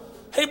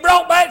 He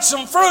brought back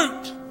some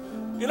fruit.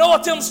 You know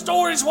what them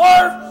stories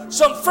were?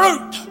 Some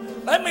fruit.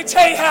 Let me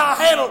tell you how I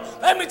handled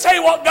it. Let me tell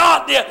you what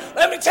God did.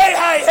 Let me tell you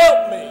how he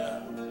helped me.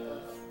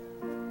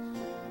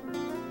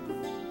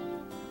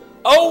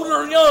 Old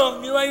or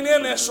young, you ain't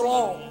in this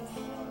long.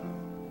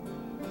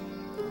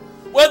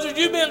 Whether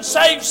you've been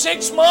saved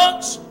 6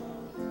 months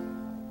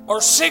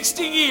or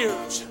 60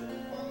 years,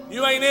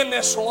 you ain't in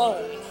this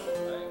alone.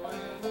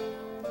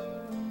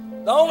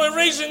 The only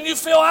reason you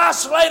feel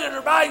isolated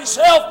or by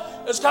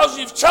yourself is because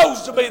you've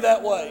chose to be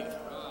that way.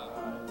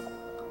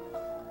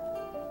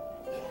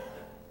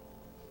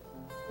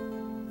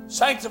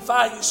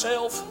 Sanctify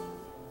yourself.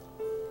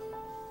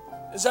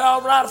 Is that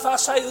all right if I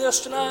say this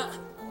tonight?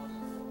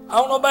 I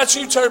don't know about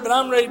you, Terry, but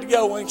I'm ready to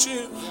go, ain't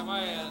you? Yeah,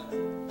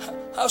 man.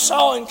 I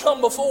saw him come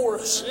before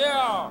us.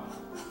 Yeah.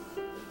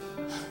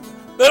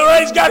 Billy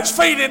Ray's got his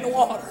feet in the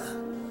water.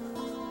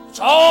 It's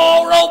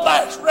all rolled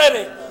back,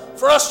 ready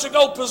for us to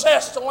go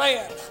possess the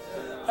land.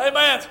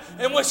 Amen.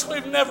 In which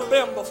we've never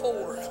been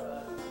before.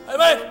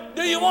 Amen.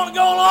 Do you want to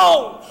go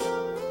along?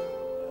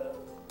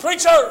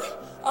 Preacher,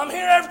 I'm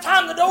here every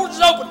time the doors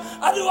is open.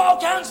 I do all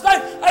kinds of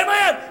things.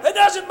 Amen. It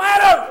doesn't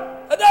matter.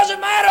 It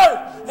doesn't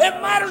matter.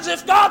 It matters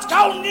if God's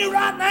calling you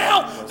right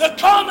now to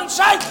come and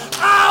say,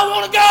 I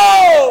want to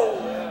go.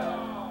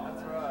 Yeah,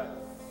 that's right.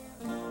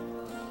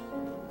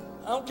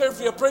 I don't care if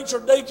you're a preacher,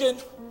 deacon.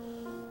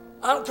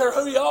 I don't care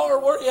who you are,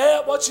 where you're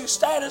at, what your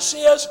status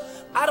is.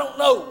 I don't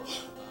know.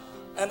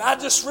 And I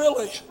just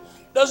really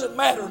doesn't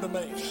matter to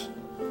me.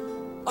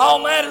 All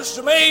matters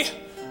to me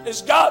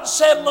is God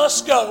said,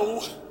 let's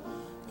go.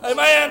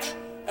 Amen.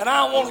 And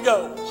I want to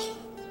go.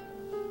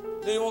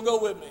 Do you want to go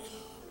with me?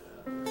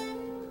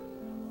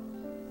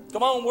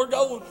 Come on, we're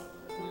going.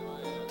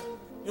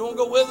 You want to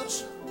go with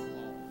us?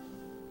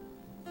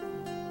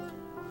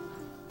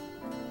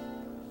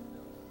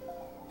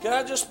 Can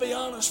I just be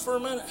honest for a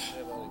minute?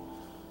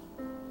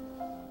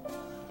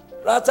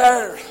 Right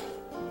there,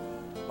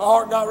 my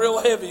heart got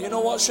real heavy. You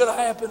know what should have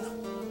happened?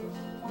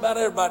 About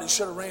everybody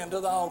should have ran to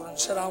the altar and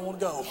said, I want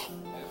to go.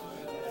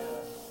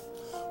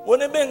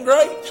 Wouldn't it have been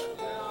great?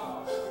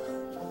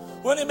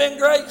 Wouldn't it have been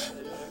great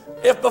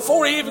if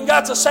before he even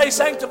got to say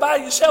sanctify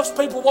yourselves,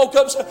 people woke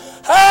up and said,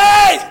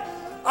 hey,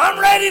 I'm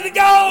ready to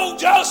go,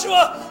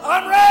 Joshua.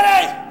 I'm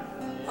ready.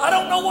 I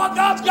don't know what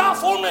God's got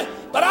for me,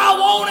 but I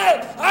want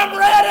it. I'm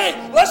ready.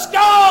 Let's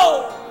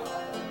go.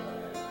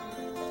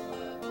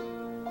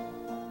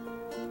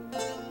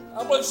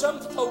 I believe some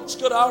folks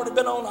could have already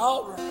been on the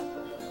altar.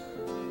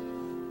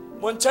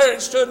 When Terry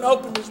stood and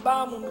opened his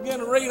Bible and began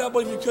to read, I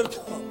believe he could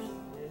have come.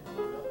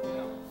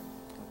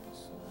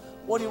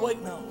 What are you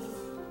waiting on?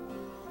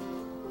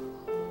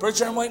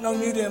 Preacher, I'm waiting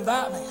on you to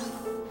invite me.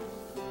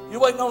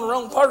 You're waiting on the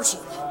wrong person.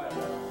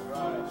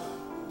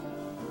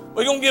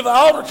 We're going to give an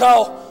altar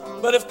call,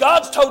 but if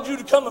God's told you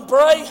to come and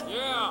pray,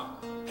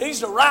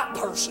 he's the right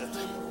person.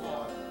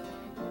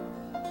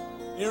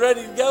 You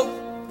ready to go?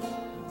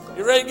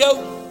 You ready to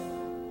go?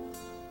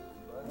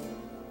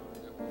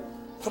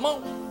 Come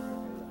on.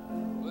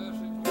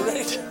 You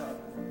ready to?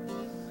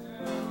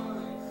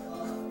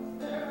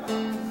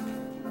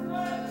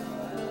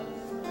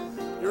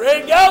 You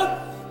ready to go?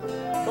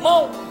 Come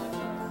on.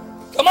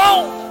 Come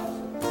on.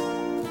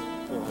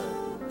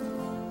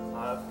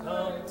 I've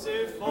come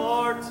too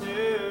far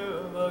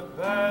to look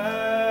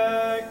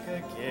back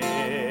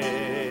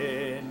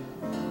again.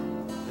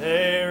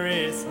 There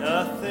is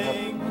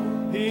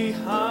nothing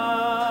behind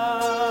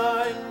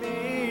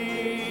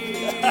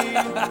me.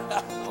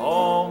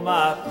 All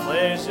my my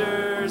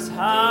pleasures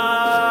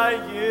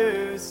I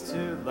used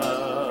to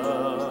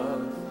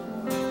love,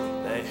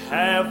 they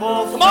have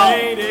all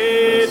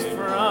faded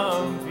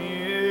from view.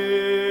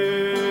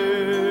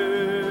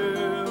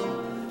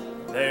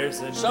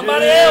 There's a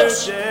Somebody new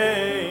else.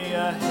 day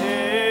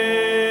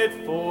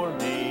ahead for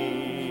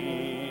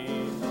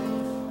me.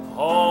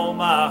 All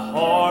my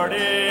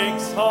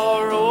heartaches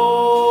are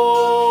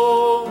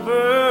over.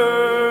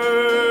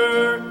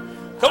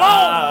 Come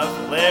on.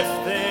 I've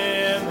left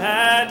them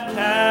at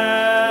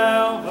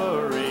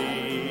Calvary,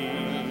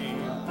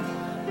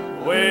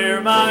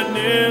 where my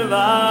new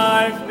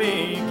life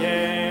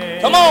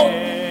began. Come on.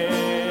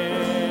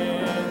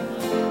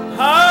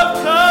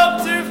 I've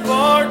come too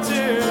far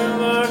to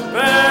look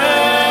back.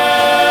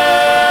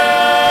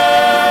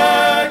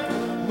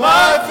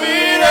 My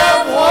feet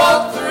have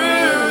walked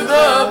through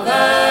the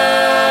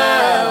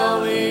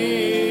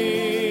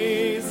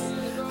valleys.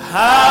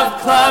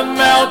 I've climbed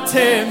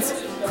mountains,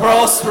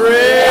 crossed rivers,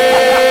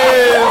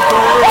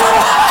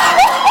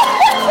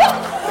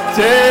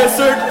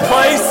 desert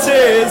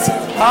places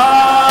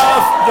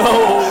I've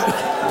known.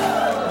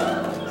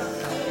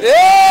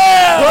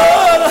 Yeah.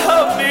 But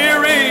I'm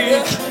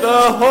nearing the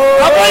I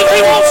believe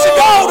he wants to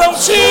go,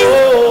 don't you?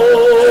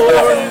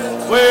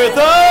 where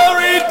the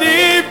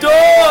redeemed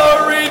are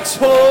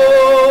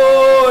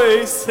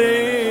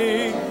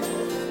rejoicing.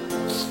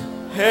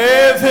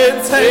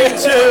 Heaven's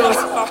angels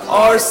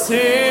are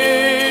singing.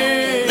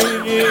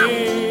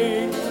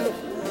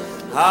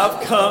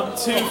 I've come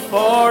too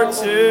far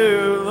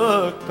to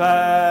look back.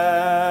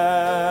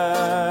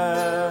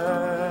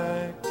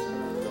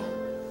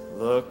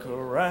 Look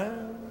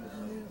around.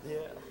 Yeah.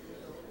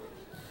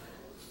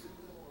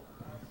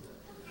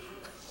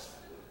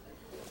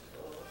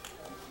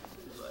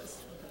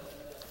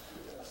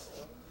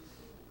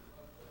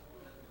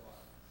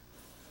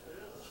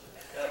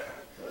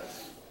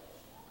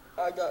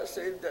 I got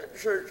saved at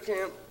church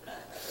camp,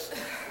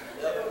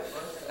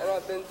 and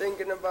I've been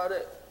thinking about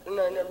it, and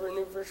I never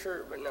knew for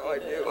sure, but now I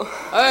do.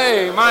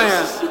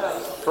 Amen.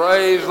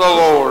 Praise the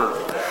Lord.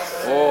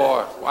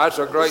 Boy, that's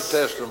a great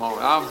testimony.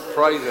 I'm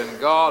praising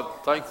God.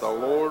 Thank the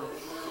Lord.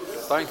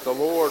 Thank the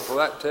Lord for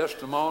that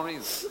testimony.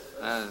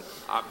 And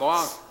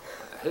boy,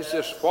 it's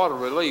just what a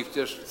relief.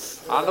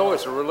 I know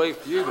it's a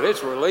relief to you, but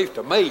it's a relief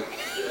to me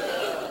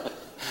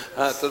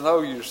to know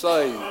you're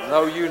saved.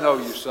 Know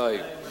you're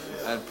saved.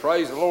 And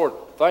praise the Lord.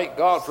 Thank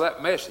God for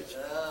that message.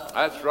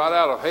 That's right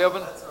out of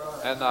heaven.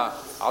 And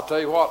I'll tell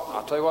you what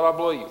I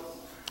believe.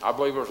 I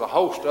believe there's a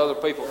host of other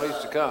people that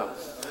needs to come.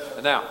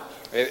 And now,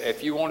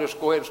 if you want to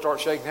just go ahead and start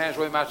shaking hands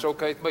with him, that's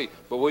okay with me.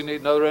 But we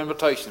need another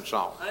invitation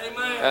song.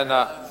 Amen.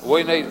 And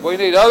we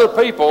need other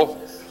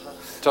people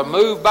to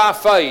move by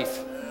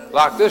faith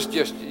like this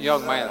just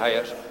young man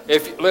has.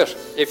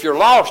 If you're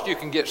lost, you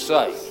can get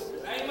saved.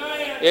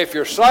 Amen. If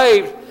you're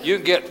saved, you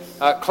can get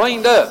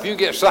cleaned up. You can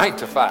get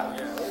sanctified.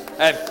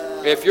 And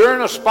if you're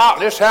in a spot,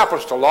 and this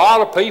happens to a lot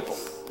of people,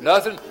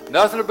 nothing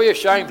to be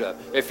ashamed of.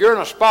 If you're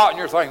in a spot and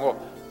you're thinking, well,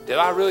 did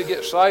I really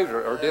get saved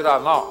or did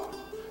I not?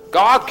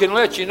 God can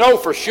let you know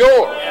for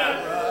sure.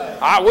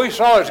 We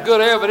saw as good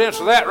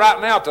evidence of that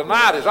right now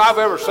tonight as I've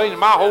ever seen in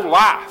my whole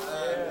life.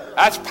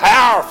 That's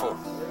powerful.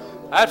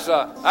 That's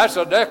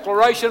a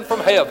declaration from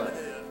heaven.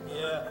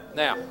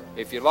 Now,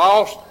 if you're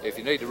lost, if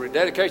you need to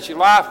rededicate your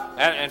life,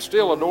 and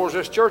still the doors of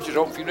this church is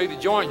open. If you need to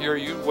join here,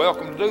 you're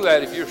welcome to do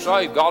that. If you're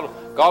saved, God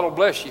will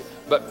bless you.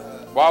 But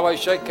while they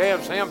shake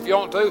hands with him, if you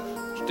want to,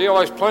 still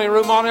there's plenty of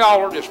room on the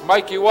altar. Just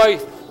make your way.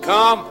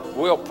 Come,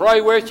 we'll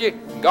pray with you,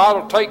 and God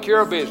will take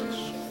care of business.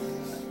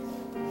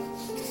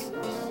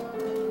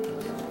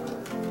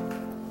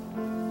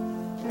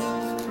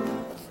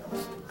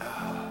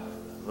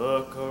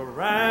 Look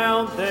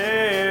around,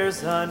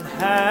 there's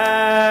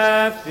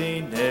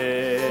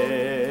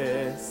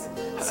unhappiness.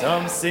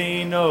 Some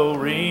see no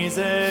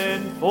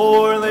reason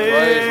for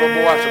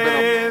living.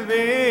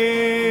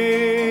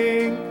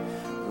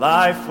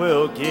 Life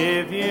will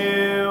give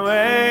you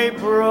a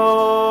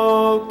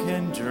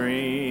broken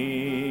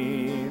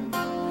dream,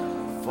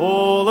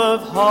 full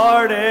of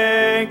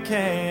heartache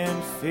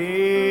and fear.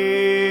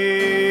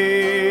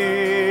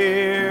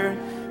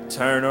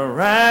 Turn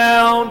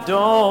around,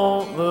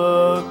 don't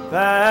look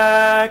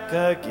back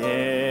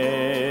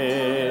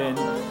again.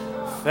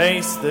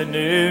 Face the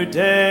new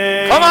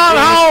day. Come on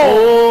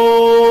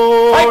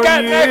home. Take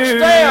that you. next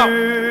step.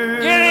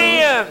 Get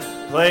in.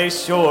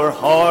 Place your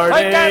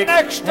heartache Take that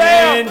next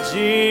step. in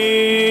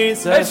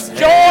Jesus' It's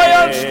joy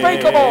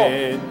unspeakable.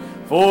 hand,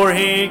 for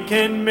he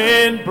can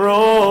mend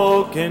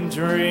broken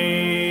dreams.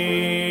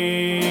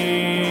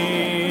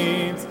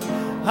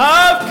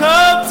 I've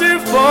come too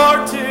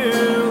far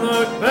to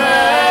look back.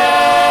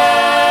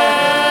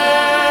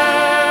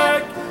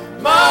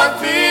 My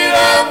feet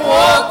have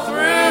walked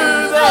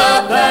through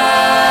the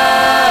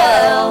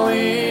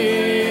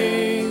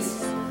valleys.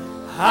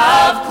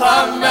 I've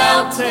climbed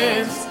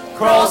mountains,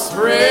 crossed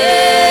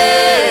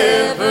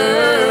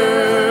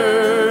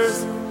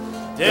rivers,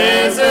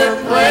 desert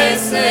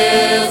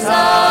places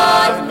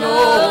I've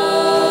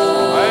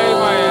known.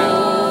 Amen.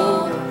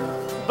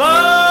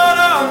 But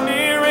I'm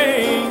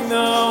nearing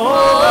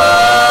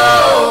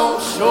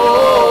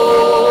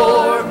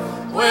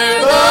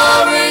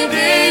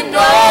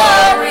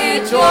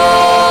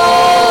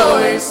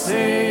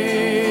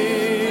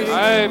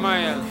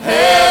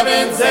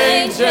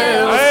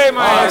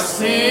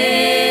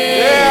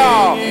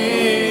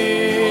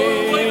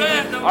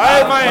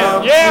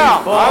Amen.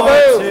 Yeah, I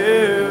do.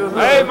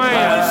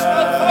 Amen.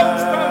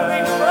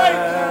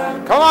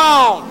 Come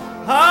on.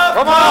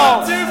 Come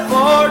on. Too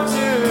far to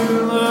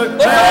look You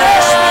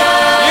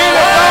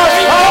that God's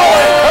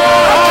calling. Come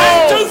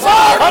on. Too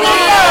far. Come on.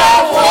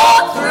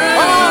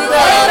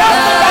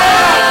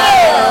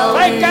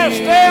 Take that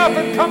step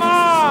and come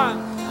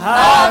on.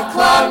 I've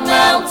climbed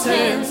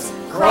mountains,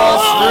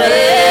 crossed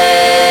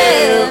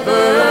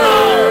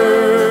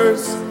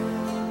rivers,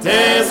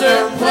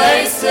 desert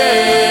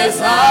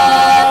places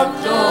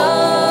I've known.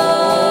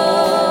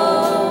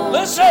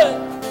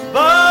 Listen.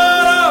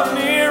 But I'm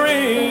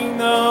nearing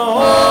the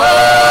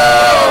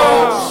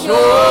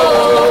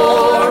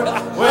shore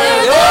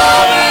where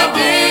the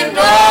redeemed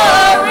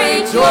are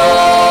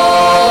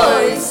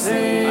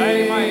rejoicing.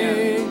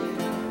 Amen.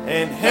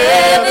 And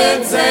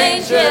heaven's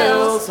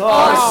angels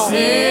are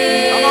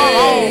singing.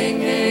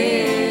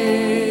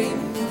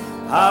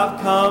 I've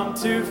come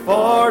too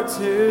far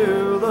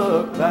to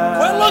look back.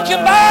 Quit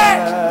looking back.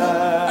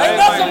 Ain't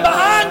nothing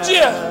behind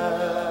you.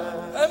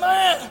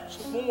 Amen.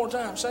 One more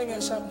time. Sing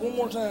that something one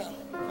more time.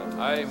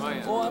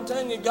 Amen. Boy, I'm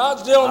telling you,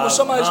 God's dealing with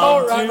somebody's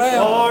heart right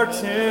now. Far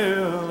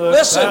to look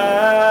Listen.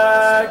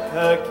 back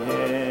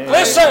again.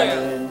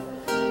 Listen.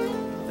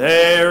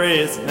 There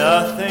is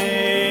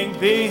nothing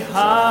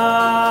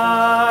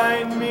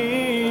behind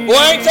me. Boy,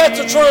 ain't that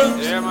the truth?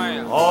 Yeah,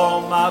 man.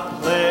 All my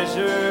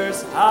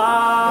pleasures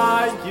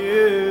I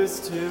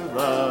used to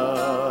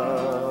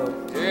love,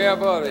 Yeah,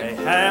 buddy. they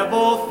have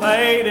all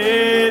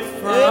faded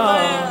from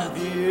Amen.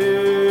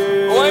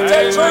 view. Boy, ain't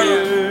that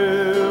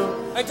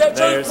true? Ain't that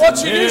true?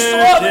 What you used to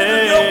love, you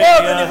don't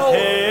love anymore.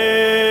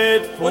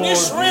 When you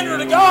surrender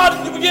to God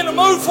and you begin to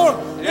move for Him,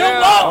 you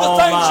don't love the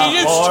things you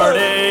used to. You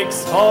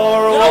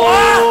know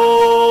why?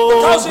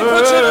 Because He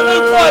puts you in a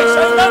new place.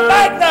 Ain't nothing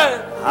back there.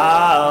 I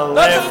Nothing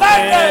left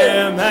back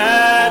there. Him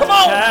at Come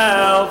on.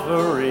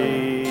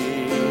 Calvary,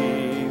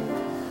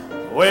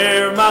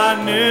 where my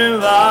new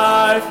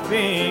life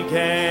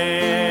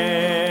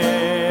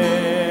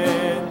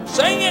began.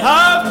 Sing it.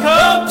 I've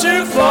come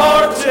too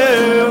far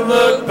to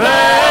look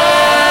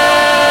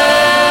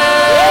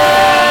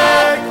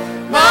back.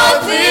 My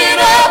feet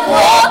have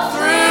walked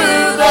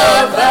through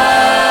the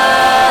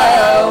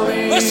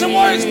valley. Listen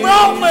where He's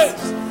brought me.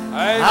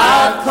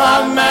 I've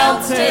climbed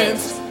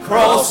mountains,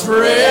 crossed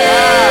rivers,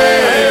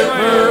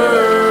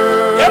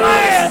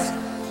 Amen.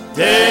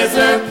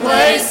 desert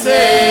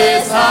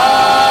places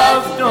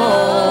I've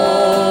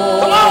known.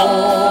 Come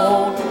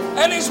on.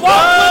 And He's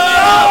walked with me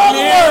all the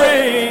way.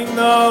 Nearing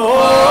the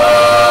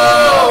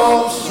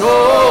old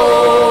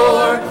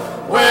shore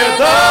where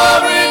the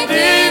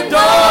redeemed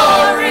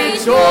are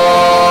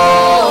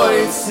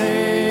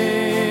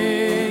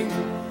rejoicing.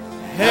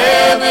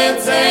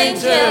 Heaven's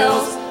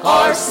angels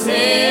are singing.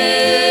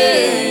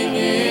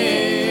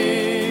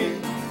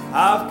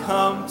 I've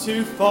come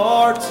too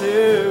far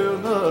to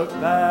look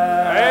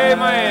back.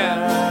 Amen.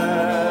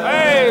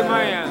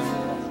 Amen.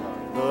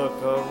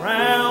 Look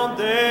around,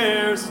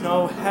 there's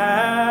no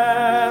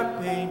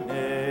happiness.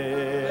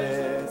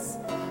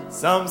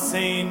 Some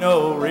see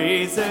no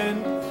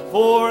reason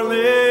for living.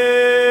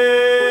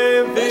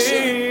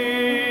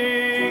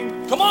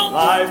 Come on.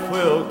 Life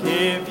will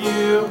give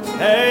you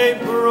a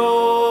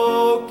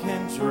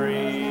broken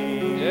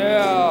dream.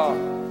 Yeah.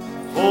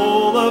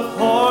 Full of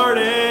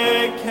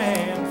heartache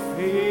and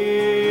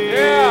fear.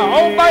 Yeah.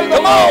 Obey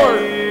the Lord.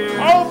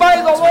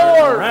 Obey the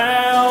Lord.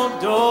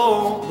 Around,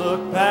 don't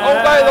look back.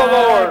 Obey the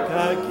Lord.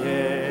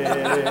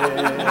 Again.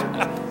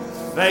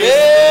 Face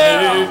Yeah. the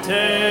new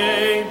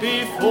day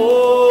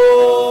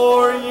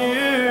before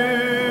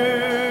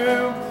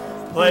you.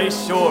 Place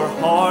your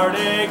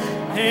heartache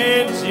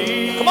in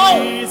Jesus. Come on.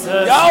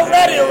 Y'all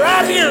ready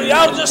right here.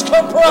 Y'all just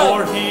come For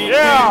pray. He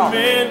Yeah.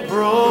 been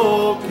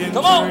broken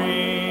Come on. dreams.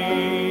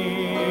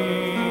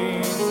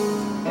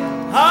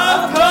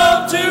 I've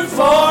come too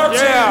far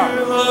Yeah.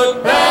 to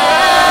look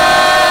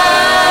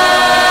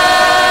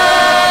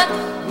back.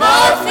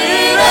 My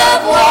feet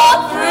have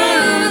walked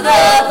through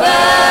the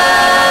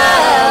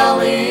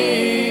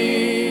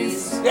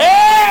valleys.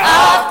 Yeah.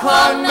 I've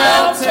climbed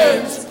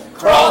mountains,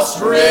 crossed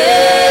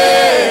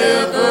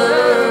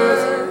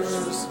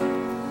rivers,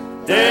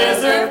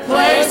 desert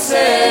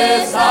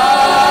places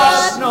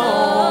I've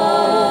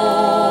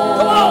known.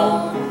 Come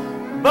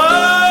on. But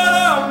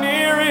I'm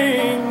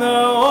nearing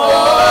the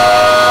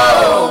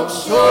old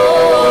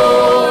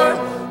shore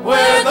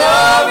where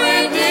the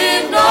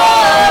redeemed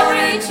are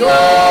rejoicing,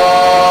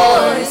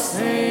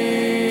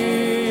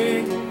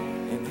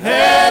 and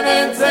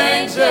heaven's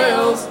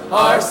angels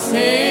are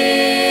singing.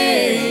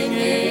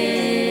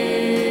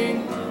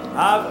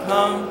 I've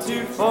come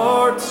too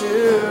far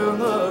to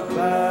look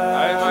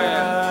back.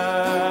 Amen.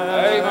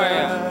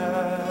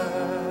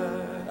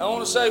 I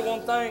want to say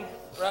one thing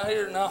right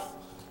here now.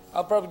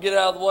 I'll probably get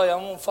out of the way. I'm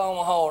going to follow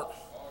my heart.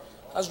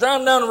 I was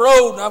driving down the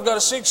road, and I've got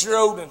a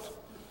 6-year-old, and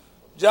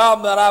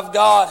job that I've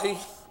got, he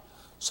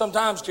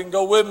sometimes can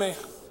go with me.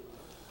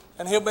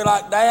 And he'll be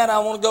like, Dad, I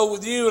want to go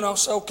with you. And I'll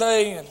say,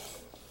 okay. And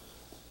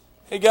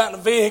he got in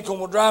the vehicle,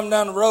 and we're driving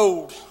down the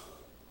road.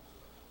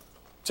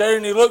 Terry,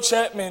 and he looks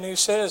at me and he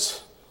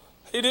says,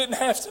 he didn't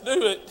have to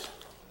do it.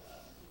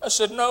 I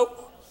said, no.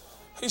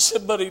 He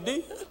said, but he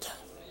did.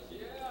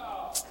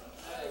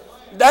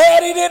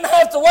 Dad, he didn't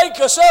have to wake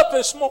us up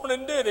this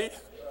morning, did he?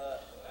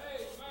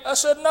 I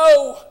said,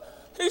 no.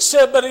 He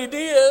said, but he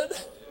did.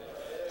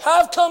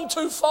 I've come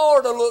too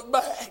far to look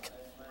back.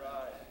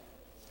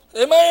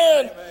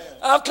 Amen.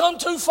 I've come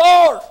too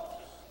far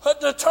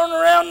to turn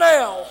around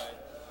now.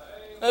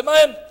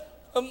 Amen.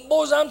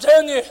 Boys, I'm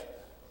telling you,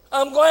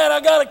 I'm glad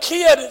I got a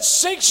kid at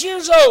 6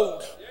 years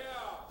old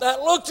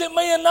that looked at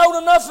me and knowed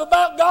enough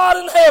about God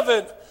in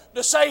heaven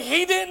to say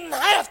he didn't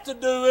have to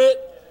do it,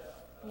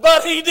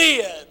 but he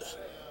did.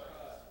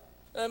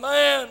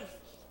 Amen.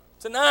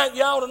 Tonight,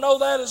 you ought to know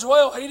that as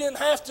well. He didn't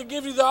have to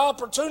give you the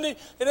opportunity.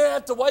 He didn't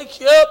have to wake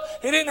you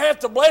up. He didn't have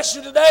to bless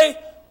you today,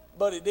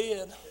 but he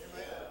did.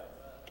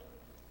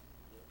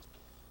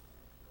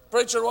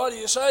 Preacher, what are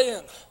you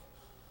saying?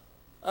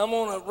 I'm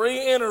going to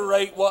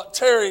reiterate what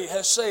Terry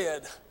has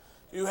said.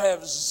 You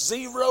have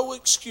zero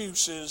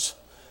excuses,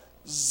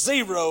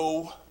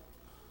 zero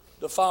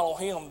to follow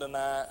him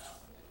tonight.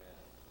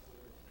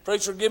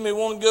 Preacher, give me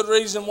one good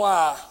reason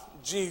why.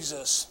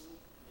 Jesus.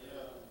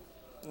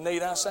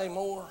 Need I say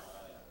more?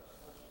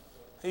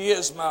 He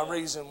is my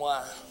reason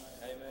why.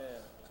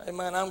 Amen.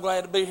 Amen. I'm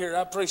glad to be here.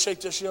 I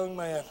appreciate this young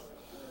man.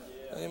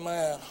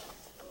 Amen.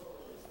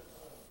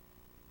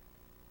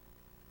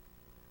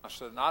 I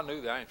said, and I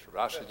knew the answer.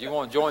 I said, you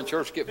want to join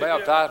church, get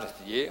baptized? I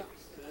said, yeah.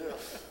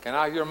 Can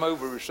I hear a move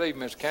to receive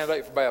me as a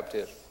candidate for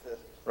baptism?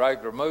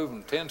 Regular move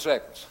in 10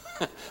 seconds.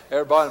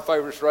 Everybody in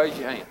favor, just raise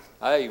your hand.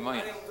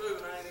 Amen.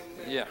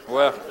 Yeah,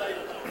 well,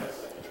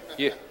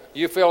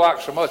 you feel like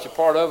so much a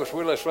part of us,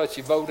 let's let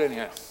you vote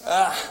anyhow.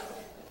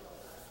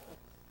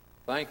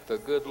 Thank the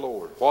good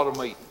Lord. What a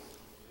meeting.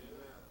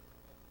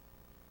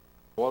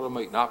 What a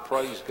meeting. I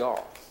praise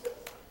God.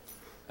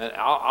 And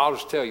I'll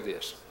just tell you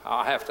this.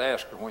 I'll have to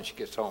ask her when she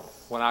gets home,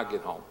 when I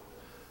get home.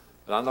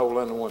 But I know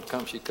Linda wanted to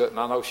come. She couldn't.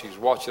 I know she's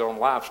watching it on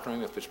live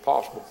stream if it's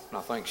possible, and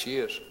I think she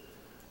is.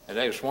 And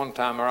there was one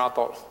time where I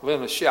thought,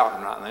 Linda's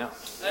shouting right now.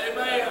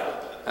 Amen.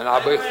 And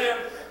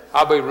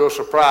I'll be real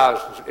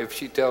surprised if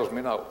she tells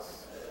me no.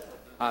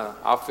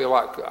 I feel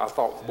like I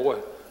thought, boy,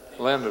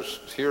 Linda's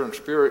here in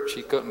spirit.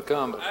 She couldn't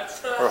come, but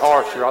her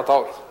heart's here.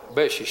 I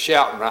bet she's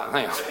shouting right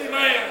now.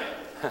 Amen.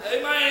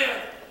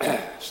 Amen.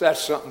 So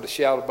that's something to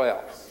shout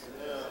about.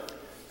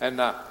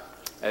 And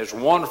as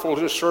wonderful as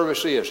this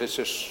service is, it's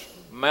just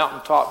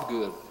mountaintop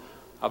good.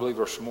 I believe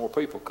there's some more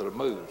people could have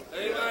moved.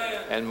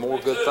 Amen. And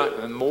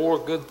more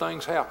good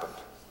things happened.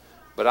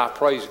 But I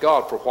praise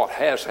God for what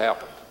has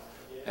happened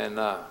and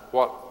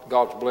what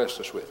God's blessed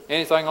us with.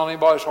 Anything on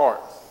anybody's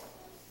heart?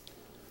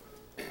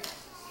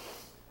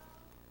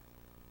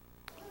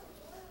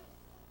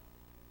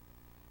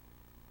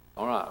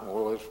 All right,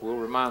 well, we'll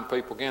remind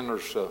people again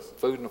there's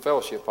food and a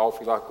fellowship hall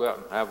if you'd like to go out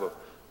and have a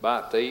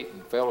bite to eat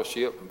and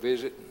fellowship and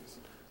visit.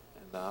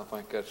 And I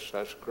think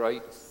that's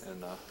great.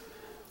 And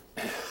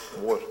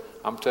boy,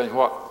 I'm telling you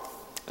what,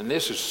 and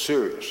this is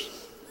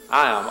serious.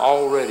 I am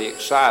already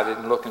excited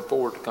and looking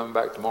forward to coming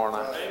back tomorrow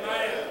night.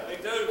 Amen. Me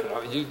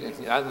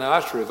too. Now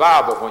that's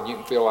revival when you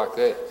can feel like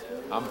that.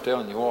 I'm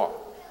telling you what.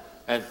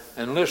 And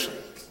listen,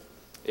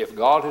 if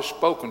God has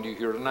spoken to you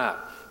here tonight,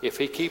 if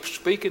he keeps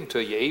speaking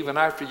to you even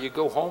after you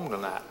go home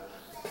tonight,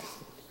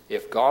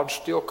 if God's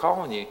still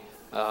calling you,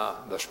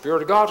 the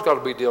Spirit of God's got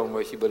to be dealing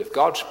with you, but if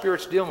God's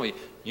Spirit's dealing with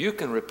you, you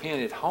can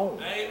repent at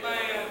home.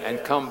 Amen.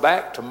 And come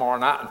back tomorrow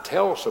night and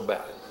tell us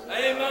about it.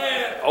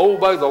 Amen.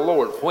 Obey the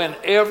Lord.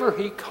 Whenever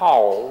he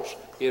calls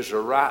is the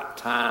right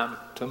time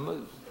to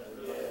move.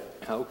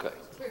 Okay.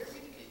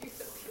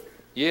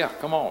 Yeah,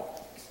 come on.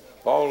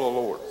 Follow the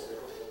Lord.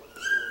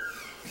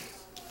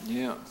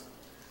 Yeah.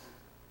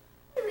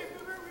 I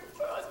remember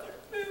before I started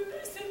moving,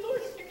 I said,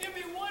 Lord, if you give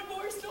me one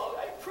more song,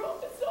 I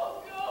promise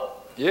I'll go.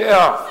 Yeah.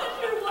 I said,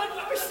 "You're one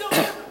more song."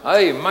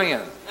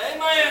 Amen.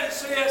 Amen,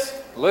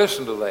 sis.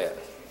 Listen to that.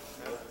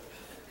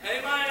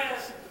 Amen.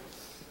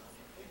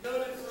 You're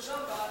doing it for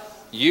somebody.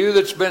 You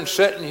that's been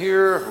sitting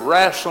here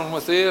wrestling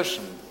with this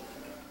and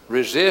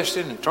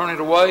resisting and turning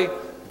it away,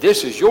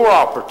 this is your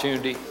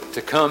opportunity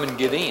to come and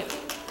get in.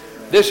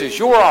 This is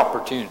your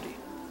opportunity.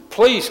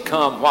 Please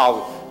come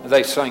while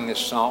they sing this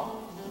song.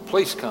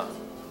 Please come.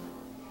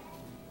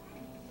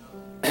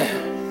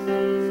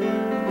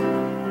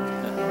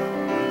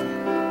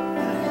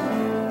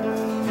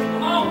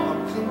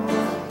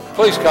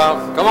 Please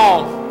come. Come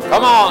on.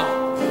 Come on.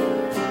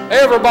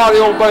 Everybody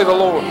obey the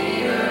Lord.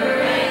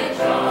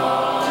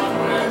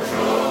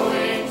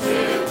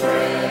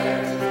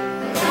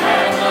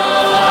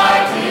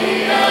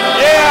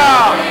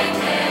 Yeah.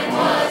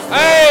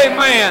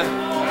 Amen.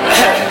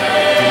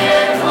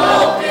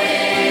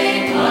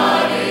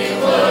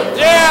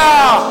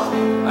 Yeah.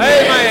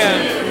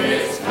 Amen.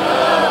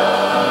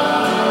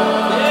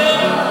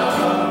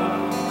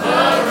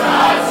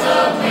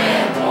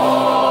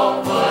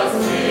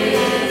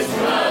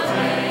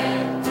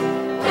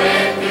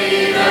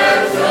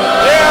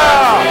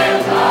 Yeah.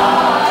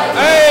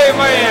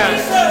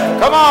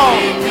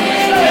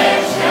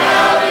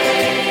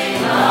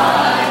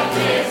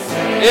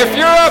 If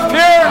you're up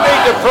here and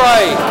need to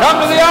pray,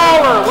 come to the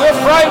altar. We'll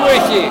pray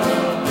with you.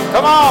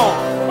 Come on.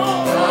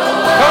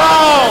 Come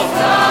on.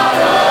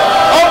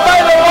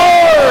 Obey the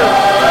Lord.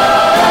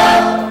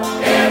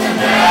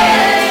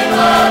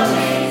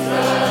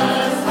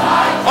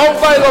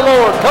 Obey the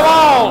Lord. Come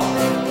on.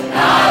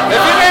 If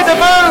you need to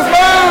move,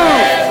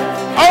 move.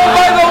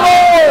 Obey the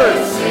Lord.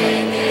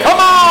 Come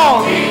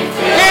on.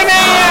 Get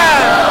in.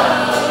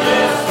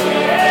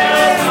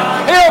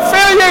 He'll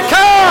fill your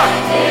cup.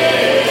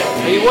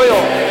 He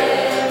will.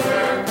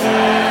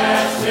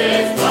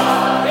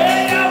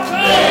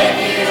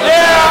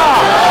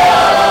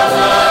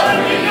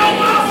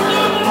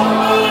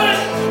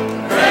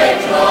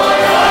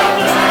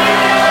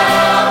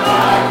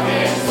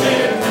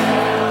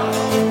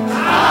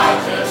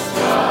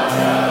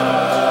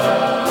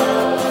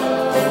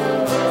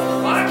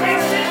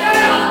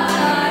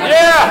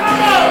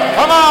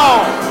 Come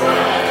on.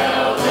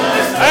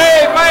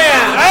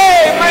 Amen.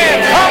 Amen.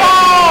 Come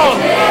on.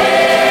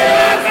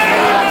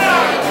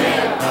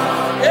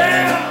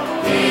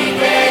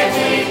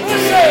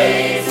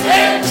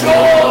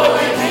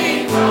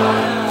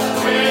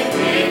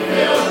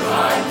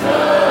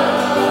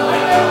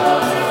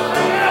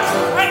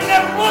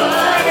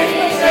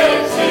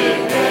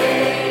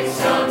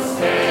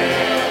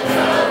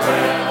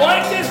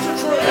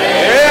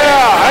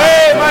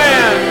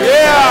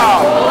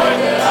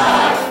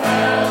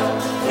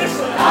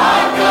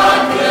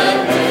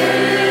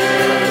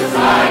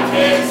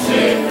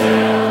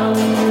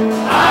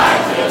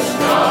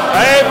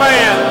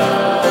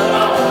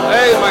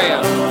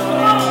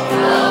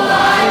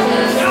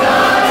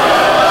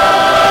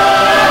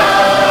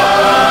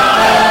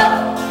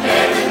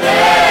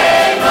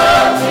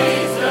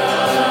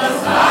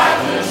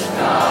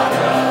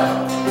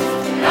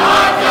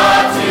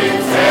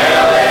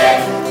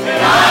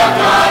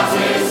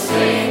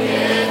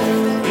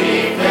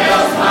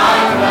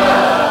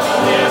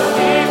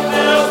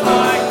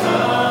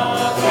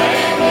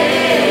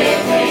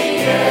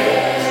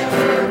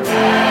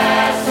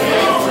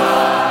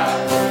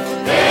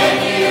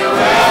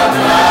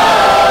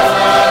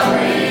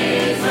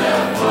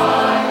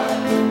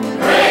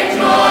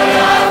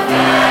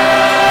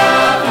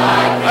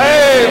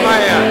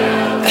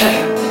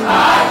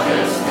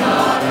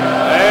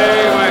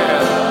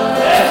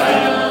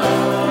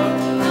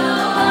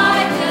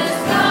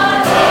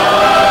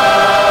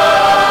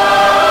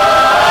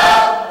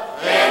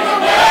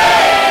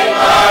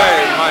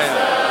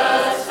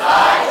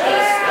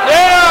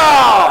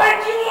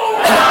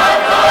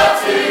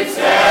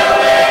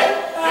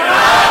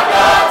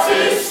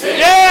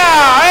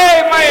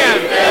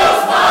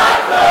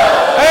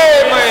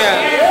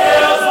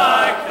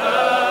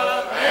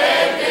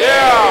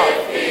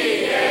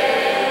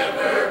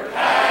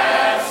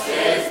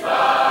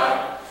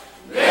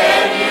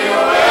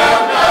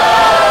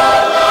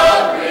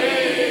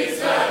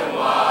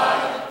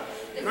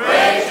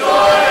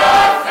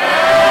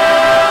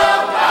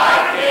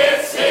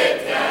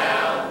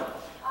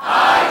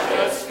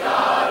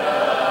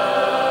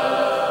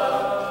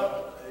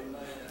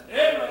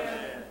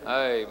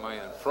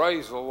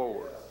 Praise the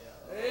Lord.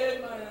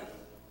 Amen.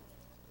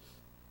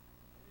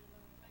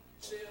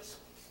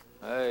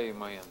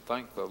 Amen.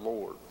 Thank the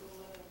Lord.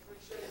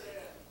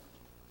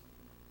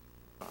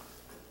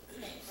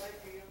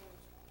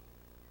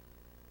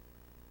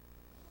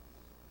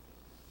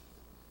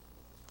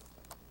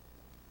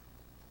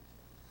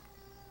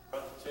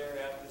 Brother Terry,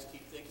 I just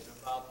keep thinking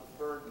about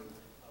the burden.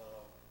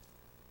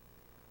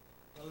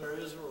 Brother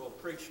Israel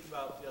preached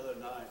about the other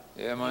night.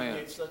 Yeah, man.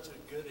 He gave such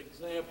a good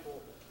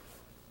example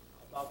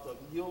about the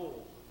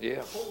mule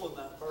pulling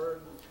that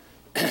burden,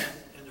 and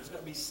there's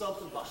going to be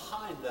something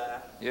behind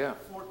that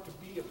for it to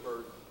be a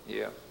burden.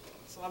 Yeah.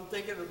 So I'm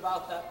thinking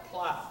about that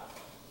plow.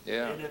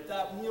 Yeah. And if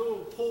that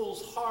mule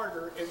pulls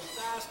harder and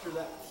faster,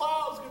 that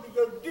plow's going to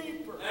go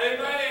deeper.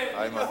 Amen.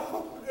 Amen.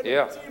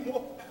 Yeah.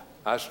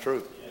 That's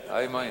true.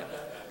 Amen.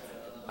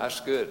 That's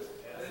good.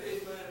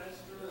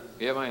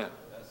 Yeah, man.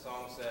 That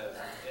song says,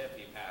 if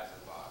he passes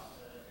by.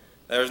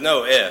 There's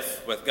no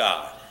if with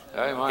God.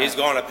 Amen. He's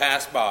going to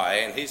pass by,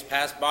 and he's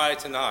passed by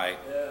tonight.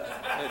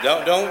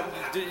 Don't.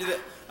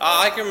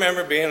 I can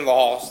remember being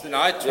lost, and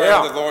I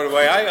turned the Lord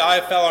away.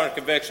 I fell under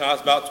conviction. I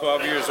was about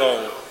 12 years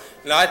old,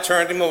 and I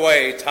turned him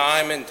away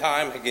time and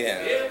time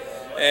again.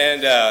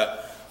 And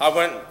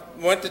I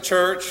went to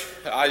church.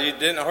 I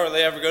didn't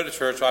hardly ever go to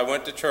church, so I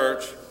went to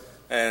church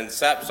and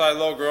sat beside a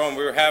little girl, and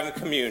we were having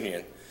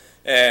communion.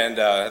 And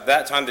at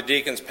that time, the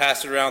deacons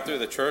passed it around through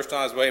the church, and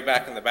I was way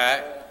back in the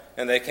back.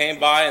 And they came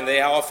by and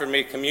they offered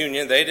me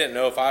communion. They didn't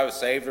know if I was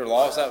saved or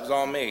lost. That was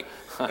on me.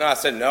 And I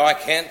said, no, I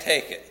can't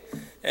take it.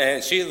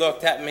 And she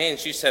looked at me and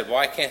she said,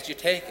 why can't you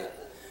take it?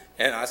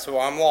 And I said,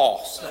 well, I'm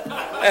lost. And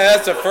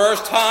that's the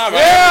first time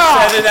I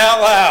ever said it out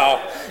loud.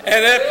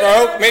 And it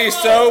broke me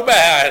so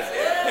bad.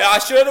 I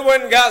should have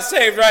went and got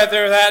saved right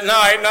there that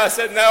night. And I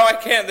said, no, I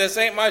can't. This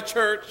ain't my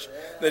church.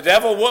 The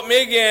devil whooped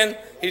me again.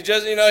 He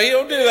just,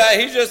 he'll do that.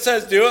 He just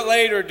says, do it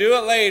later, do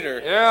it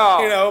later.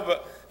 Yeah.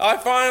 But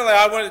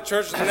I went to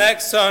church the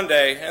next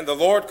Sunday, and the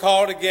Lord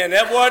called again.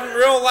 It wasn't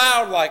real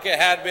loud like it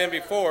had been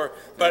before,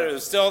 but it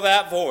was still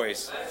that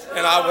voice.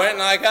 And I went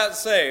and I got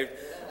saved.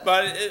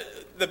 But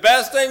the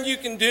best thing you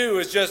can do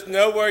is just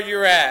know where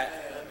you're at.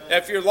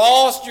 If you're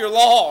lost, you're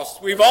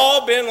lost. We've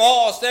all been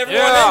lost.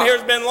 Everyone in here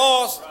has been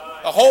lost.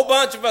 A whole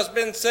bunch of us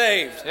been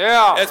saved.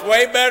 Yeah. It's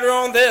way better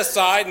on this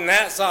side than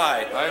that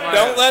side. Amen.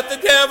 Don't let the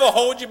devil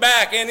hold you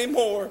back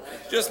anymore.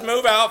 Just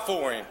move out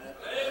for him.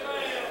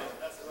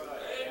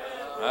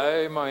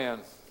 Amen.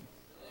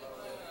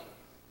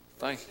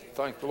 Thank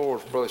the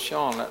Lord for Brother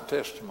Sean, that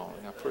testimony.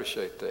 I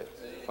appreciate that.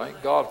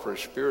 Thank God for his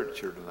spirit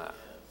here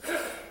tonight.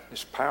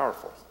 It's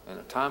powerful in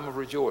a time of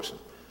rejoicing.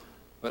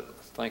 But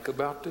think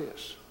about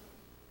this.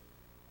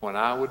 When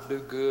I would do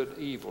good,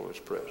 evil is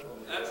present.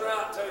 That's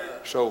right, Terry.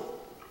 So,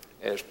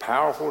 as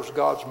powerful as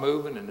God's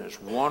moving and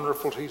as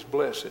wonderful as he's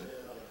blessing,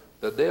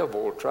 the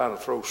devil will try to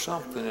throw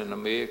something in the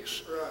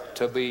mix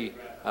to be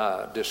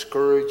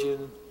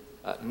discouraging,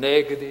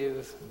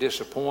 negative,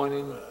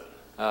 disappointing.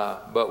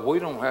 But we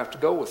don't have to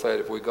go with that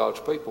if we're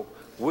God's people.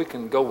 We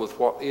can go with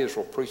what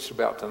Israel preached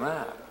about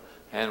tonight.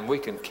 And we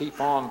can keep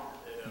on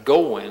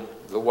going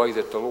the way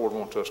that the Lord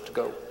wants us to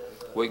go.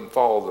 We can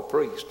follow the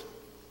priest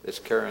that's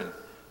carrying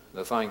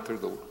the thing through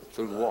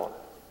the water.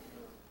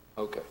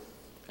 Okay.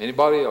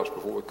 Anybody else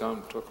before we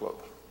come to a close?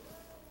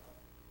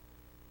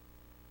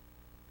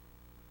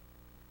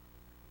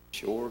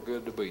 Sure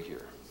good to be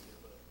here.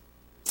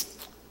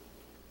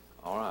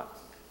 All right.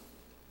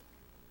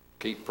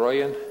 Keep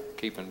praying.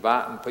 Keep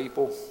inviting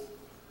people.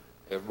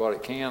 Everybody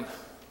can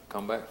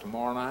come back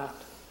tomorrow night.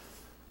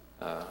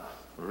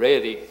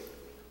 Ready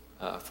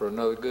for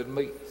another good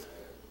meeting.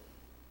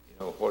 You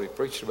know what he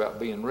preached about,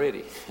 being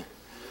ready.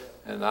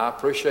 And I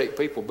appreciate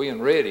people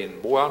being ready.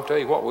 And boy, I'll tell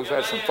you what, we've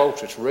had some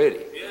folks that's ready.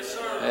 Yes,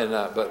 sir. And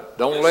but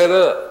don't let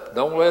up.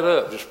 Don't let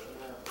up. Just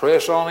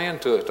press on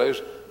into it.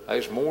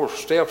 There's more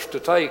steps to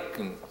take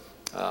and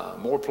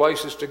more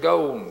places to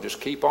go, and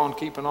just keep on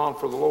keeping on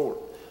for the Lord.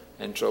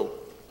 And so,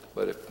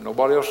 but if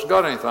nobody else has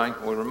got anything,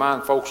 we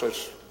remind folks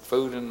there's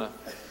food in the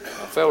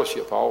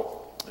fellowship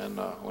hall, and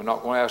we're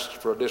not going to ask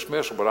for a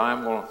dismissal, but I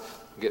am going to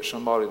get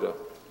somebody to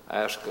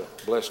ask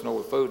a blessing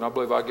over food, and I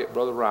believe I'll get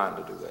Brother Ryan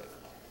to do that.